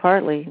is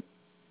partly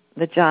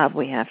the job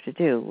we have to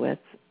do with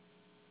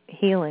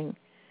healing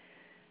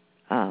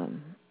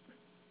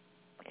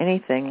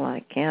anything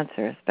like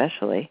cancer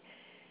especially,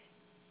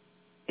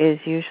 is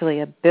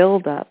usually a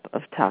buildup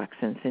of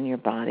toxins in your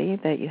body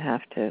that you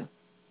have to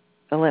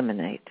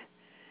eliminate.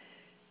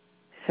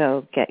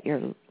 So get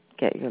your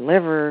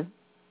liver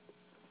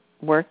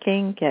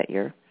working, get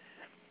your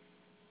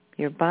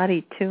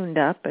body tuned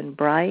up and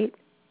bright,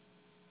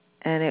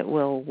 and it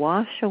will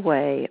wash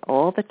away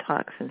all the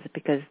toxins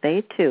because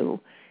they too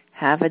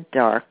have a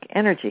dark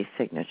energy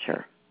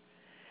signature.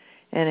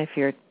 And if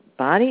your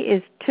body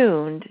is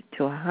tuned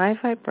to a high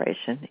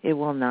vibration, it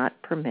will not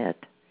permit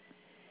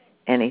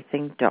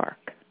anything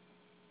dark.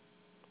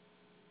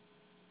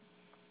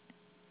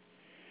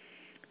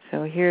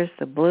 So here's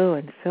the blue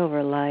and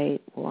silver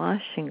light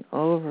washing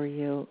over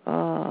you.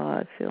 Oh,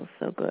 it feels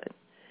so good.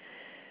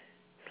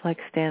 It's like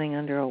standing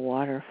under a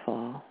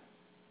waterfall.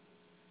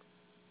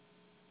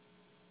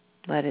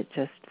 Let it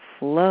just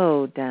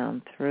flow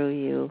down through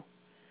you,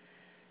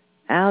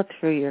 out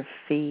through your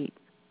feet,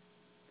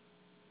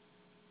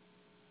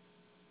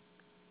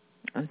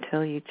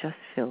 until you just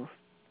feel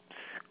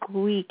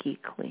squeaky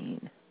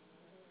clean.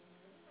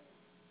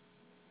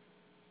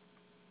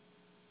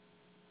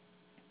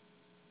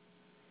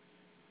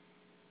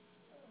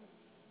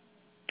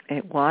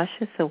 It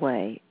washes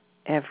away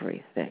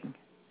everything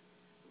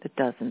that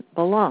doesn't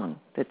belong,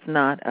 that's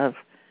not of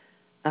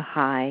a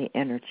high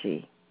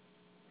energy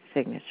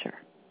signature.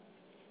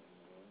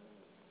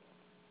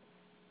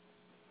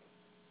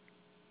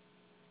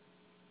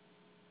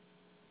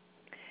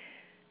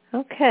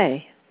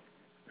 Okay.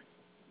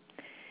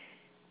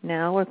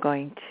 Now we're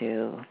going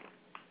to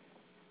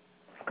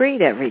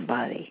greet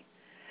everybody.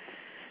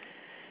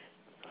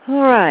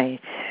 All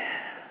right.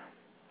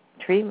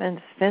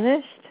 Treatment's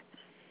finished.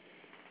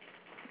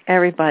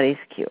 Everybody's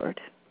cured.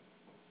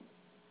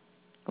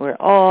 We're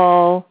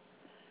all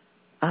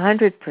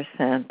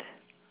 100%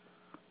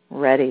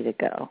 ready to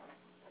go.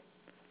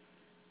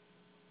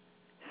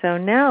 So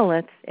now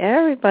let's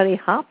everybody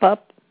hop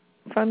up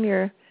from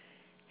your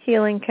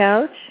healing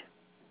couch.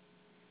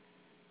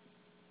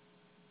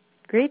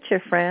 Greet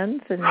your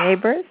friends and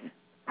neighbors.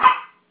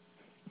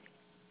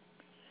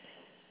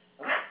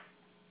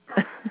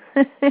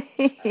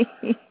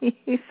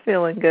 He's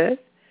feeling good.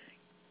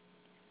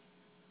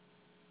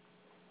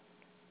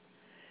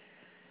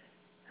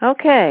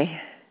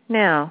 Okay,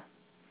 now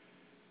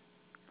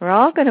we're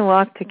all going to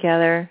walk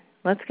together.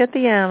 Let's get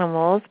the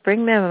animals,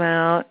 bring them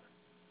out.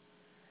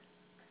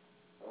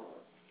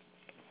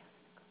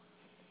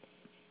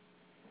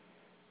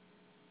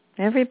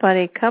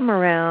 Everybody come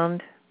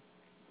around.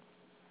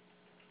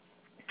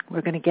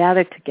 We're going to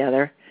gather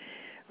together.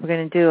 We're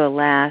going to do a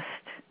last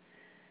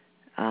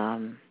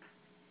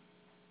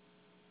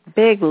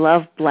big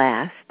love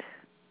blast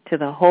to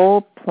the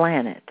whole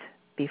planet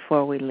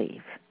before we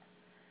leave.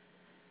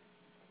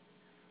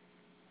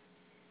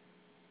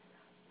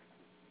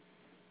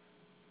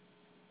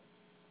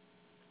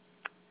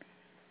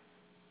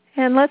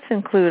 And let's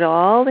include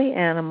all the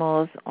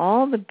animals,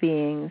 all the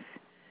beings,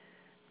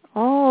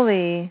 all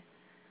the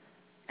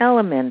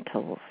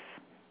elementals.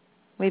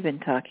 We've been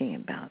talking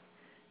about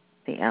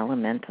the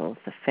elementals,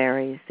 the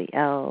fairies, the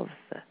elves,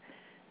 the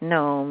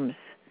gnomes.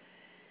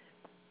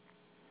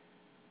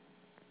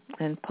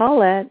 And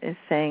Paulette is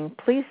saying,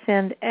 please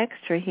send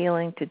extra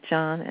healing to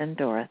John and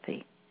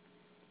Dorothy.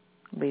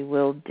 We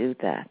will do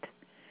that.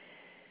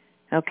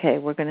 Okay,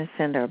 we're going to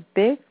send our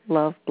big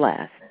love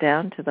blast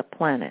down to the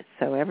planet.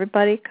 So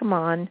everybody come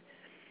on,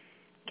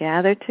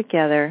 gather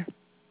together.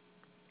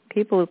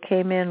 People who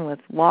came in with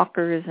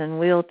walkers and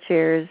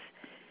wheelchairs,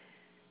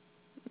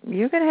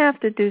 you're going to have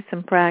to do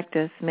some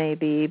practice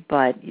maybe,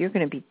 but you're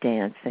going to be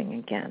dancing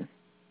again.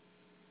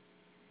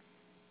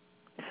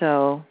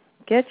 So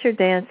get your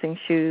dancing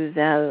shoes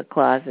out of the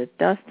closet,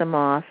 dust them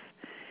off,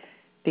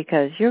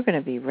 because you're going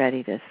to be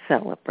ready to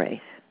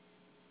celebrate.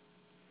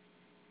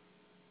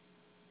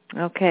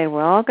 Okay,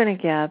 we're all going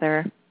to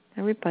gather.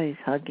 Everybody's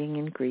hugging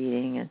and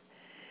greeting and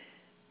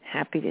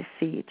happy to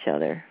see each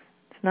other.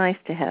 It's nice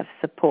to have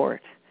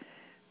support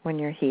when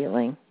you're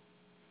healing.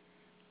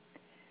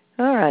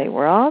 All right,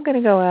 we're all going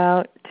to go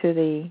out to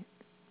the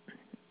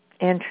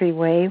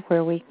entryway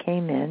where we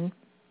came in.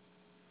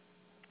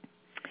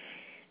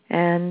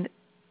 And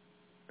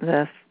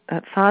the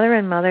Father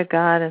and Mother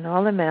God and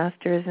all the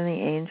masters and the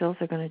angels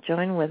are going to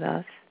join with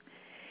us.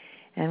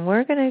 And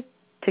we're going to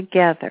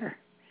together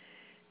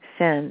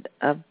send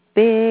a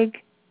big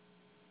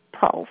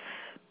pulse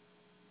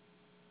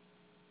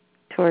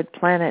toward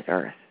planet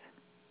Earth.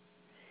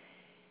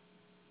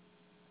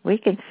 We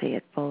can see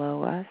it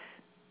below us.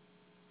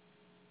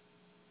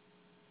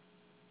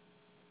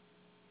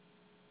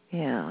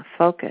 Yeah,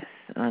 focus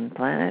on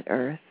planet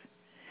Earth.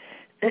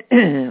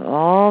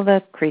 All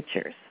the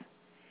creatures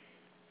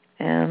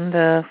and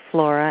the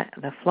flora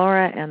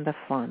and the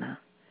fauna,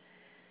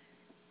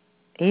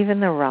 even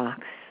the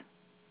rocks,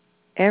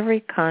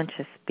 every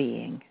conscious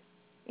being,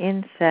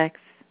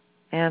 insects,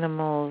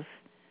 animals,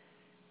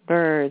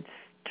 birds,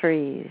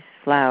 trees,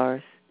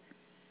 flowers,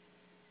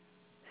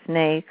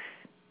 snakes,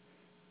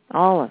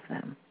 all of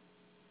them,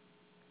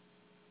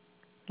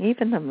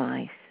 even the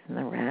mice and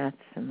the rats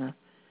and the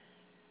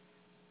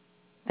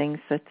things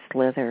that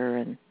slither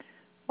and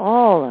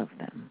all of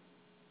them.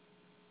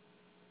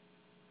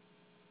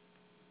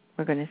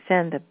 We're going to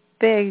send a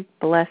big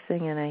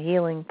blessing and a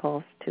healing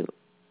pulse to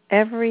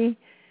every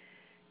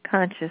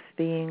conscious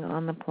being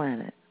on the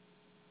planet.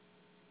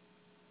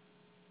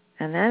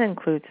 And that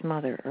includes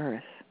Mother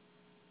Earth.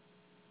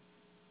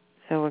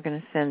 So we're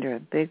going to send her a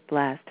big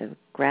blast of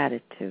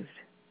gratitude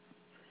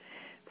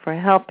for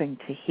helping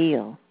to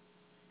heal.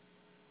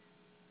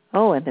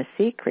 Oh, and the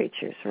sea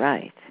creatures,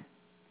 right.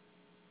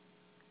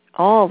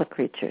 All the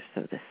creatures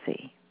of the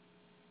sea.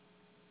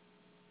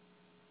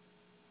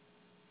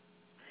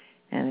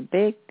 And a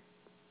big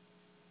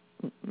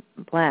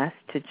blast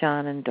to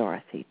John and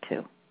Dorothy,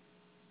 too.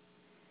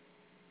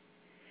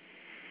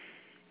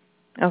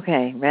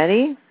 Okay,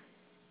 ready?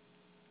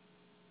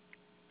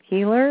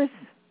 Healers,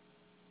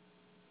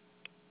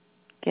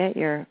 get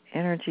your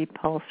energy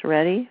pulse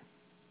ready.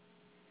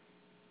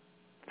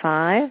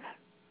 5,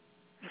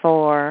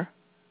 4,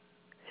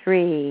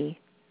 3,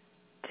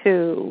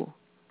 2,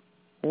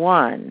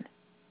 1.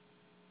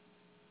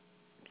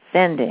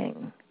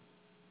 Sending.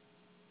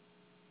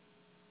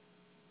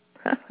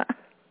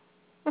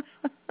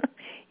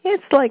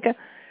 It's like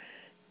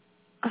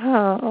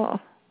what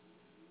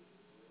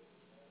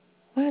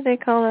do they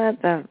call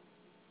that?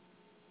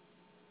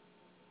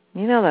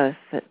 You know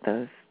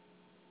those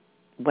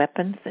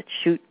weapons that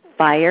shoot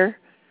fire?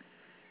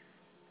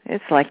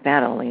 It's like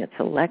that, only it's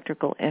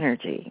electrical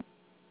energy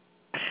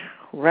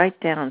right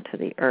down to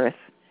the earth.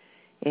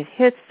 It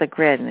hits the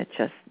grid and it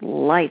just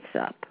lights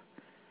up.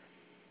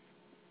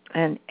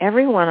 And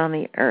everyone on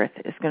the earth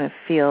is going to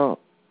feel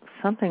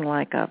something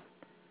like an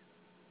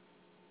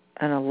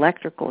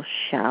electrical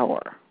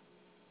shower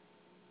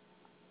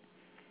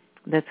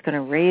that's going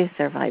to raise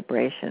their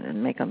vibration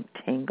and make them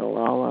tingle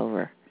all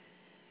over.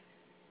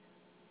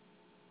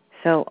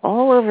 So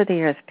all over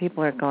the earth,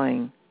 people are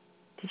going,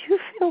 did you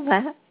feel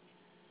that?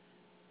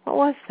 What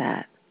was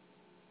that?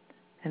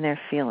 And they're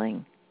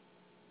feeling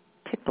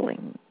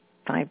tickling,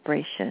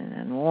 vibration,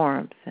 and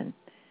warmth, and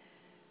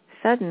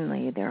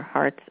suddenly their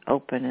hearts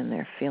open and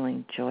they're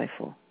feeling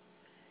joyful.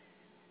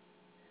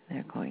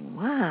 They're going,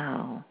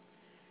 wow,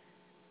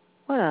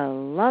 what a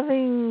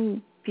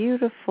loving,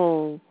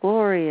 beautiful,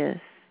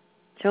 glorious,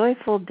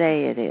 joyful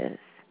day it is.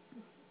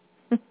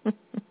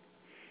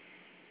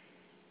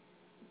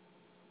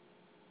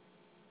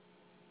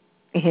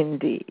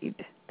 Indeed.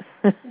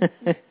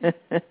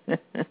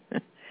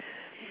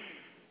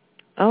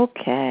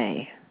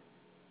 Okay.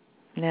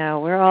 Now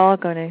we're all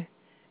going to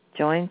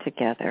join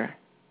together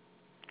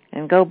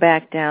and go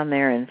back down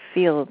there and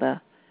feel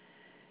the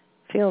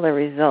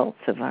results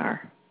of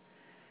our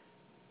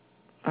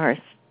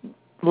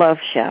love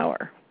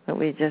shower that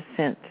we just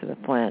sent to the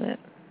planet.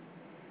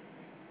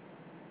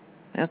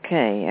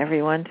 Okay,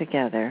 everyone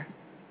together.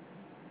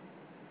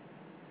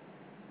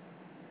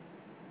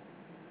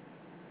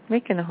 We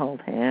can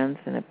hold hands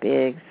in a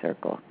big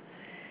circle.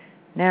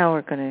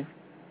 Now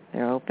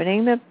they're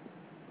opening the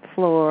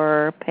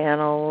floor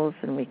panels,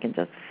 and we can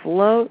just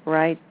float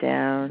right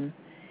down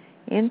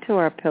into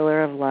our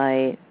pillar of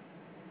light.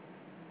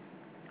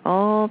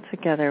 All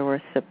together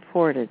we're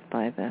supported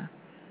by the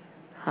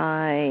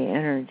high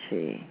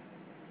energy.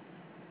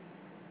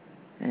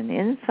 And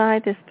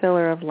inside this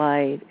pillar of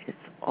light, it's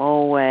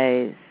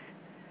always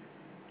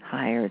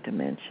higher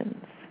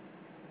dimensions.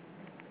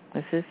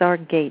 This is our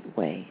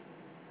gateway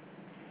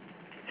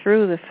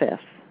through the fifth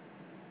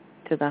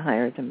to the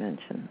higher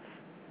dimensions.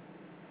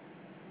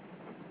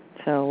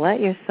 So let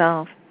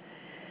yourself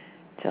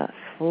just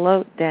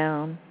float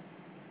down,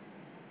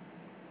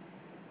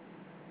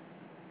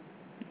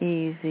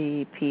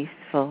 easy,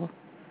 peaceful,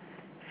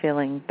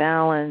 feeling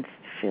balanced,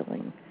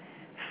 feeling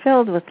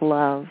filled with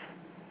love.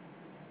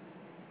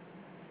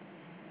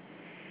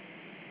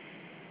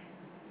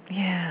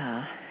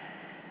 Yeah.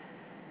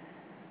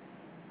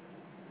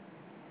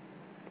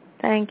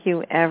 Thank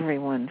you,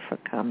 everyone, for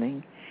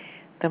coming.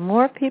 The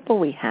more people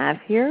we have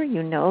here,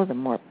 the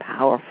more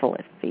powerful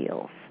it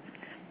feels.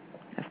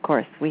 Of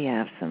course, we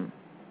have some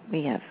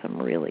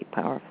really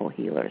powerful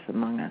healers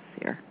among us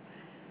here.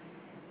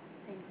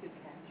 Thank you,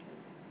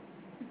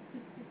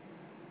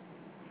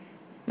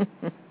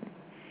 Kathryn.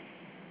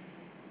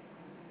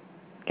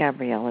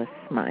 Gabriella's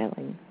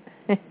smiling.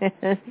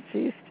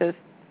 She's just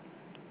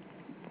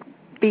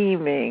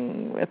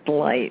beaming with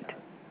light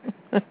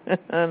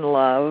and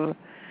love.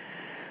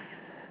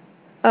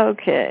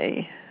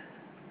 Okay.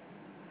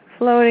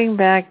 Floating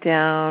back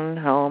down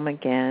home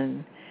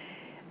again,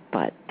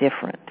 but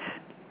different.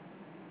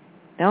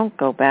 Don't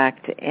go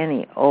back to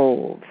any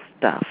old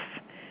stuff.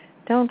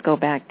 Don't go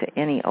back to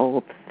any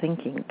old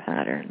thinking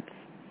patterns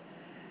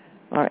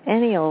or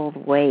any old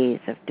ways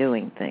of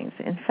doing things.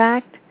 In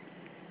fact,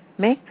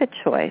 make the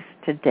choice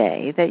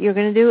today that you're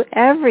going to do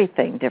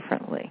everything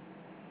differently.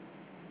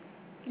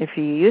 If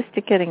you're used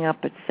to getting up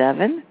at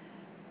 7,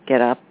 get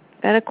up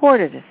at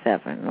 6:45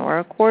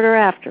 or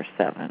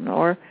 7:15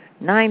 or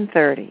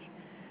 9:30.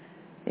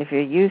 If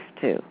you're used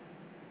to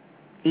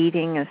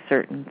eating a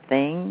certain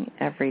thing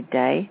every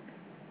day,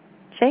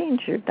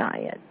 change your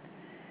diet.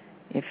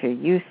 If you're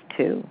used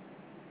to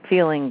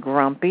feeling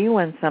grumpy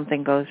when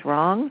something goes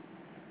wrong,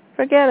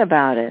 forget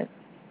about it.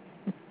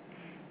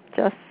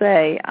 Just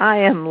say, I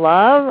am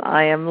love,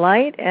 I am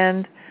light,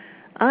 and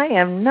I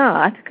am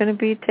not going to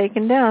be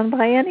taken down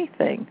by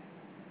anything.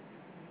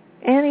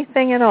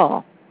 Anything at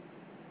all.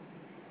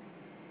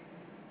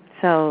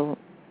 So,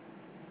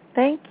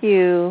 thank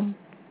you,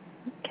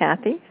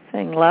 Kathy,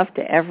 saying love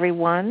to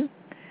everyone.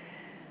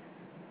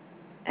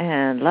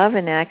 And Love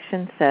in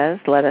Action says,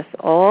 let us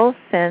all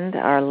send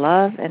our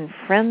love and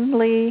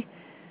friendly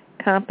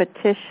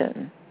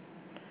competition.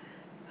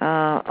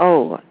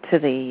 To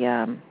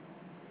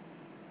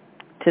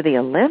the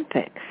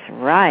Olympics,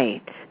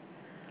 right.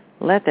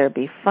 Let there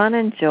be fun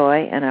and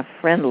joy and a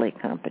friendly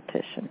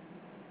competition.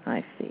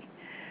 I see.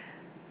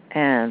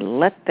 And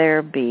let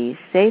there be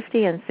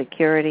safety and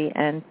security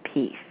and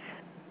peace.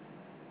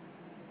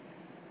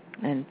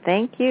 And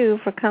thank you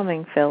for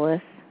coming,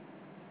 Phyllis.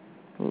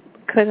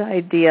 Good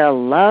idea.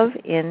 Love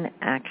in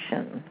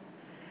action.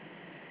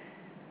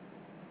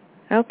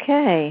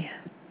 Okay.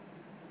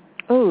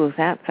 Ooh,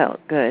 that felt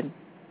good.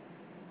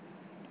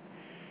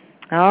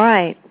 All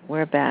right,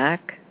 we're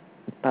back,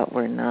 but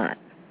we're not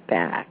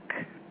back.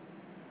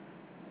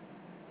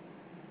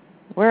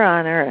 We're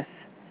on Earth,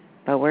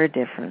 but we're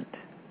different.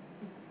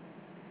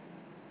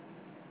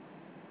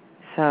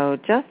 So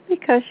just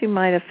because you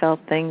might have felt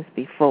things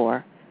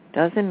before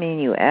doesn't mean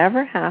you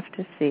ever have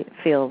to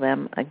feel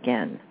them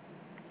again.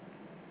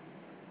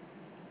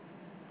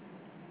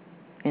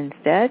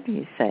 Instead,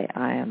 you say,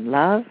 I am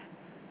love,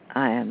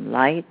 I am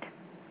light,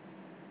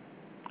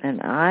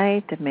 and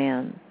I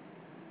demand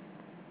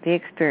the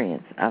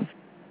experience of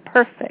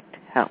perfect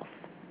health.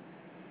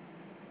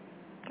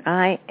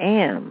 I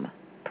am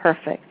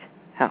perfect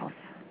health.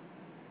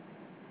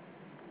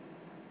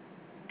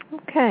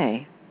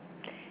 Okay.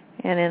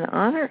 And in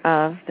honor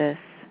of this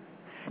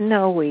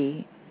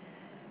snowy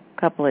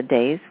couple of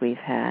days we've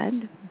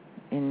had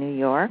in New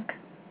York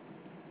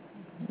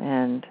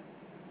and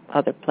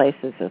other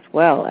places as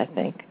well, I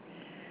think.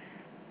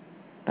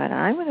 But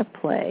I'm going to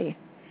play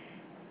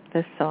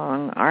the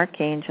song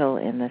Archangel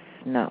in the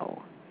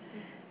Snow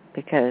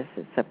because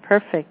it's a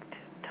perfect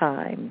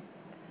time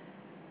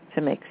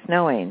to make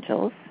snow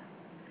angels.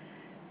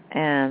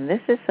 And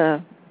this is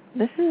a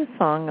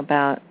song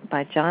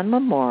by John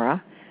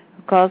Mamora,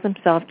 who calls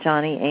himself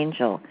Johnny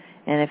Angel.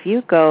 And if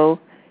you go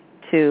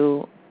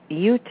to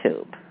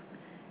YouTube,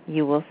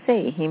 you will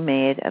see he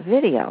made a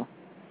video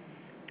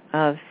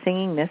of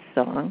singing this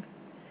song.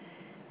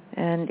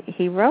 And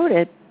he wrote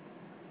it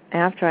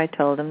after I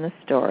told him the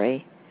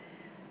story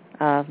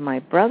of my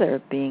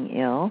brother being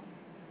ill.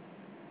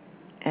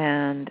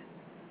 And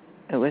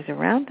it was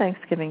around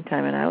Thanksgiving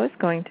time, and I was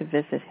going to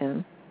visit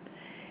him.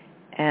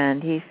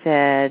 And he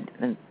said,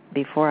 and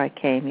before I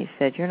came, he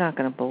said, "You're not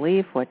going to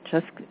believe what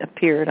just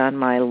appeared on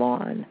my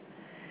lawn."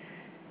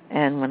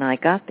 And when I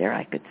got there,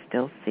 I could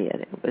still see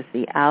it. It was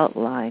the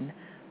outline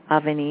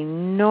of an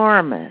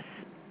enormous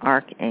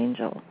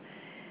archangel.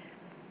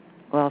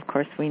 Well, of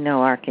course, we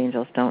know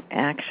archangels don't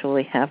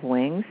actually have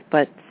wings,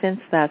 but since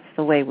that's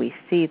the way we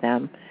see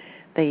them,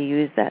 they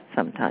use that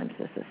sometimes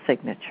as a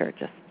signature,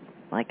 just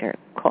like a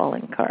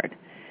calling card.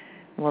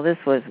 Well, this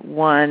was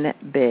one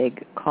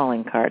big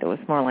calling card. It was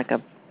more like a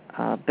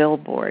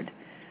billboard.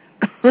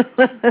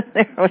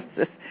 There was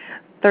this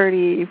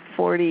 30,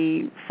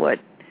 40-foot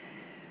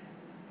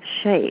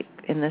shape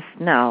in the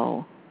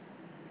snow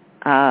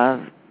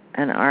of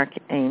an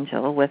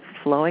archangel with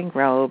flowing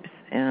robes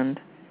and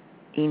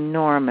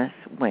enormous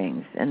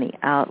wings, and the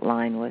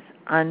outline was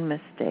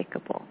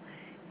unmistakable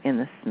in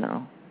the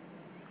snow.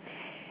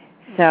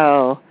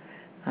 So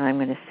I'm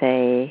going to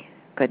say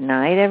good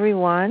night,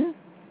 everyone.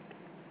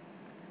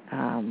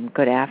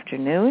 Good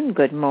afternoon,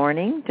 good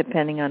morning,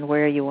 depending on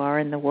where you are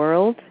in the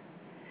world.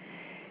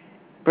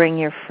 Bring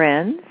your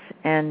friends,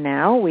 and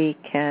now we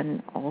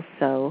can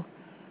also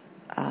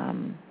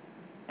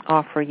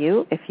offer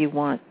you, if you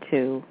want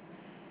to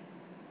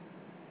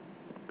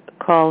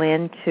call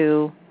in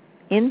to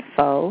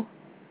info,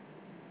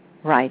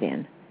 write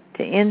in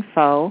to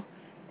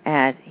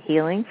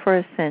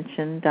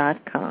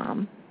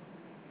info@healingforascension.com.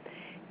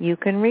 You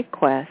can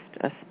request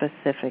a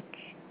specific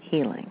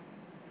healing.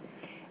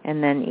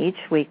 And then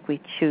each week we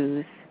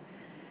choose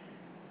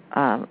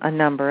a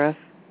number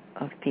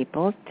of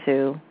people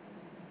to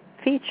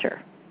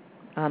feature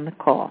on the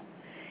call.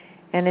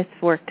 And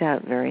it's worked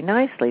out very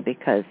nicely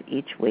because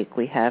each week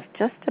we have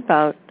just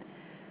about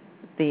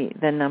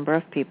the number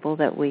of people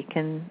that we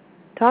can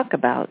talk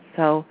about.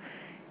 So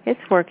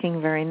it's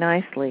working very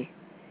nicely.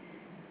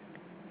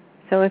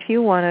 So if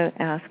you want to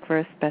ask for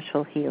a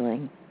special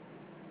healing,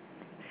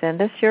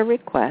 send us your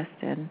request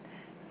and,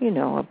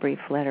 a brief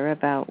letter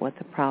about what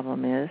the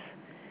problem is,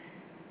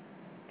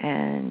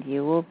 and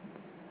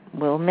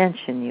we'll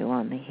mention you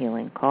on the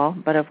healing call.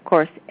 But, of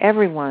course,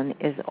 everyone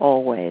is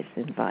always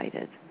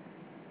invited.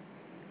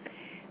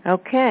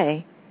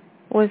 Okay.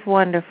 It was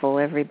wonderful,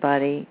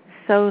 everybody.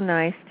 So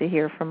nice to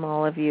hear from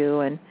all of you,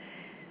 and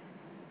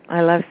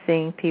I love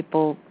seeing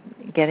people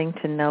getting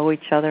to know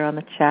each other on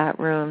the chat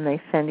room.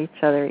 They send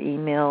each other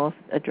email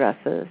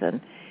addresses, and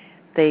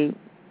they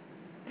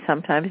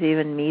sometimes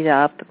even meet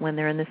up when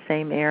they're in the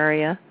same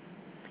area.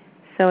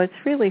 So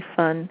it's really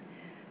fun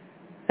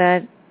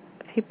that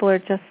people are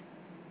just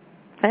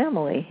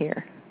family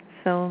here.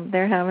 So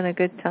they're having a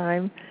good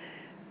time.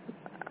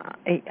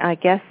 I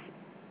guess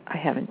I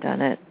haven't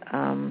done it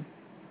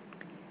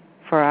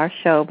for our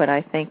show, but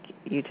I think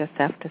you just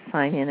have to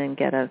sign in and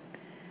get a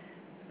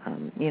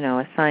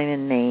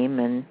sign-in name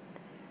and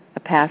a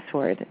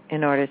password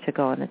in order to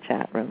go in the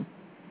chat room.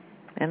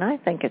 And I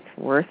think it's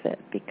worth it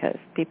because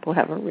people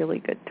have a really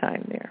good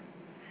time there.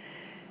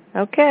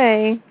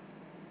 Okay.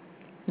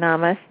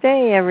 Namaste,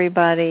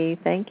 everybody.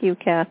 Thank you,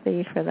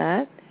 Kathy, for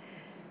that.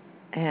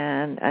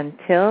 And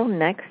until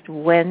next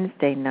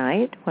Wednesday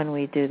night when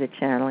we do the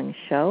channeling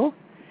show,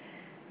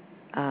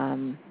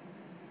 and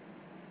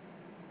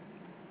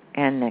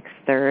next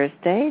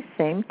Thursday,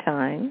 same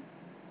time,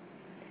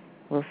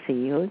 we'll see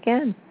you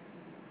again.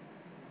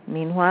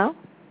 Meanwhile,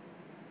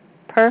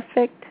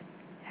 perfect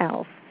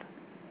health.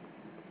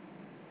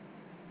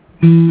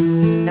 I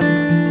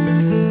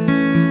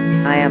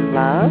am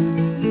love.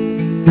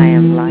 I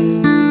am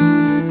light.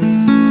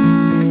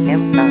 I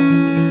am God.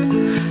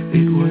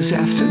 It was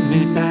after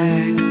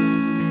midnight,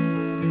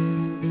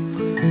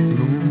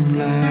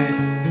 moonlight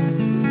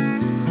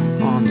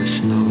on the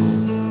snow.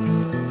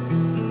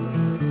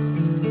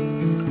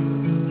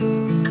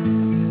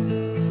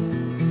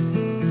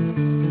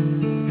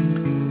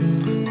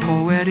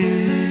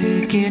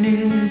 Poetic in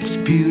its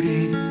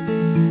beauty,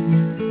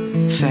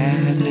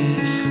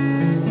 sadness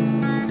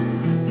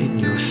in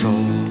your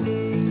soul.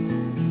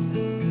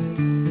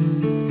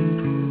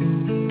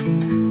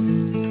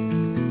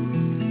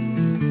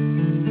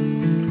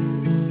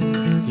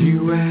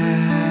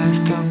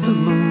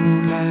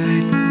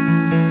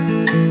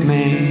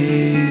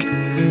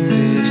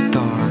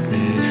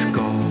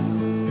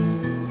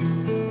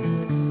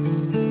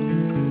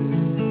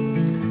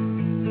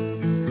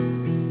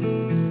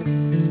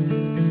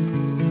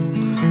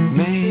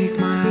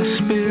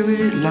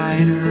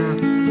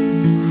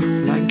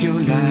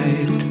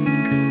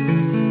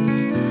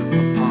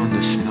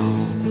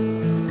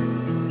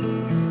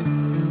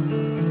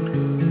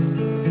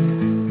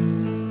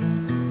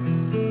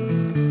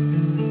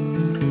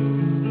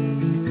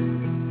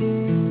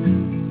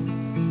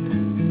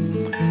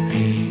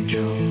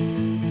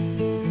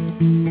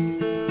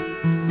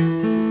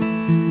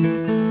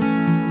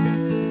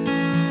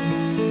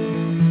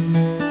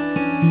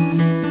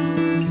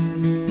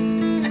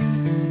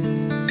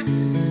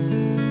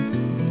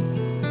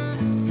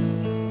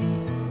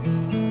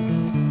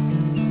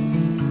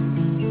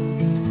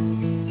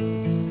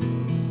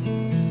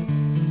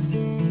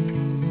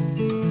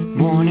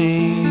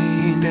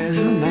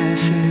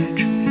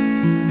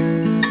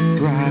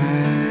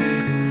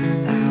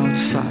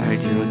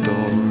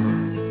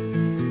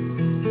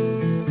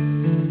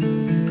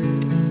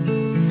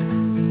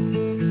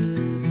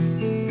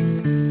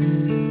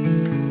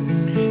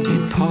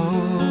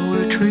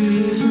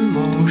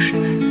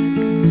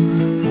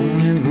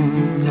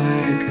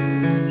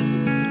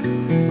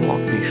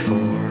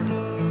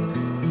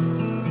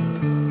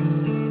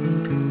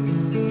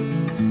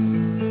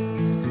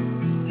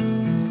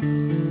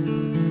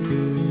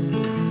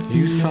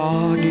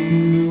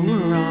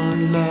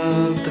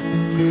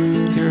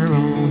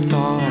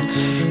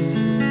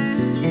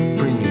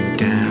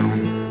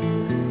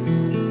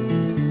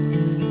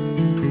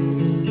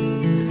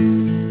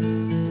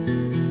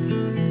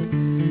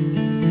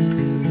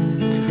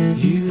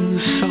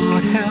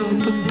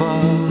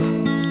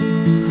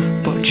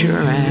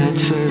 for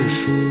answers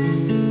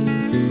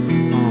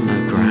on the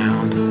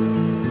ground.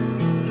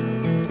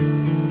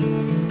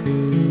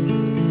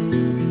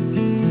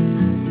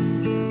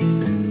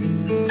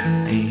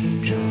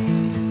 Angel,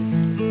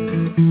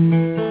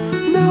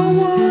 no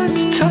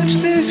one's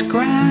touched this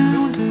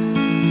ground.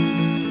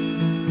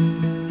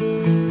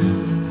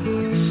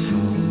 Not a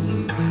soul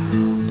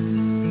around.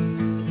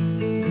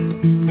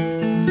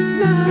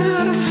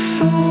 Not a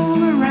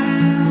soul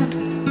around.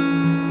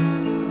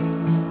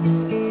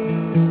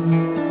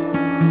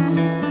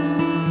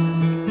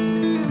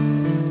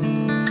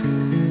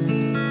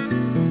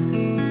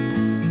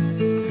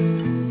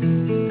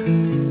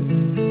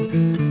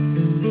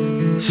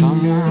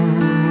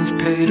 Someone's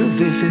paid a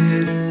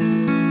visit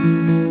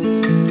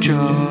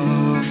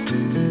just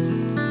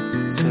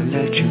to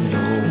let you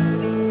know.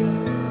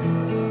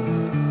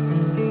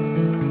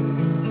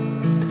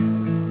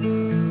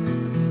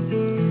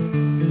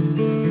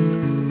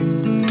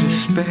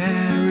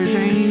 Despair is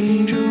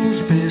angel's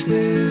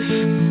business,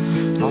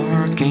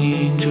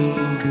 archangel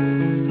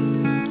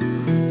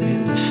in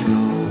the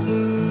snow.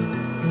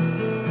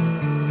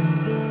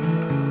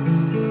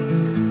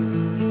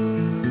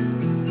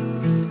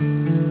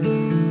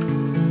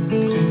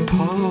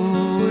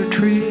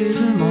 Poetry's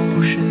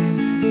emotion,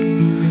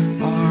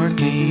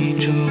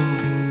 archangel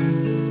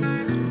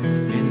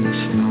in the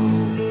snow.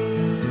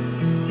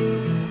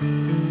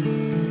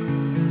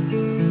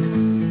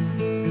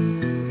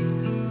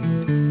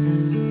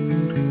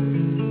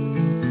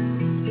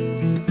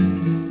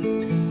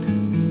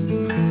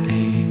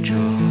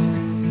 Angel.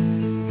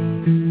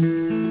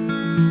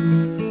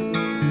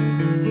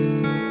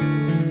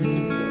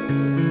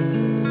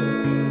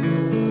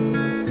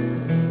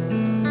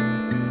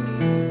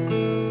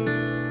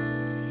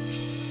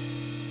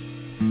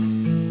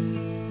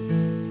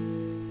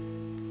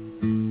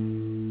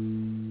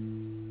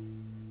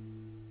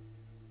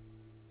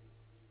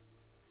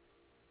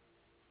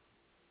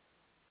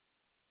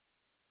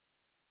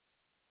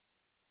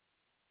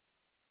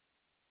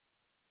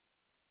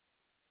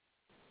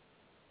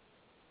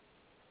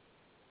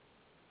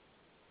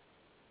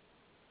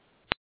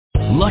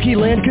 Lucky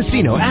Land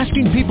Casino,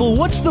 asking people,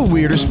 what's the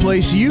weirdest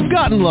place you've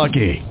gotten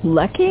lucky?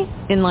 Lucky?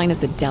 In line at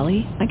the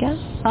deli, I guess?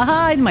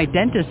 Aha, in my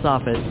dentist's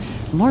office.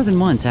 More than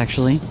once,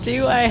 actually.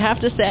 Do I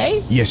have to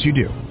say? Yes, you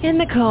do. In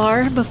the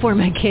car before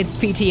my kids'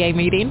 PTA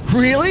meeting.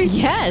 Really?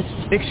 Yes.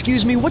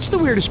 Excuse me, what's the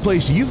weirdest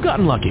place you've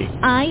gotten lucky?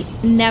 I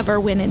never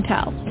win and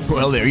tell.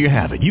 Well, there you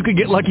have it. You can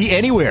get lucky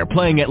anywhere,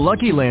 playing at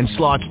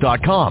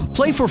LuckyLandSlots.com.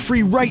 Play for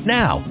free right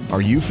now.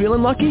 Are you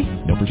feeling lucky?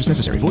 No purchase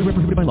necessary. Void where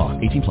prohibited by law.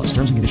 18+.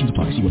 Terms and conditions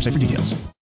apply. See website for details.